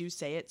 but I do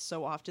say it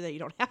so often that you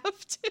don't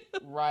have to.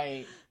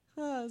 Right.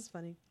 Oh, that's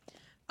funny.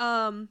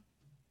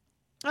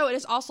 It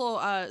is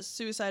also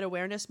Suicide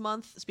Awareness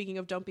Month. Speaking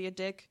of don't be a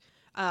dick,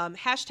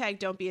 hashtag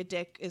don't be a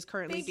dick is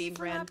currently being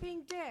ran. Not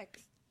being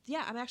dicks.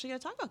 Yeah, I'm actually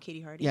going to talk about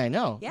Katie Hardy. Yeah, I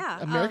know. Yeah.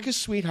 America's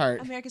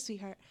sweetheart. America's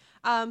sweetheart.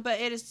 But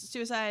it is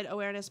Suicide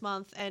Awareness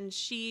Month, and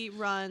she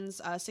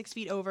runs 6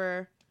 Feet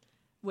Over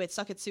with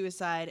Suck at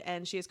Suicide,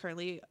 and she is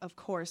currently, of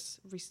course,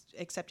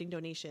 accepting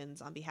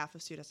donations on behalf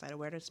of Suicide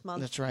Awareness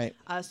Month. That's right.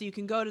 So you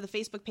can go to the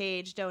Facebook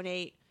page,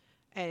 donate,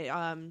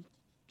 and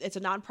it's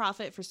a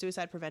nonprofit for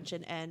suicide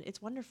prevention, and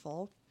it's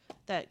wonderful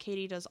that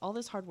Katie does all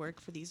this hard work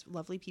for these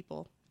lovely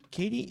people.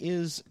 Katie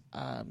is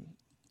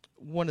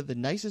one of the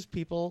nicest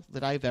people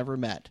that I've ever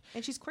met.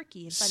 And she's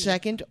quirky and funny.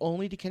 Second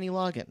only to Kenny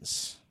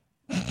Loggins.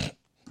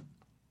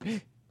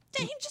 Danger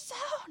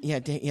Zone! Yeah,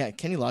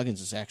 Kenny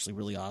Loggins is actually a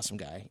really awesome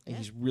guy. And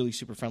he's really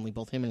super friendly,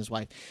 both him and his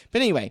wife.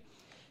 But anyway,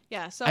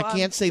 yeah, so I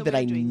can't say that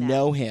I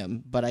know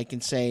him, but I can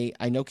say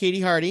I know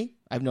Katie Hardy.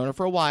 I've known her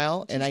for a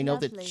while, and I know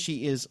that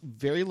she is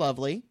very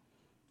lovely.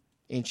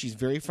 And she's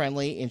very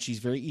friendly, and she's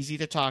very easy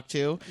to talk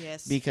to.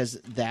 Yes. Because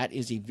that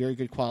is a very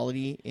good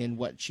quality in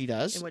what she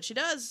does. In what she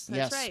does.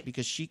 That's right.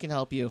 Because she can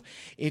help you.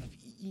 If,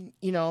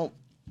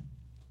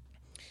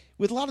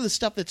 with a lot of the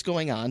stuff that's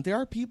going on, there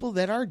are people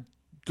that are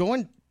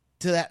going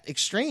to that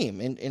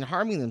extreme and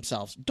harming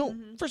themselves.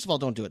 First of all,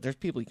 don't do it. There's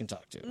people you can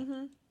talk to.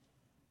 Mm-hmm.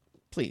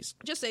 Please.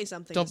 Just say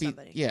something to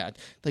somebody. Yeah.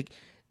 Like,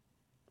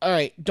 all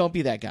right, don't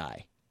be that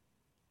guy.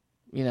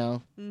 Mm-hmm.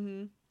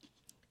 Don't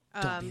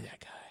be that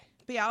guy.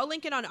 But yeah, I'll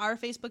link it on our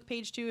Facebook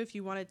page too if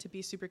you want it to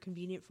be super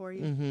convenient for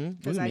you.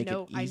 Because I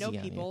know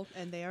people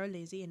and they are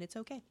lazy and it's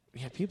okay.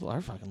 Yeah, people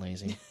are fucking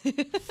lazy.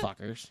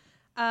 Fuckers.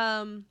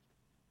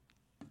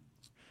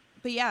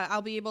 But yeah,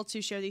 I'll be able to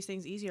share these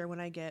things easier when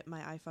I get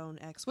my iPhone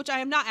X, which I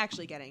am not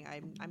actually getting.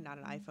 I'm not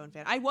an iPhone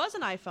fan. I was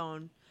an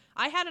iPhone.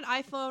 I had an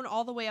iPhone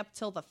all the way up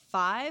till the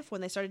 5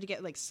 when they started to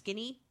get like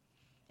skinny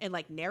and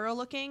like narrow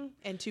looking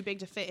and too big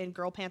to fit in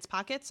girl pants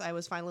pockets. I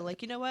was finally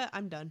like, you know what?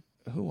 I'm done.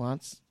 Who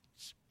wants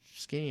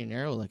skinny and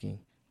narrow looking?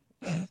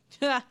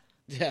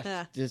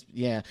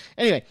 Yeah.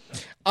 Anyway,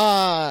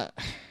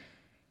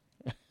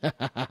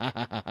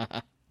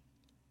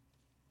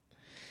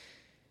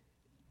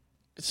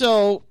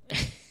 so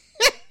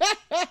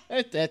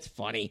that's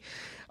funny.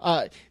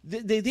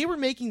 They were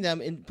making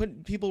them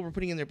and people were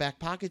putting in their back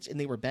pockets and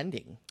they were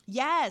bending.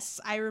 Yes,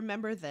 I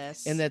remember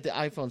this. And that the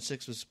iPhone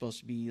 6 was supposed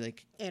to be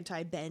like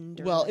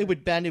anti-bend. Well, it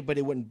would bend it, but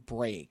it wouldn't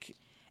break.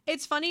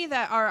 It's funny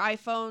that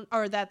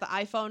the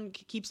iPhone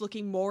keeps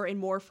looking more and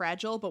more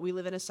fragile, but we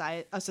live in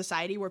a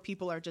society where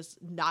people are just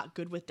not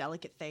good with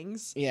delicate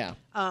things. Yeah.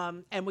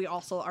 And we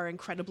also are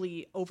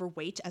incredibly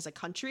overweight as a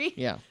country.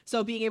 Yeah.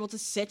 So being able to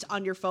sit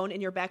on your phone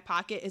in your back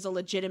pocket is a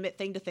legitimate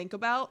thing to think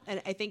about.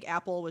 And I think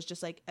Apple was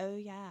just like, oh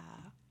yeah.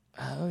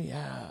 Oh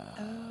yeah.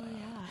 Oh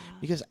yeah.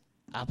 Because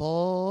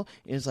Apple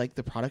is like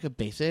the product of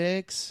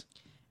basics.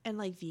 And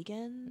like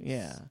vegans.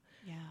 Yeah.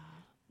 Yeah.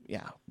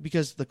 Yeah.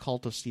 Because the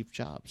cult of Steve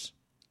Jobs.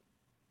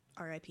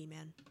 R.I.P.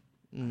 man.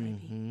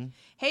 Mm-hmm.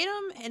 Hate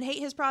him and hate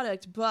his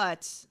product,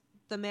 but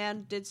the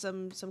man did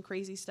some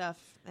crazy stuff,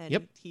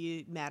 and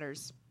he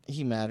matters.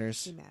 He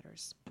matters. He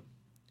matters.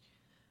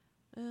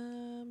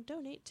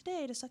 Donate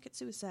today to Suck at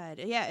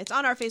Suicide. Yeah, it's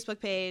on our Facebook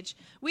page.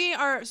 We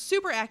are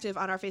super active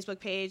on our Facebook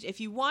page.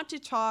 If you want to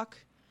talk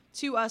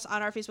to us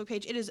on our Facebook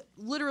page, it is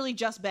literally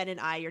just Ben and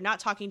I. You're not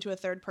talking to a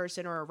third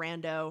person or a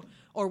rando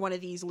or one of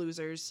these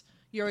losers.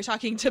 You're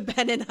talking to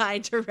Ben and I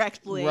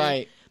directly.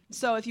 Right.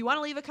 So if you want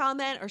to leave a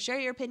comment or share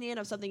your opinion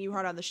of something you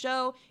heard on the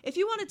show, if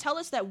you want to tell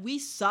us that we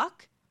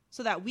suck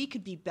so that we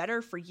could be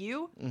better for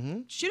you,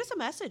 shoot us a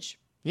message.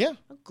 Yeah.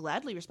 I'll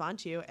gladly respond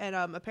to you. And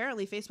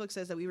apparently Facebook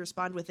says that we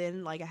respond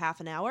within like a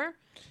half an hour,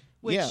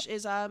 which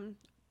is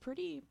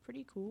pretty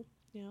cool,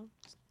 you know.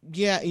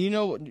 Yeah, you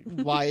know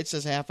why it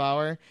says half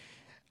hour?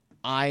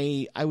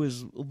 I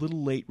was a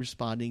little late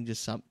responding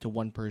to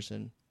one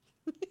person.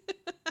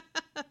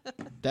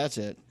 That's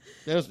it.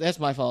 That's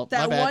my fault.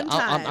 That my bad. one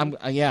time.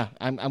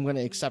 I'm going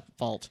to accept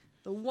fault.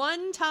 The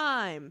one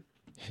time.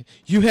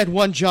 You had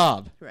one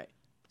job. Right.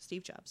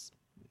 Steve Jobs.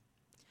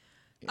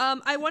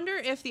 I wonder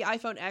if the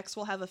iPhone X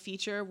will have a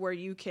feature where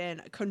you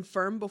can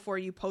confirm before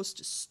you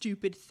post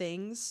stupid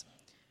things.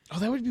 Oh,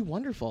 that would be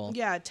wonderful.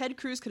 Yeah, Ted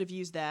Cruz could have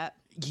used that.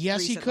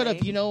 Yes, recently. he could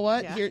have. You know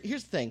what? Yeah.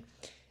 Here's the thing.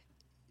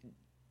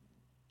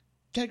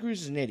 Ted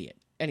Cruz is an idiot.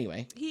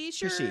 Anyway. He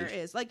sure proceed.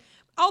 is. Like,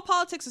 all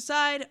politics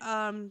aside,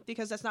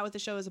 because that's not what the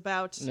show is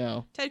about.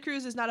 No. Ted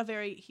Cruz is not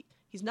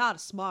he's not a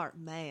smart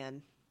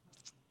man.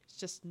 He's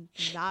just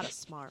not a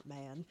smart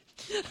man.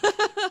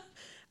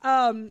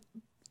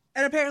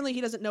 And apparently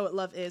he doesn't know what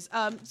love is.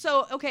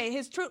 So, okay,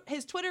 his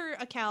Twitter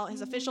account,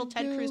 his official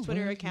Ted Cruz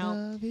Twitter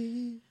account,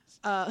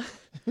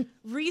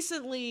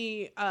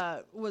 recently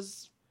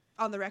was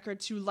on the record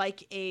to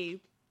like a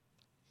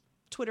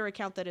Twitter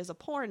account that is a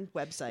porn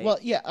website. Well,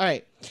 yeah, all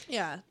right.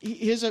 Yeah.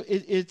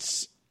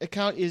 Its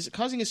account is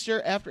causing a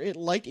stir after it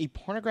liked a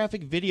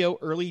pornographic video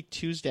early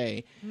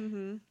Tuesday.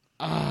 Mm-hmm.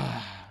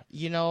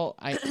 You know,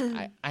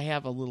 I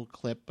have a little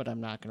clip, but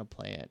I'm not going to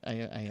play it. I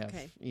have,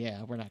 Okay.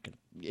 Yeah, we're not going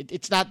to.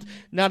 It's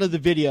not of the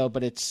video,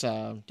 but it's.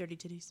 Dirty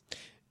titties.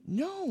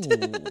 No,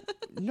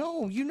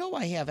 no, you know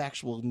I have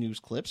actual news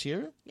clips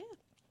here. Yeah.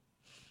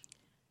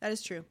 That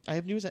is true. I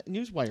have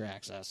Newswire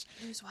access.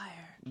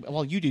 Newswire.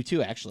 Well, you do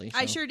too, actually. So.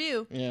 I sure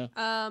do.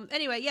 Yeah.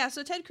 Anyway, yeah,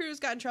 so Ted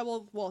Cruz got in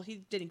trouble. Well, he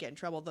didn't get in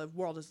trouble. The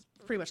world is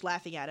pretty much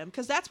laughing at him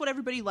because that's what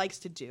everybody likes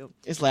to do.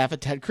 Is laugh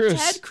at Ted Cruz.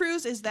 Ted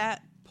Cruz is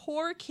that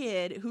poor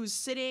kid who's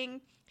sitting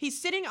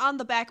on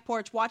the back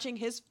porch watching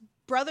his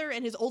brother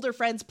and his older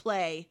friends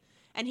play.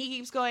 And he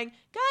keeps going,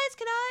 guys,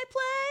 can I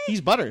play?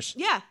 He's Butters.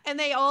 Yeah, and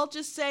they all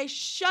just say,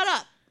 shut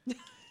up.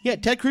 Yeah,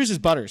 Ted Cruz is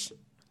Butters.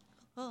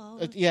 Oh,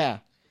 Yeah.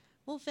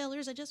 well,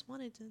 fellers, I just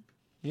wanted to.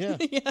 Yeah.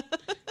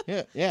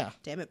 Yeah. Yeah.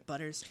 Damn it,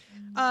 Butters.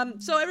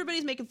 So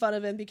everybody's making fun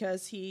of him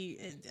because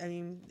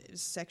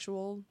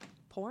sexual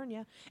porn,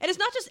 yeah. And it's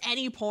not just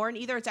any porn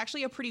either. It's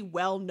actually a pretty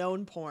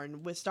well-known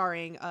porn with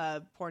starring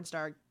porn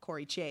star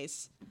Corey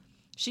Chase.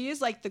 She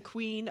is like the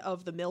queen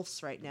of the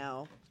MILFs right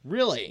now.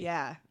 Really?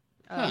 Yeah.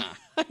 Huh.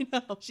 I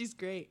know. She's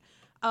great.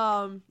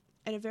 And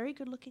a very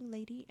good-looking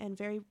lady and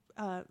very,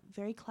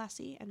 very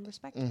classy and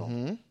respectable.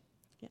 Mm-hmm.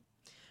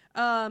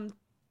 Yeah.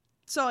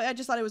 So I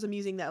just thought it was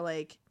amusing that,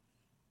 like,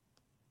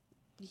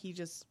 he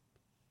just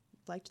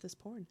liked this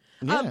porn.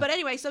 Yeah. But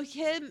anyway, so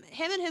him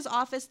and his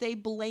office, they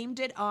blamed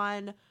it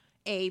on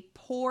a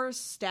poor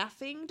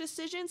staffing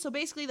decision. So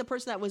basically the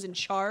person that was in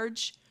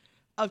charge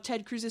of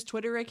Ted Cruz's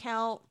Twitter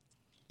account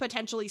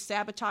potentially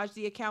sabotaged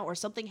the account or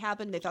something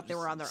happened. They thought they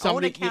were on their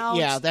own account.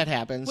 Yeah, that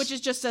happens. Which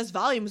is just says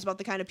volumes about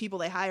the kind of people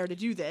they hire to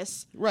do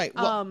this. Right.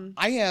 Well,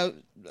 I have,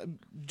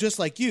 just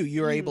like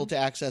you are able to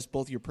access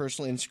both your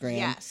personal Instagram.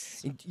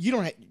 Yes. You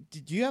don't.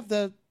 Do you have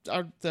the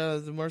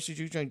Marcy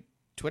Juke joint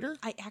Twitter?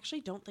 I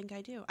actually don't think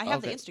I do. I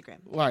have the Instagram.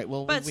 Right.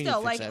 Well, but we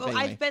still, need to fix that. Anyway.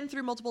 I've been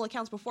through multiple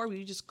accounts before.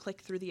 We just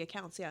click through the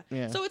accounts. Yeah.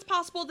 Yeah. So it's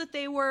possible that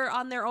they were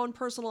on their own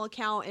personal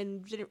account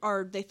and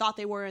or they thought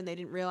they were and they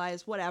didn't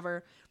realize.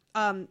 Whatever.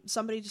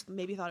 Somebody just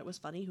maybe thought it was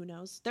funny. Who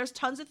knows? There's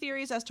tons of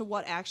theories as to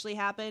what actually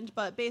happened,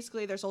 but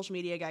basically their social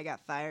media guy got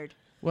fired.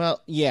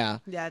 Well, yeah.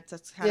 Yeah,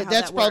 that's kind of how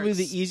that's that probably works.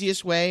 the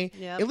easiest way.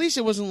 Yep. At least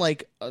it wasn't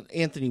like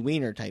Anthony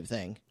Weiner type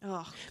thing.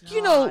 Oh, God.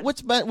 You know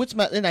what's my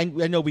and I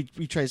know we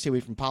try to stay away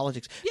from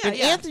politics. Yeah, but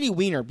yeah. Anthony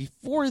Weiner,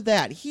 before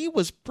that, he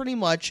was pretty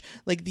much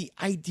like the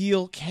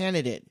ideal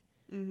candidate.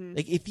 Mm-hmm.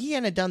 Like if he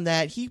hadn't done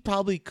that, he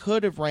probably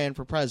could have ran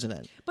for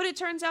president. But it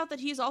turns out that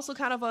he's also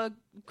kind of a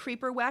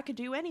creeper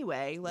wackadoo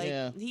anyway.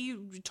 Like he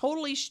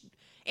totally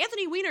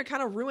Anthony Weiner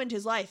kind of ruined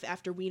his life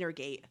after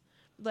Wienergate.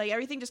 Like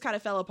everything just kind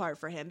of fell apart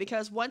for him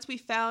because once we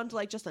found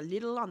like just a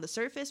little on the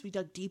surface, we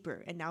dug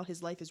deeper and now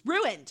his life is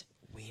ruined.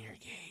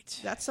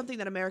 Wienergate. That's something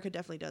that America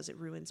definitely does. It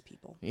ruins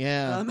people.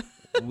 Yeah.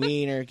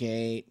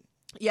 Wienergate.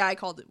 Yeah, I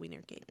called it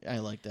Wienergate. I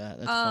like that.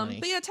 That's funny.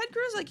 But yeah, Ted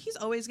Cruz, like, he's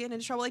always getting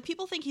into trouble. Like,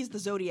 people think he's the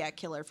Zodiac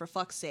Killer, for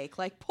fuck's sake.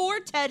 Like, poor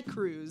Ted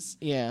Cruz.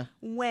 Yeah.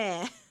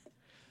 Wah.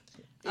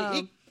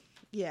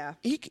 Yeah.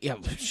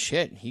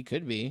 Shit, he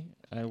could be.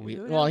 Who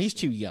Well, knows? he's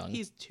too young.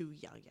 He's too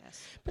young,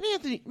 yes. But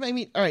Anthony,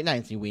 all right, not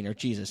Anthony Weiner,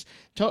 Jesus.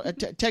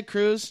 Ted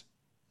Cruz,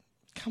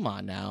 come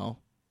on now.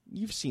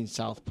 You've seen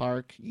South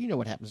Park. You know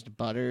what happens to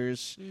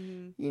Butters.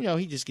 Mm-hmm. You know,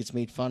 he just gets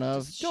made fun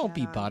of. Don't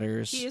be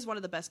Butters. He is one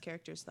of the best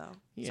characters, though.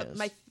 He So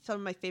is. some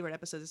of my favorite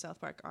episodes of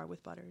South Park are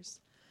with Butters.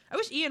 I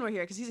wish Ian were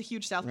here, because he's a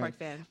huge South Park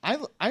fan.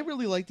 I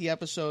really like the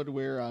episode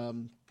where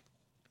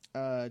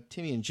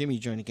Timmy and Jimmy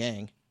join a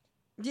gang.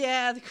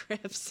 Yeah, the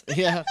Crips.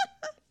 Yeah.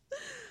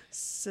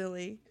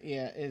 Silly.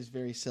 Yeah, it is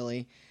very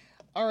silly.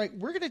 All right,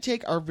 we're going to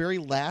take our very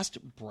last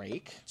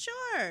break.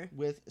 Sure.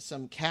 With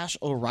some Cash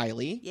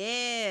O'Reilly.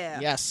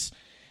 Yeah. Yes.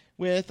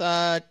 With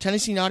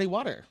Tennessee Naughty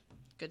Water.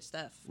 Good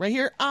stuff. Right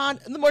here on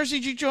the Marcy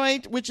Juke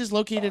Joint, which is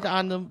located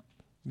on the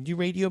New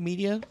Radio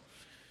Media.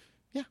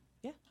 Yeah.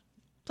 Yeah.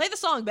 Play the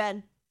song,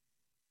 Ben.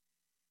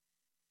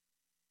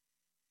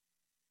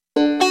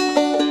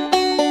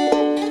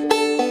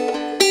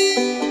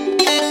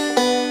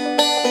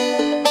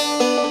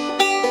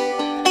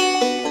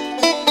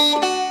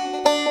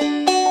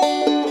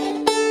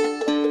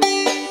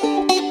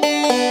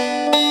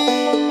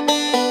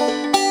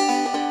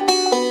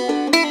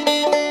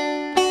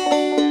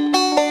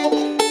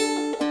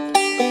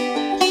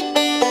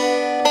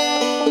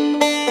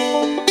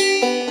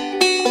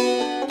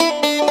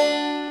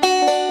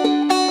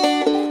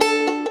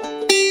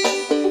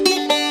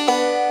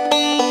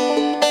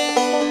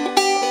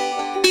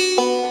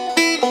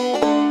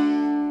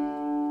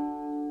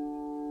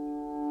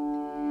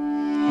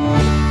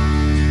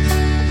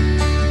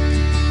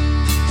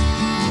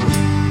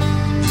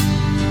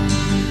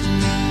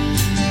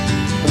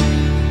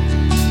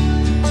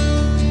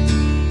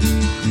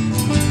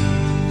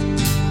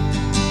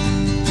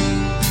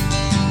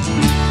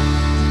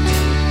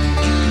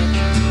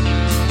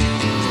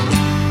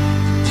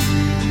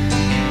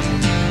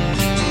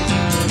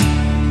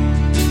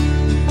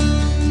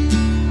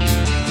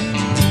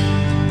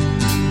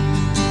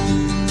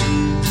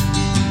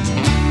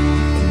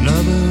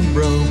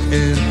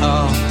 broken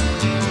heart,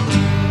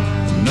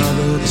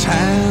 another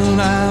town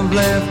I've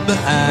left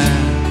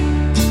behind.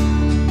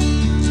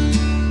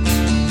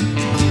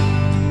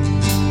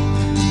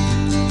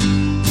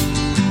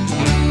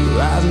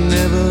 I've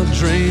never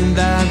dreamed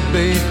I'd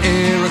be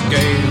here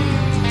again,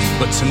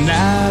 but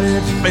tonight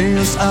it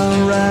feels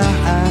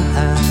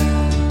alright.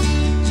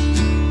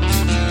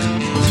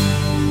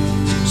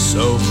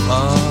 So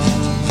far.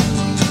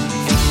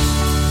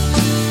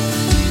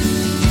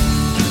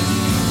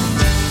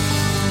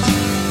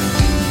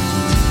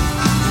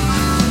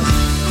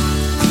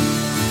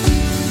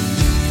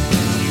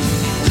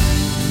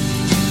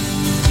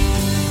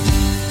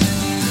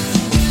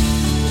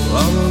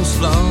 All those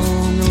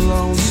long and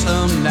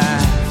lonesome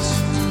nights,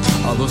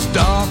 all those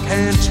dark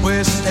and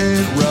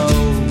twisted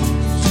roads,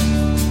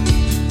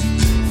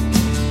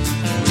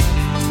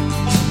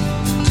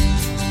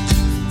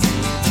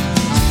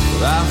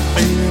 I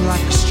feel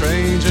like a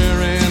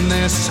stranger in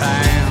this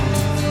town,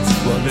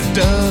 but it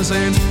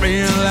doesn't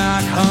feel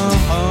like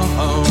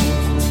home.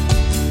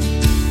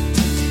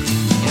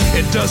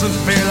 It doesn't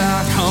feel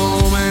like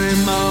home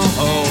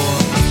anymore.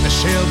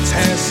 She'll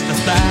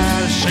testify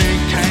that she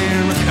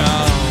can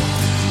recall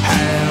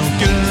how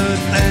good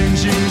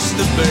things used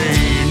to be,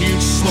 and you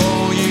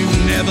swore you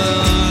never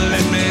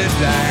let me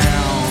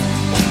down.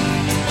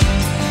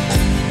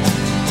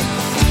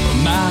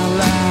 My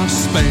life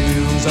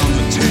spans on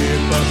the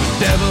tip of the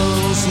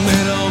devil's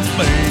middle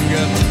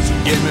finger, so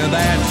give me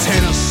that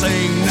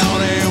Tennessee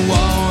naughty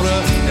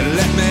water and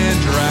let me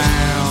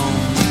drown.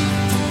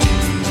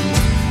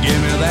 Give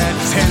me that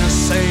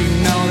Tennessee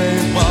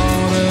naughty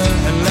water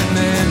and let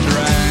me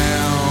drown.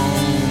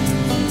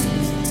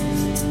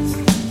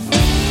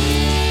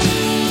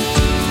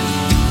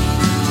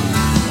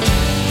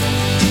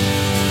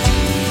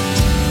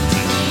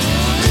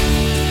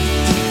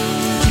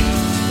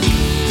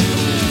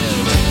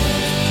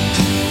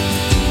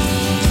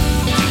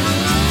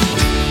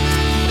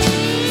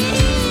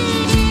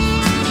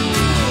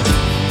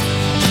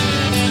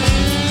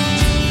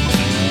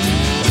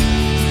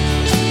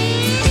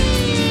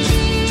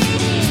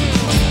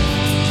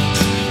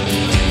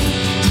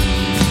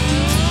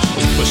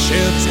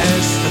 She'll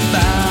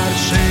testify that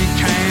she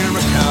can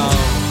recall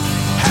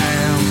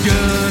how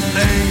good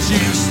things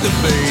used to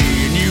be,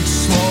 and you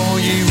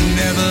swore you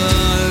never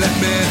let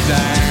me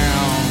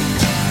down.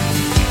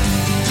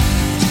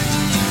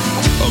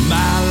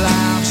 My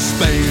life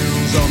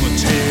spans on the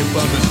tip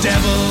of the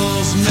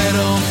devil's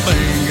middle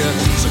finger,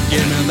 so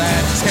give me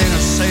that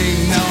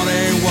Tennessee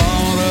naughty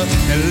water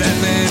and let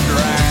me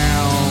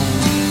drown.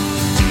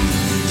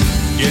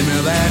 Give me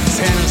that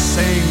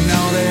Tennessee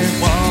naughty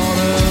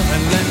water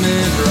and let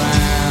me drown.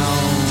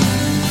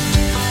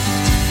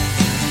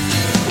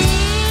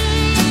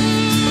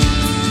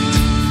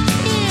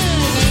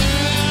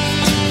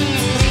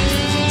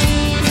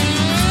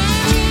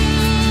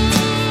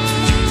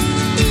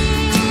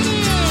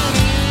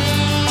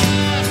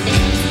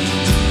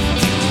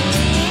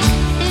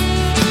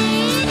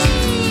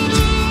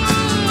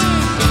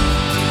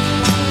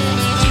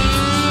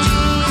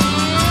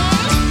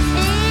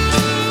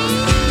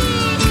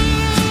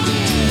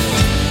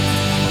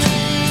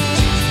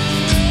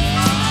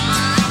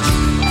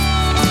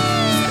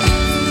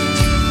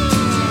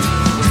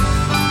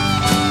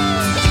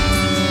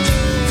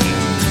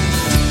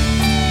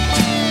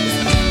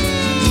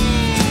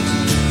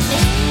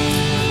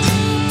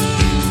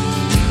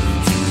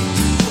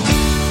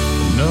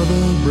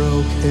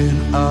 Broken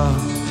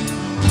heart,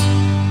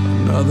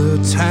 another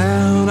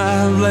town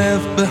I've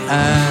left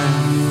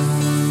behind.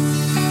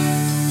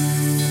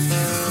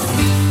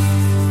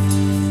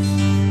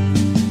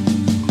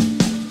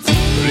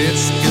 But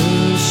it's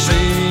good to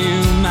see you,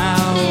 my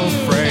old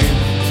friend,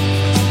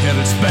 and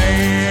it's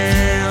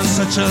been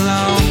such a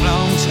long,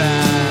 long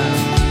time.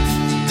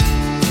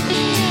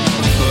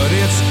 But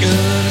it's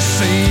good to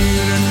see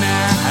you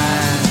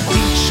tonight.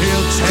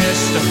 She'll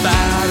testify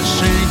that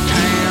she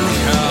can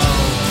recall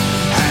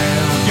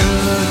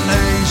good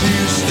things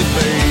used to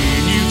be,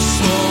 and you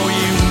swore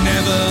you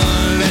never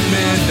let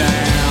me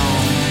down.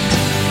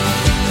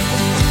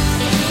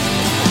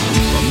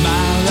 But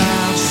my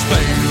life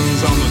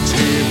spans on the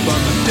tip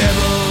of the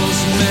devil's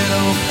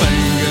middle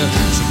finger,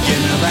 so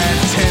give me that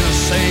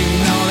Tennessee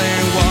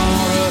naughty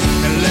water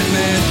and let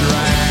me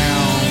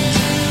drown.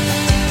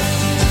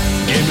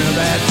 Give me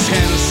that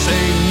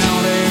Tennessee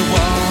naughty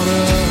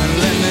water and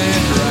let me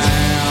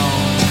drown.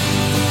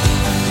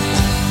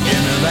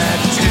 Give me that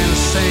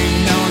Tennessee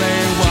naughty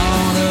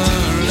water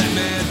and let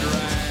me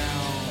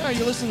drown. All right,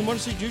 you're listening to Motor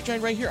City Juke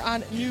Joint right here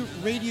on New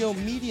Radio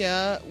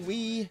Media.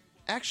 We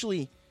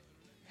actually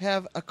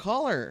have a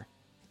caller.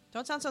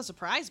 Don't sound so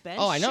surprised, Ben.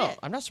 Oh, I know. Shit.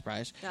 I'm not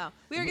surprised. No.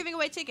 We are giving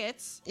away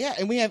tickets. Yeah,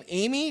 and we have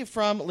Amy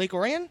from Lake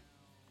Orion.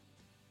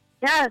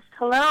 Yes,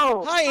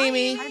 hello. Hi,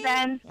 Amy. Hi,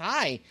 Ben.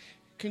 Hi.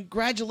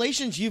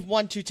 Congratulations. You've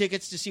won 2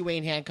 tickets to see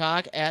Wayne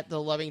Hancock at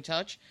the Loving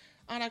Touch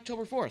on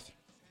October 4th.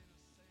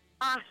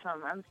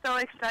 Awesome. I'm so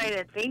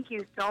excited. Thank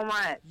you so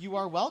much. You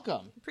are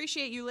welcome.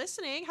 Appreciate you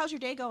listening. How's your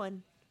day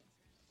going?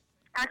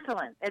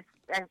 Excellent. It's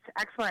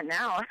excellent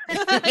now.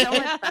 It's so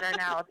much better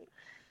now.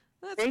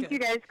 Thank you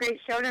guys. Great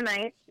show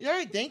tonight. All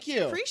right, thank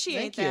you.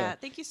 Appreciate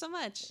that. Thank you so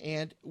much.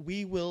 And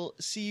we will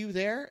see you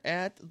there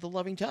at the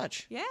Loving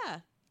Touch. Yeah.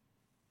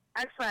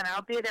 Excellent.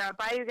 I'll be there. I'll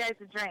buy you guys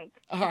a drink.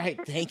 All right,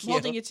 thank you.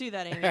 Holding you to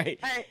that, Amy. All right.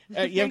 All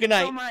right. You have a good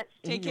night. So much.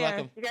 Take You're care.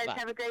 welcome. You guys Bye.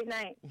 have a great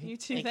night. You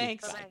too. Thank you.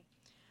 Thanks. Bye.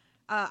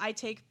 I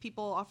take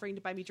people offering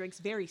to buy me drinks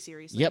very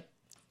seriously. Yep.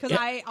 Because Yep.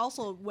 I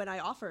also, when I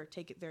offer,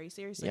 take it very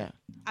seriously. Yeah.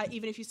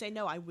 Even if you say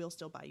no, I will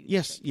still buy you.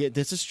 Yes, the yeah,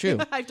 this is true.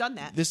 drink. I've done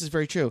that. This is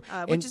very true.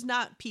 Which And is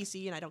not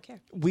PC, and I don't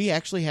care. we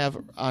actually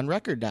have on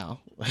record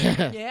now.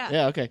 Yeah.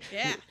 Yeah, okay.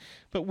 Yeah.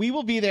 But we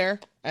will be there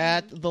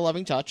at the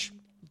Loving Touch.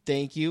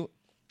 Thank you.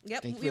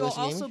 Yep. Thank you We for will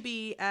listening, also Amy.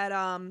 be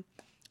at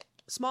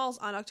Smalls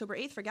on October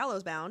 8th for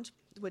Gallows Bound,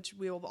 which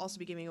we will also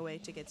be giving away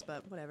tickets,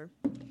 but whatever.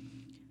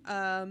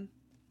 Yeah,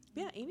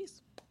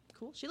 Amy's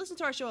cool. She listens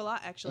to our show a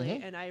lot, actually,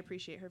 and I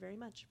appreciate her very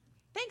much.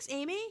 Thanks,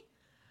 Amy.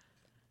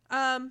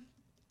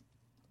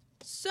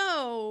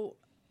 So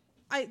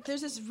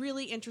there's this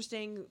really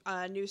interesting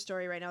news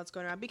story right now that's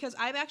going around, because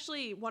I'm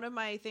actually, one of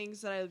my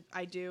things that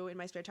I do in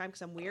my spare time,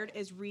 because I'm weird,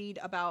 is read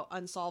about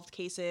unsolved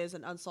cases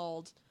and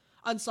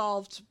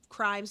unsolved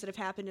crimes that have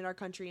happened in our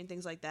country and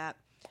things like that.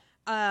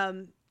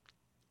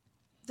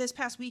 This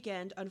past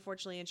weekend,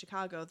 unfortunately, in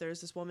Chicago,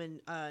 there's this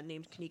woman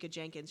named Kanika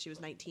Jenkins. She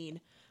was 19,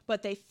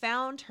 but they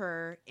found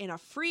her in a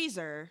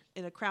freezer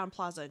in a Crown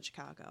Plaza in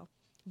Chicago.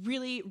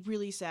 Really,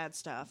 really sad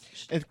stuff.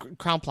 At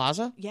Crown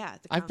Plaza? Yeah.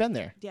 I've been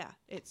there. Yeah,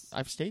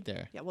 I've stayed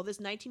there. yeah. Well, this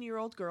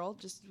 19-year-old girl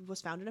just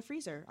was found in a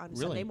freezer on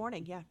Really? Sunday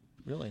morning. Yeah.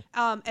 Really?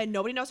 And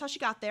nobody knows how she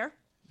got there.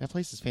 That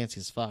place is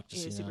fancy as fuck. It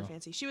Just, is you super know.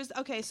 fancy. She was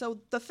okay.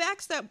 So the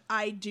facts that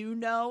I do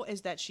know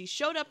is that she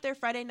showed up there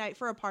Friday night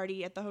for a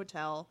party at the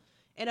hotel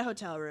in a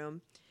hotel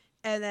room,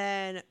 and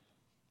then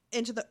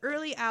into the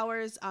early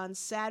hours on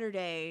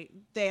Saturday,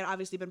 they had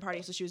obviously been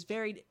partying, so she was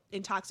very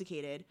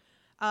intoxicated.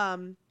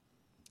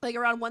 Like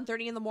around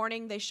 1:30 in the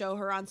morning, they show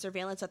her on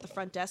surveillance at the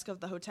front desk of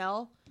the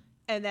hotel,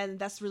 and then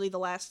that's really the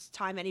last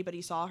time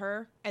anybody saw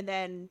her. And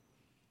then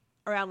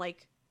around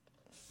like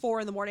 4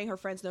 in the morning, her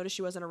friends noticed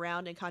she wasn't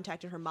around and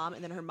contacted her mom,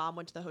 and then her mom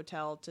went to the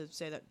hotel to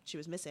say that she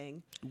was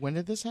missing When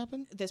did this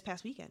happen? this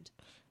past weekend.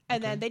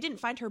 And then they didn't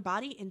find her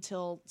body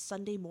until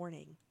Sunday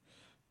morning.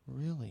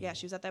 Really? Yeah,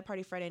 she was at that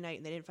party Friday night,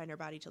 and they didn't find her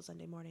body till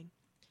Sunday morning.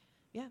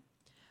 Yeah.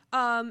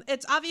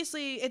 It's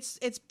obviously, it's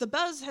the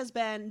buzz has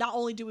been, not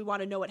only do we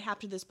want to know what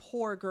happened to this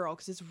poor girl,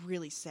 because it's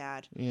really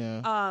sad.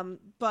 Yeah.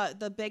 But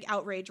the big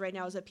outrage right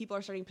now is that people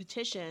are starting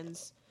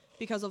petitions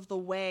because of the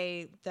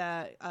way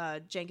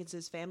that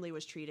Jenkins's family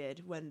was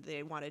treated when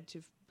they wanted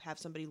to have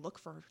somebody look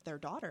for their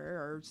daughter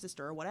or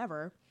sister or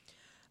whatever.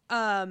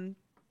 And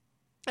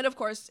of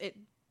course,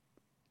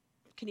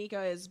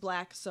 Kanika is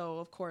black, so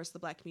of course the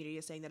black community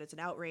is saying that it's an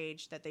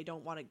outrage, that they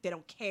don't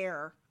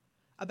care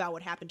about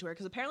what happened to her,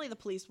 because apparently the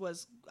police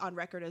was on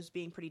record as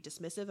being pretty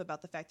dismissive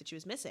about the fact that she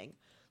was missing.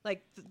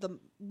 Like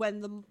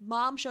when the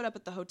mom showed up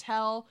at the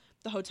hotel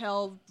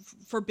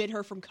forbid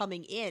her from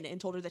coming in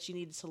and told her that she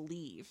needed to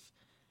leave.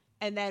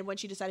 And then when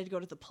she decided to go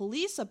to the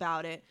police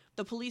about it,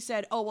 the police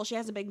said, "Oh, well, she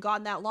hasn't been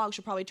gone that long.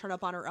 She'll probably turn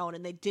up on her own,"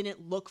 and they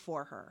didn't look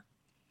for her.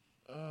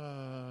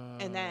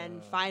 And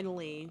then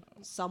finally,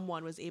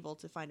 someone was able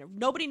to find her.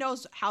 Nobody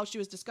knows how she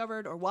was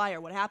discovered or why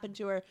or what happened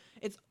to her.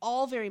 It's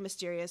all very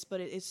mysterious,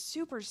 but it is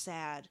super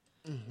sad.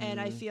 Mm-hmm.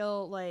 And I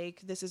feel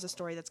like this is a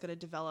story that's going to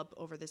develop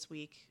over this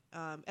week.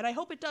 And I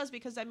hope it does,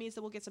 because that means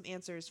that we'll get some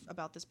answers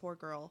about this poor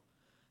girl.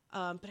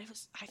 But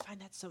I find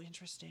that so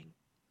interesting.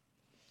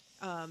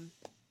 But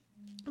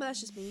that's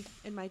just me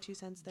and my 2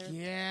 cents there.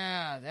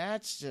 Yeah,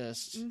 that's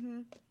just...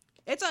 Mm-hmm.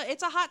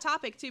 It's a hot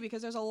topic, too,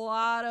 because there's a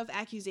lot of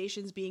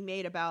accusations being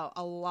made about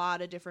a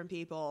lot of different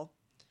people.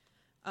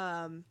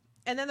 And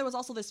then there was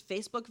also this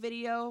Facebook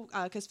video,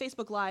 because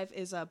Facebook Live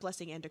is a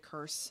blessing and a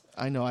curse.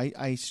 I know.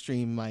 I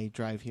stream my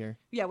drive here.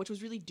 Yeah, which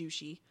was really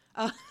douchey.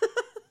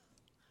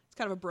 It's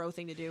kind of a bro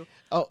thing to do.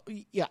 Oh,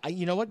 yeah.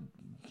 You know what?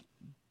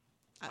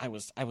 I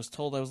was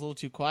told I was a little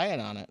too quiet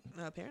on it.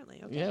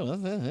 Apparently, okay. Yeah, well,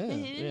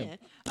 yeah.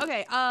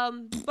 Okay,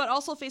 but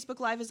also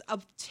Facebook Live is a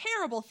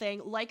terrible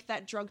thing, like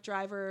that drunk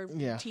driver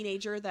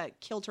teenager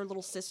that killed her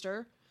little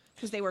sister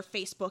because they were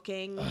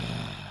Facebooking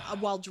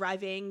while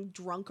driving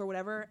drunk or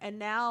whatever. And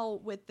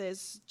now with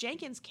this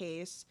Jenkins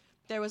case,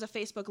 there was a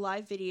Facebook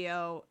Live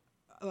video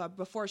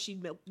before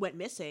she went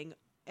missing,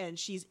 and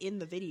she's in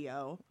the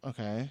video,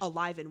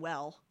 alive and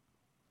well.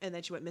 And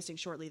then she went missing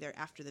shortly there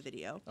after the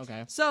video.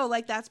 Okay. So,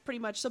 like, that's pretty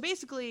much... So,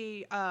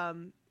 basically,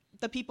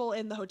 the people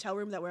in the hotel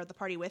room that were at the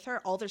party with her,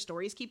 all their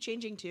stories keep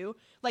changing, too.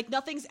 Like,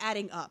 nothing's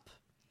adding up.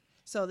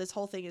 So, this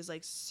whole thing is,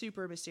 like,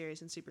 super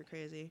mysterious and super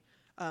crazy.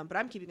 But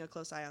I'm keeping a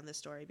close eye on this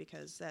story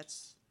because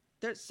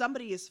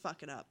somebody is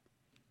fucking up.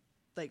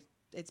 Like,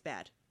 it's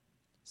bad.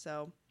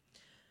 So,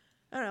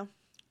 I don't know.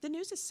 The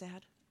news is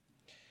sad.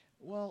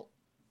 Well,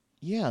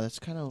 yeah,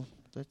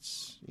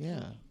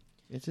 yeah.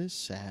 It is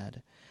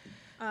sad.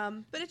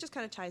 But it just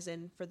kind of ties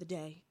in for the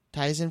day.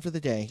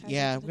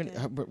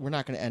 We're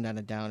not going to end on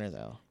a downer,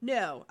 though.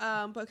 No,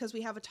 because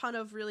we have a ton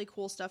of really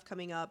cool stuff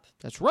coming up.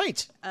 That's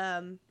right.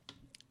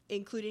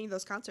 including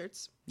those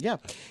concerts. Yeah.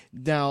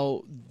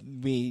 Now,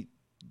 they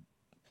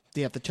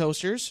have the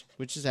Toasters,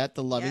 which is at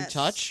the Loving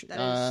Touch.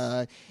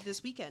 That is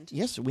this weekend.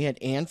 Yes, we had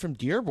Anne from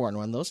Dearborn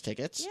won those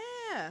tickets.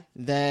 Yeah.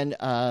 Then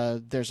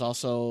there's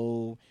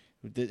also,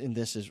 and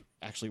this is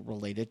actually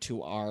related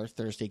to our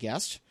Thursday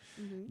guest,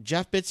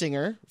 Jeff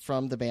Bitzinger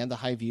from the band The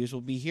High Views will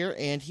be here,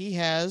 and he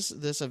has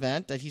this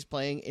event that he's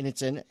playing, and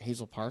it's in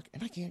Hazel Park,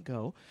 and I can't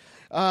go.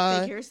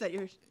 Figures that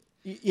you're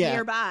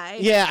nearby.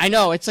 Yeah, I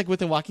know. It's like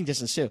within walking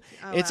distance, too.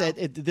 Oh, it's wow.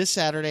 at this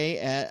Saturday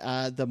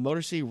at the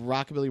Motor City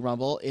Rockabilly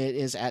Rumble. It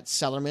is at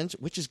Sellerman's,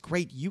 which is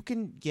great. You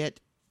can get...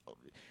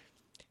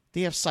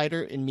 They have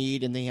cider and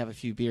mead, and they have a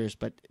few beers,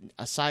 but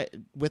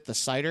with the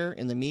cider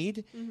and the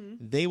mead,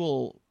 they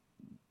will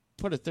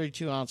put a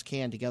 32-ounce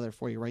can together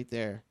for you right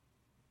there,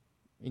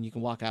 and you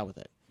can walk out with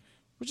it,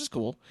 which is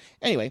cool.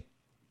 Anyway,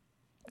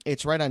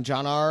 it's right on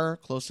John R.,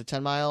 close to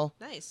 10 Mile.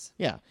 Nice.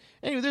 Yeah.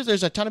 Anyway,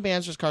 there's a ton of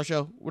bands. There's a car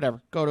show. Whatever.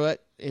 Go to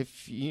it.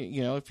 If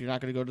if you're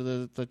not going to go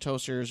to the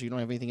Toasters, you don't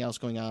have anything else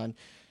going on,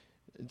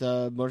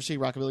 the Motor City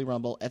Rockabilly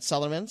Rumble at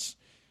Sellerman's.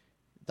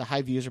 The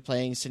High Views are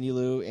playing Cindy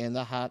Lou and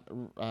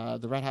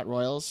the Red Hot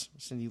Royals.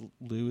 Cindy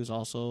Lou is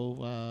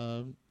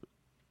also...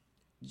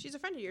 she's a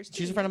friend of yours, too.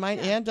 She's a friend of mine,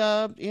 and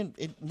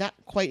not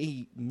quite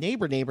a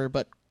neighbor,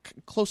 but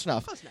close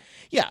enough. Close enough.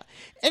 Yeah.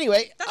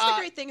 Anyway. That's the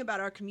great thing about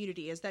our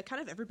community is that kind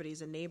of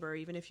everybody's a neighbor,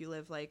 even if you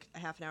live like a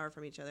half an hour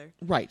from each other.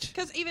 Right.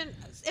 Because even,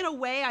 in a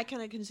way, I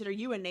kind of consider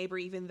you a neighbor,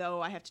 even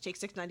though I have to take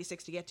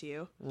 696 to get to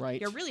you.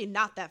 Right. You're really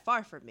not that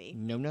far from me.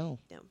 No.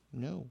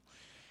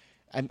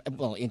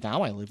 Well, and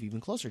now I live even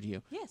closer to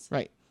you. Yes.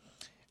 Right.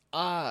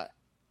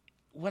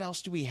 What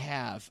else do we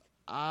have?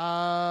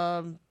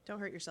 Don't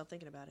hurt yourself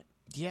thinking about it.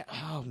 Yeah.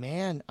 Oh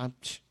man, I'm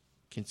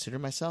consider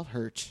myself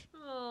hurt.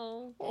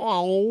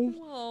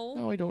 Oh.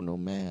 Now I don't know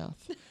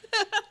math.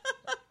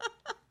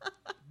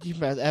 You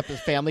remember the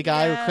Family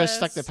Guy where Chris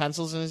stuck the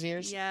pencils in his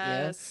ears?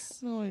 Yes.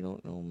 Yeah? No, I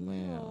don't know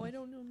math. Oh, I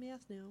don't know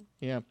math now.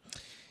 Yeah.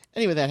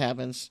 Anyway, that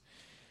happens.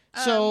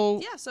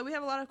 So so we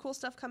have a lot of cool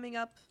stuff coming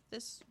up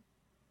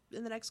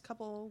in the next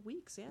couple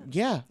weeks.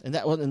 Yeah, and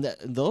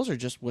those are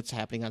just what's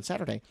happening on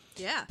Saturday.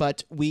 Yeah.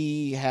 But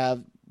we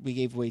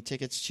gave away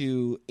tickets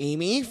to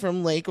Amy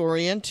from Lake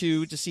Orion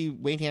to see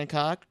Wayne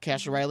Hancock,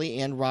 Cash O'Reilly,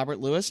 and Robert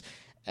Lewis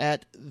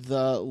at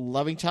the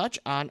Loving Touch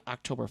on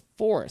October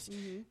 4th.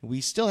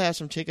 We still have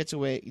some tickets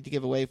to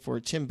give away for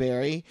Tim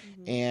Barry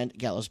and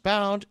Gallows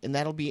Bound, and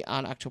that'll be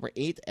on October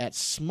 8th at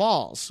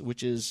Smalls,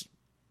 which is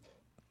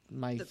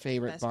my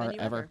favorite bar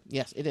ever.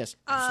 Yes, it is.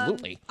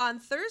 Absolutely. On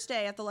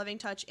Thursday at the Loving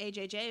Touch,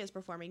 AJJ is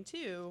performing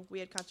too. We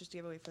had concerts to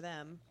give away for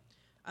them.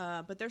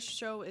 But their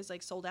show is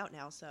like sold out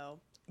now, so.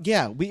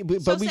 Yeah,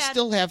 but we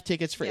still have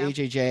tickets for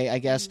AJJ. I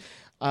guess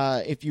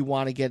if you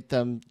want to get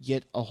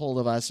a hold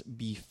of us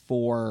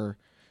before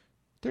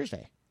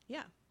Thursday.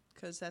 Yeah,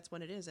 because that's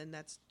when it is, and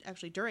that's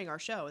actually during our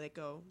show.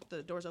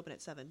 The doors open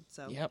at 7.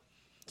 So. Yep.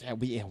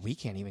 We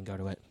can't even go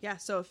to it. Yeah,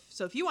 so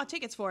if you want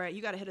tickets for it,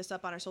 you got to hit us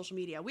up on our social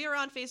media. We are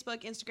on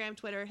Facebook, Instagram,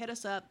 Twitter. Hit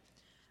us up.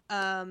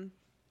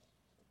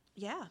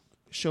 Yeah.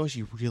 Show us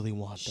you really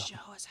want them.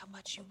 Show us how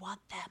much you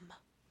want them.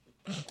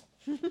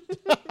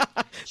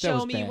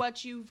 Show me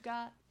what you've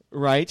got.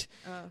 Right?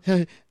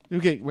 We're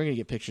gonna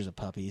get pictures of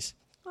puppies.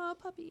 Oh,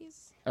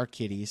 puppies. Or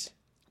kitties.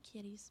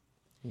 Kitties.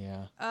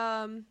 Yeah.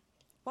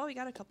 Well, we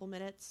got a couple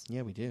minutes.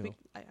 Yeah, we do.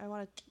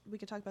 We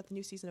could talk about the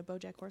new season of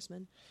BoJack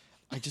Horseman.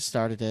 I just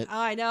started it. Oh,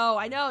 I know.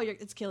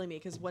 It's killing me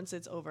because once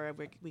it's over,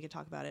 we can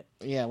talk about it.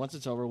 Yeah, once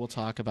it's over, we'll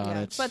talk about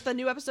it. But the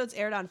new episodes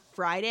aired on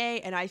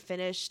Friday, and I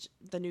finished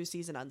the new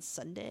season on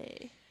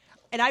Sunday.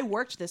 And I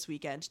worked this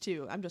weekend,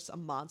 too. I'm just a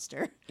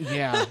monster.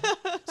 Yeah.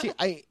 See,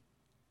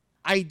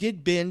 I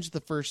did binge the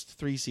first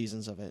 3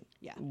 seasons of it.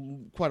 Yeah.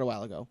 Quite a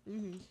while ago.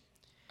 Mm-hmm.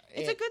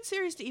 It's a good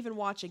series to even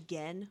watch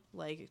again.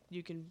 Like,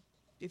 you can...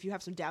 If you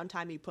have some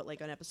downtime, you put like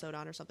an episode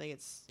on or something.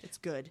 It's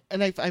good.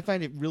 And I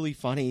find it really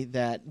funny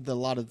that a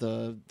lot of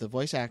the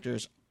voice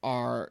actors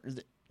are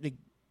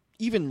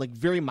even like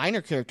very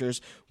minor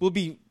characters will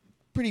be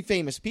pretty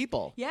famous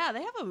people. Yeah,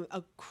 they have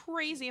a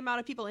crazy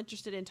amount of people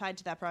interested in tied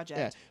to that project.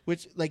 Yeah,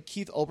 which like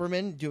Keith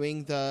Olbermann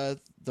doing the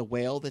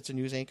whale that's a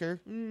news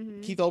anchor.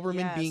 Mm-hmm. Keith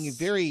Olbermann being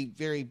very,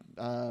 very,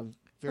 very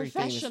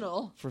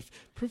professional. Famous.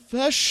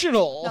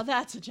 Professional. Now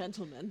that's a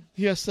gentleman.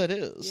 Yes, that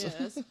is.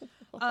 Yes.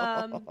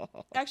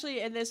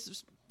 Actually, and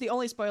the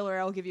only spoiler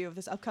I'll give you of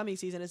this upcoming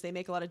season is they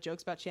make a lot of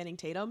jokes about Channing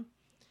Tatum.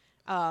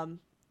 Not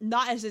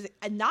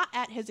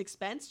at his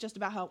expense, just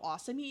about how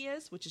awesome he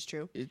is, which is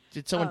true.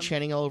 Did someone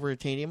chanting all over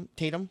Tatum?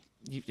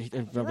 You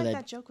remember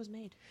that joke was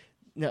made.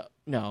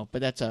 No,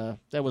 but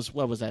that was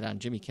what was that on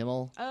Jimmy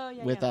Kimmel? Oh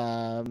yeah. With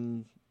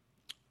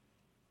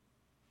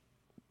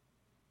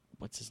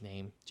what's his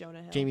name?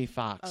 Jonah Hill. Jamie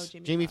Foxx. Oh,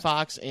 Jamie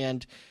Foxx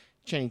and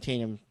Channing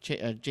Tatum.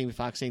 Jamie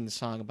Foxx singing the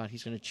song about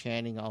he's going to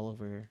chanting all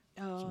over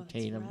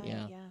Tatum. Right,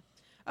 yeah.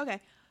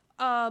 Okay.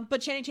 But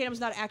Channing Tatum's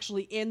not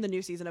actually in the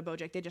new season of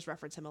BoJack. They just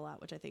reference him a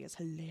lot, which I think is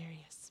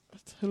hilarious.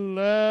 It's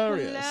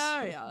hilarious.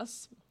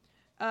 Hilarious.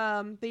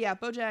 But yeah,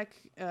 BoJack.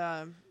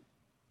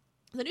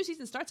 The new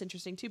season starts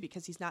interesting too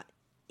because he's not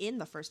in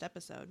the first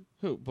episode.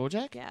 Who,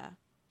 BoJack? Yeah,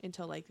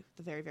 until like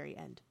the very, very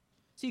end.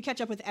 So you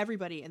catch up with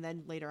everybody, and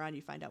then later on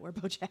you find out where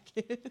BoJack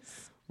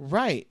is.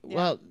 Right. Yeah.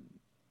 Well,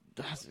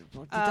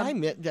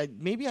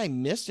 maybe I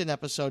missed an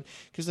episode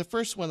because the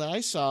first one that I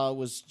saw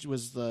was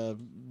the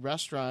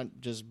restaurant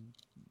just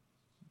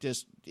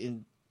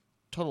in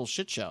total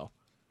shit show.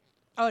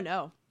 Oh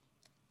no.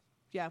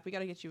 Yeah, we got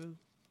to get you.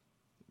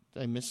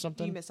 Did I miss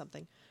something? You missed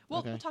something. Well,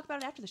 Okay. we'll talk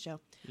about it after the show.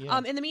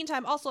 Yeah. In the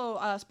meantime, also,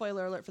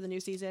 spoiler alert for the new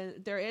season,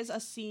 there is a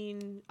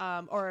scene,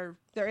 or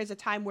there is a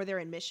time where they're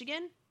in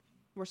Michigan,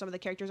 where some of the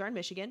characters are in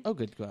Michigan. Oh,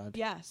 good God.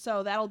 Yeah,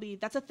 so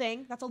that's a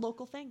thing. That's a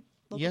local thing.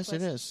 Yes,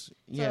 place. it is.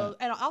 Yeah. So,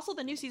 and also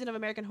the new season of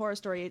American Horror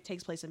Story, it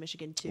takes place in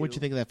Michigan, too. What'd you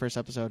think of that first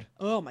episode?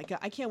 Oh, my God.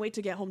 I can't wait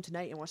to get home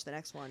tonight and watch the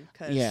next one,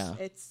 because Yeah.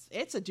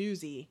 it's a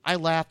doozy. I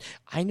laughed.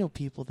 I know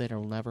people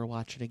that'll never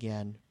watch it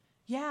again.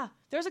 Yeah,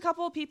 there's a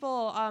couple of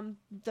people,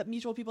 the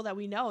mutual people that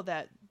we know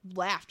that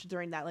laughed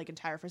during that like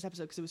entire first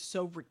episode because it was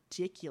so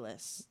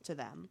ridiculous to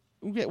them.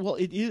 Yeah, well,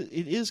 it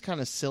is kind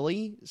of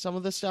silly, some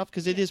of the stuff,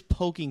 because it is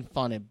poking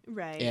fun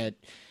at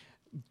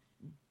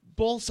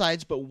both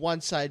sides, but one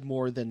side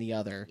more than the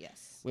other.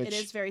 Yes, which... it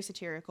is very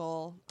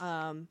satirical,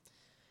 and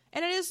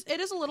it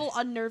is a little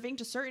unnerving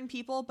to certain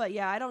people. But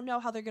yeah, I don't know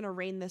how they're gonna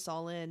rein this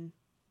all in.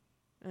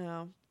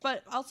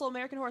 But also,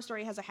 American Horror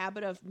Story has a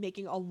habit of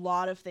making a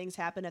lot of things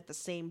happen at the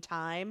same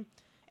time,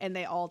 and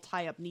they all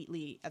tie up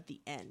neatly at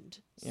the end.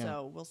 Yeah.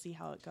 So we'll see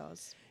how it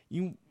goes.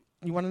 You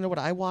want to know what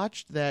I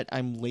watched that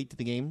I'm late to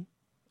the game?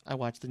 I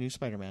watched the new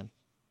Spider-Man.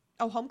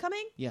 Oh,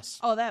 Homecoming? Yes.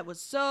 Oh, that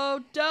was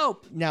so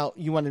dope. Now,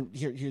 you want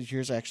to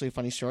here's actually a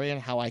funny story on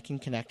how I can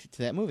connect it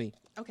to that movie.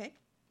 Okay.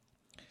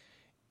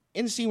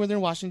 In the scene where they're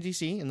in Washington,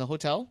 D.C., in the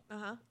hotel,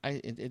 uh-huh.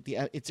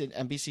 It's in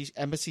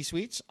Embassy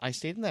Suites. I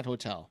stayed in that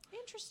hotel.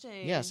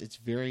 Interesting. Yes, it's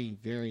very,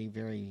 very,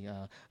 very,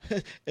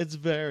 it's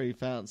very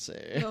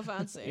fancy. So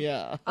fancy.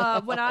 Yeah.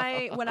 When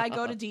I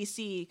go to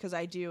D.C., because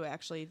I do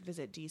actually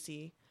visit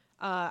D.C.,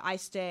 I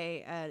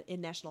stay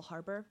in National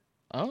Harbor.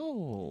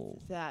 Oh.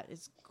 That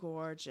is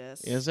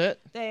gorgeous. Is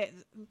it?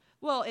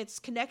 Well, it's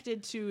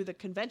connected to the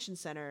convention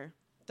center,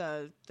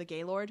 the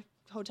Gaylord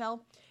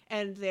Hotel,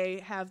 and they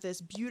have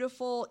this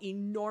beautiful,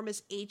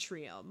 enormous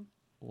atrium.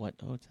 What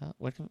hotel?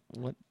 What?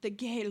 The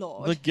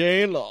Gaylord. The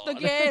Gaylord. The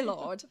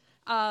Gaylord.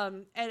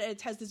 And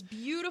it has this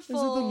beautiful...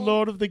 Is it the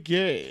Lord of the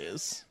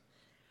Gays?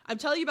 I'm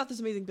telling you about this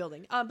amazing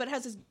building. But it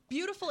has this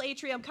beautiful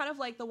atrium, kind of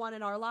like the one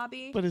in our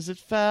lobby. But is it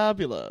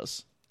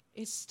fabulous?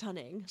 It's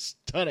stunning.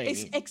 Stunning.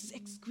 It's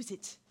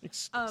exquisite.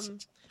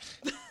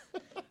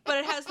 But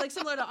it has, like,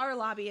 similar to our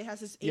lobby, it has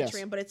this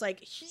atrium, but it's,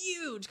 like,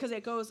 huge because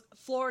it goes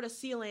floor to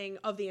ceiling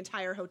of the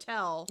entire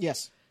hotel.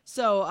 Yes.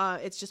 So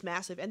it's just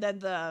massive. And then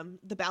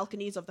the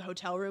balconies of the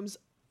hotel rooms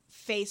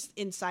face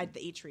inside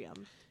the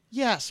atrium.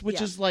 Yes, which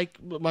is like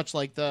much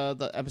like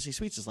the Embassy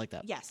Suites is like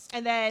that. Yes.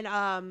 And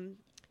then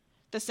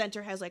the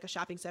center has like a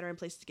shopping center and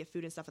places to get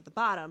food and stuff at the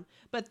bottom.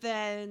 But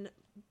then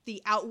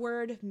the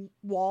outward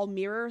wall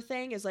mirror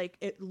thing is like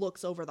it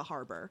looks over the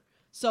harbor.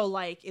 So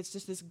like it's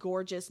just this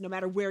gorgeous, no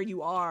matter where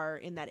you are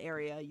in that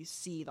area, you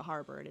see the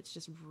harbor, and it's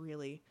just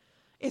really...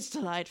 It's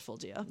delightful,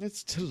 dear.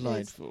 It's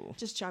delightful.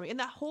 It's just charming. And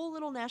that whole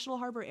little National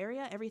Harbor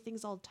area,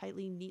 everything's all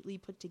tightly, neatly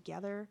put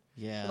together.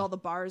 Yeah. With all the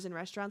bars and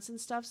restaurants and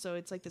stuff. So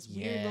it's like this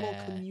weird little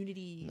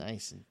community.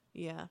 Nice and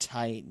tight.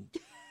 tight.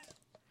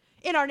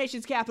 In our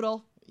nation's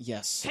capital.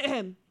 Yes.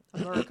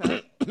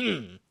 America.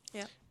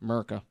 Yeah.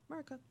 America.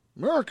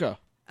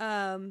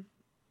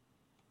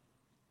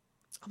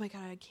 Oh my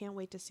God, I can't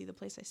wait to see the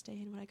place I stay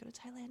in when I go to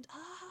Thailand.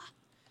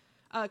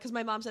 Because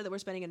my mom said that we're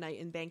spending a night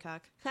in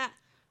Bangkok.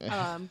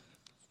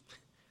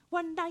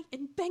 One night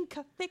in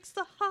Bangkok makes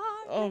the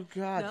heart. Oh,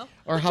 God. No?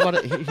 Or how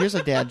about here's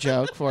a dad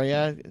joke for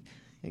you.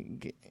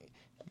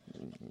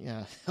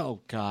 Yeah. Oh,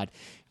 God.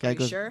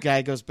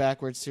 Guy goes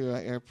backwards to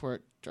an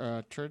airport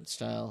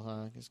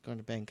turnstile. He's going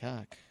to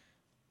Bangkok.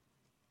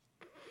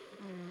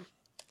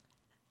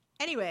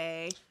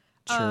 Anyway.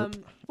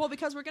 Well,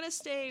 because we're going to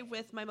stay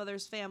with my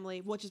mother's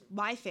family, which is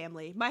my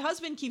family. My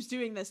husband keeps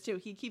doing this, too.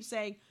 He keeps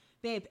saying,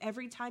 babe,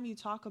 every time you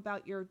talk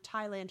about your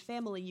Thailand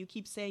family, you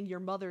keep saying your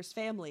mother's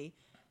family.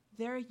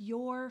 They're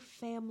your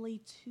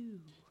family, too.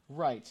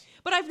 Right.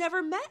 But I've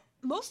never met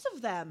most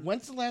of them.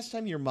 When's the last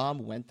time your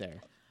mom went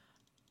there?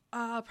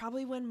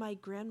 Probably when my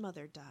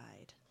grandmother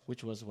died.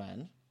 Which was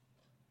when?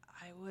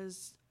 I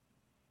was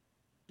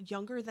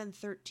younger than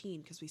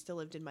 13 because we still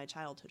lived in my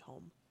childhood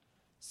home.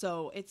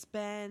 So it's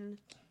been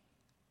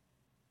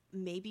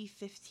maybe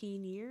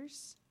 15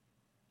 years.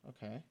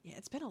 Okay. Yeah,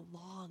 it's been a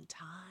long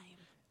time.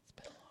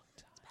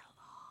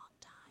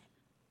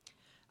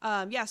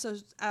 Yeah, so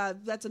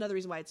that's another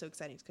reason why it's so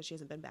exciting, because she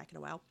hasn't been back in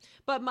a while.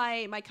 But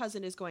my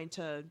cousin is going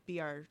to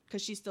be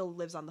because she still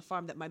lives on the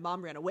farm that my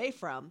mom ran away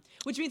from,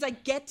 which means I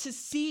get to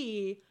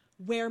see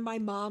where my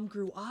mom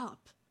grew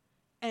up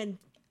and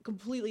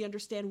completely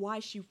understand why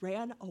she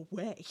ran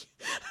away.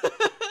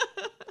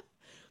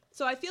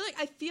 So I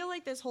feel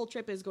like this whole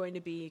trip is going to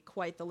be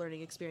quite the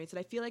learning experience, and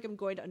I feel like I'm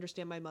going to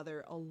understand my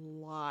mother a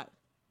lot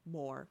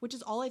more, which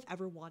is all I've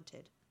ever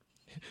wanted.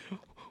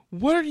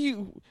 what are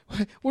you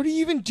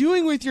even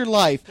doing with your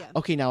life? Yeah.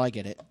 Okay, now I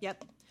get it.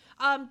 Yep.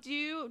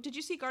 Did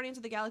you see Guardians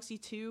of the Galaxy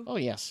 2? Oh,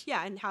 yes.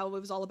 Yeah, and how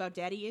it was all about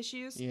daddy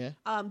issues. Yeah.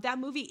 That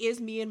movie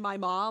is me and my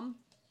mom,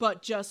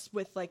 but just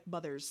with like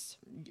mothers.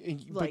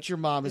 But your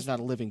mom is not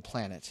a living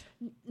planet.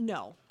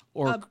 No.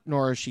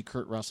 Nor is she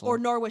Kurt Russell.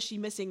 Nor was she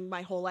missing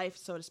my whole life,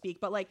 so to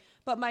speak.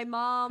 But my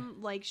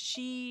mom, like,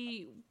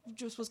 she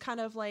just was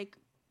kind of like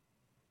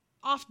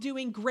off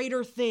doing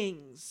greater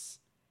things.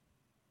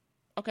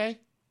 Okay.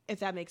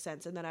 If that makes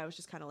sense. And then I was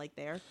just kind of like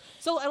there.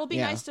 So it'll be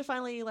nice to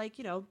finally, like,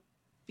 you know,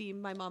 be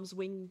my mom's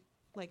wing,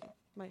 like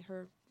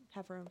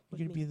have her.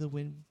 You're gonna be the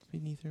wind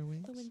beneath her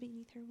wings. The wind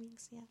beneath her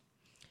wings, yeah.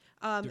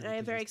 And I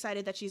am very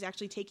excited that she's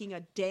actually taking a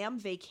damn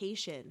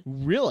vacation.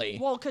 Really?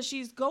 Well, because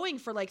she's going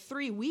for like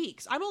 3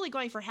 weeks. I'm only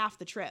going for half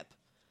the trip.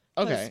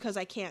 Okay. Because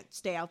I can't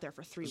stay out there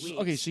for 3 weeks.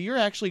 Okay, so you're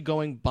actually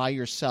going by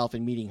yourself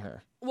and meeting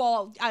her.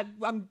 Well,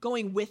 I'm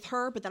going with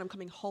her, but then I'm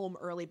coming home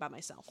early by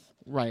myself.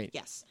 Right.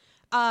 Yes.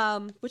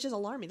 Which is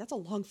alarming. That's a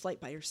long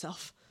flight by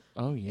yourself.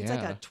 Oh, yeah. It's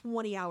like a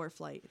 20-hour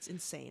flight. It's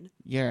insane.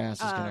 Your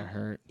ass is going to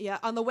hurt. Yeah.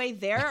 On the way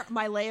there,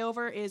 my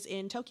layover is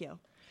in Tokyo.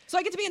 So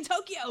I get to be in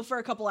Tokyo for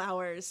a couple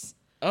hours.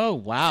 Oh,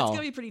 wow. It's going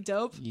to be pretty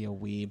dope. You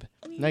weeb.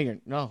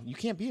 No, you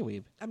can't be a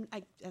weeb.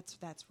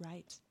 That's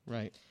right.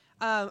 Right.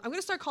 I'm going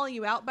to start calling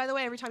you out, by the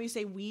way, every time you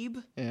say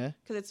weeb. Yeah.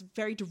 Because it's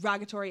very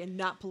derogatory and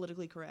not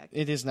politically correct.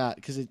 It is not,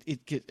 because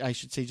I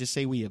should say, just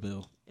say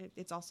weeaboo.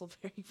 It's also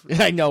very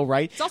rude. I know,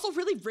 right? It's also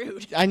really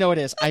rude. I know it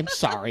is. I'm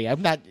sorry.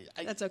 I'm not.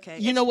 That's okay.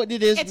 You know what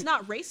it is? It's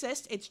not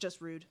racist. It's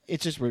just rude.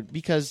 It's just rude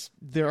because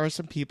there are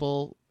some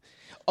people.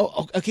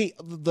 Oh, okay.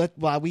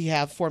 While we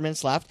have 4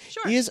 minutes left,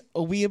 sure. Is a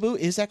weeaboo,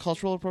 is that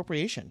cultural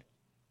appropriation?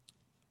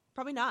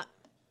 Probably not.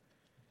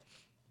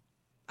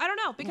 I don't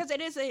know, because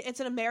it's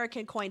an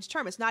American coined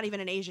term. It's not even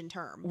an Asian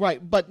term.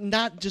 Right, but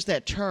not just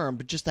that term,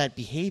 but just that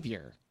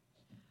behavior.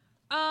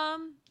 I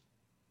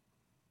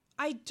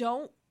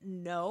don't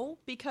know,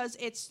 because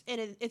it's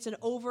an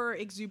over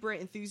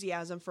exuberant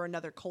enthusiasm for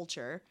another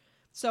culture,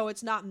 so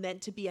it's not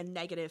meant to be a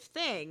negative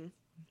thing.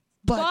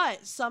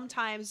 But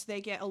sometimes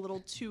they get a little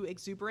too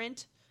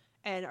exuberant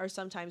and are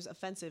sometimes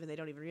offensive, and they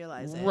don't even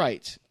realize it.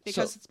 Right.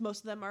 Because most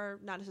of them are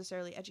not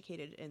necessarily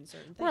educated in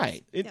certain things.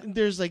 Right.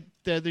 There's like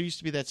there used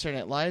to be that Saturday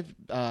Night Live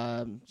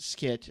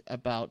skit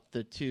about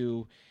the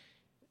 2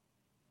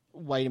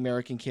 white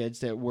American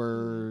kids that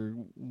were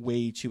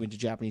way too into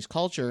Japanese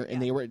culture,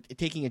 and they were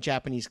taking a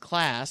Japanese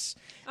class,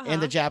 and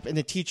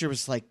the teacher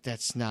was like,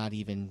 "That's not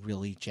even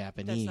really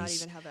Japanese. That's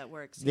not even how that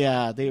works."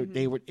 Yeah,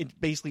 they were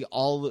basically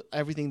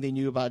everything they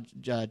knew about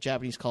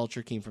Japanese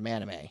culture came from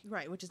anime.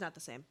 Right, which is not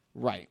the same.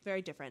 Right,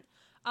 very different.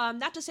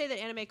 Not to say that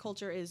anime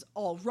culture is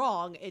all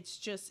wrong. It's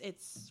just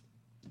it's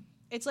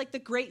like the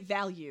great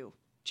value.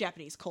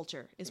 Japanese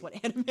culture is what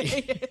anime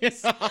is.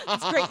 It's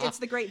great. It's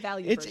the great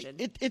value version.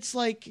 It's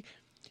like.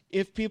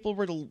 If people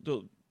were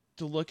to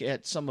look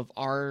at some of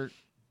our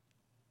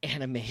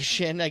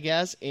animation, I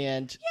guess,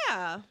 and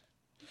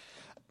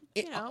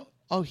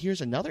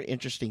here's another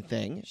interesting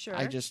thing. Sure.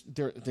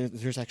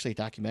 There's actually a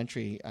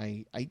documentary.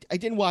 I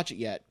didn't watch it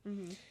yet,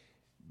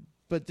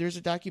 but there's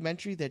a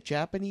documentary that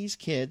Japanese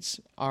kids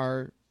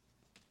are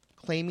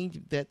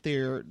claiming that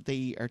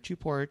they are too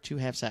poor to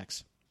have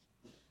sex.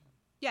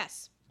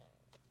 Yes.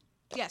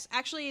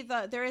 Actually,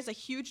 there is a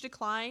huge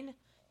decline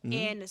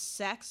in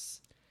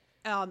sex.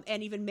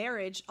 And even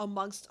marriage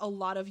amongst a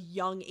lot of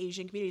young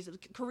Asian communities.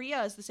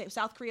 Korea is the same.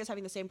 South Korea is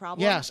having the same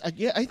problem. Yes, I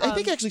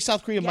think actually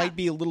South Korea might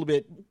be a little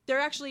bit. They're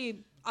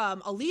actually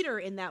a leader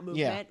in that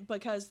movement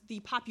because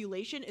the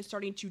population is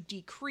starting to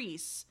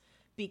decrease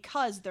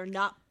because they're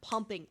not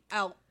pumping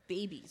out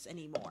babies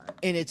anymore.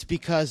 And it's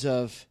because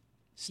of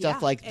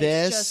stuff like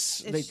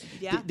this.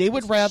 They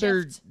would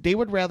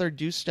rather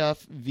do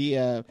stuff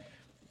via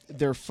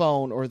their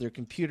phone or their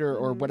computer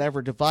or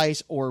whatever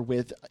device or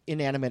with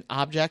inanimate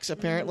objects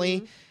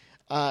apparently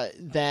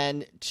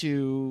than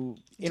to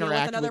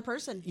interact with another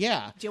person.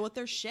 Yeah. Deal with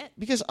their shit.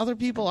 Because other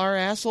people are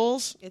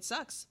assholes. It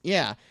sucks.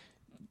 Yeah.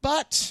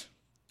 But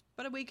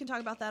we can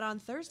talk about that on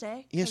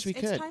Thursday. Yes, we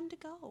could. It's time to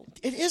go.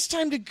 It is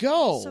time to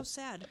go. So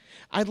sad.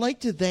 I'd like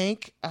to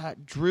thank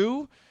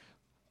Drew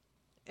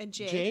and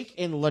Jake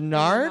and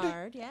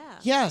Leonard. Yeah.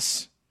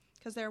 Yes.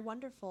 Because they're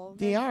wonderful.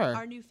 They are.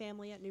 Our new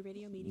family at New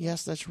Radio Media.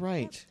 Yes, that's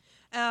right.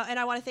 Yep. And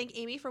I want to thank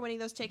Amy for winning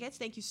those tickets.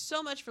 Thank you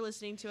so much for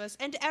listening to us.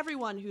 And to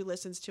everyone who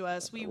listens to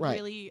us. We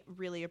really,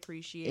 really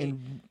appreciate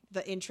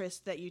the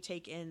interest that you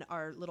take in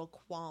our little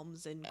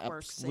qualms and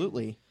quirks.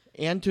 Absolutely.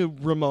 And to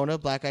Ramona,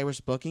 Black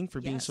Irish Booking,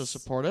 for being so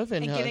supportive.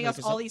 And giving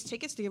us all these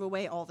tickets to give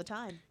away all the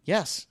time.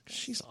 Yes.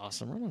 She's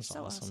awesome. Ramona's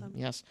so awesome.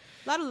 Yes.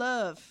 A lot of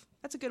love.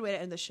 That's a good way to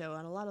end the show,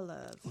 on a lot of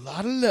love. A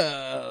lot of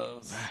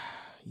love.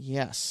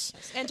 Yes.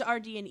 And to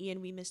RD and Ian,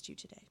 we missed you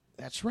today.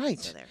 That's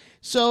right.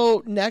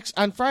 So next,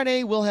 on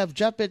Friday, we'll have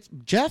Jeff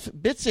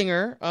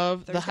Bitzinger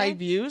of The High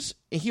Views.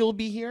 He'll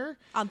be here.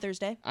 On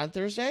Thursday. On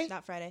Thursday?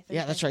 Not Friday. Thursday.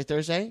 Yeah, that's right.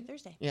 Thursday?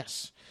 Thursday.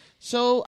 Yes. So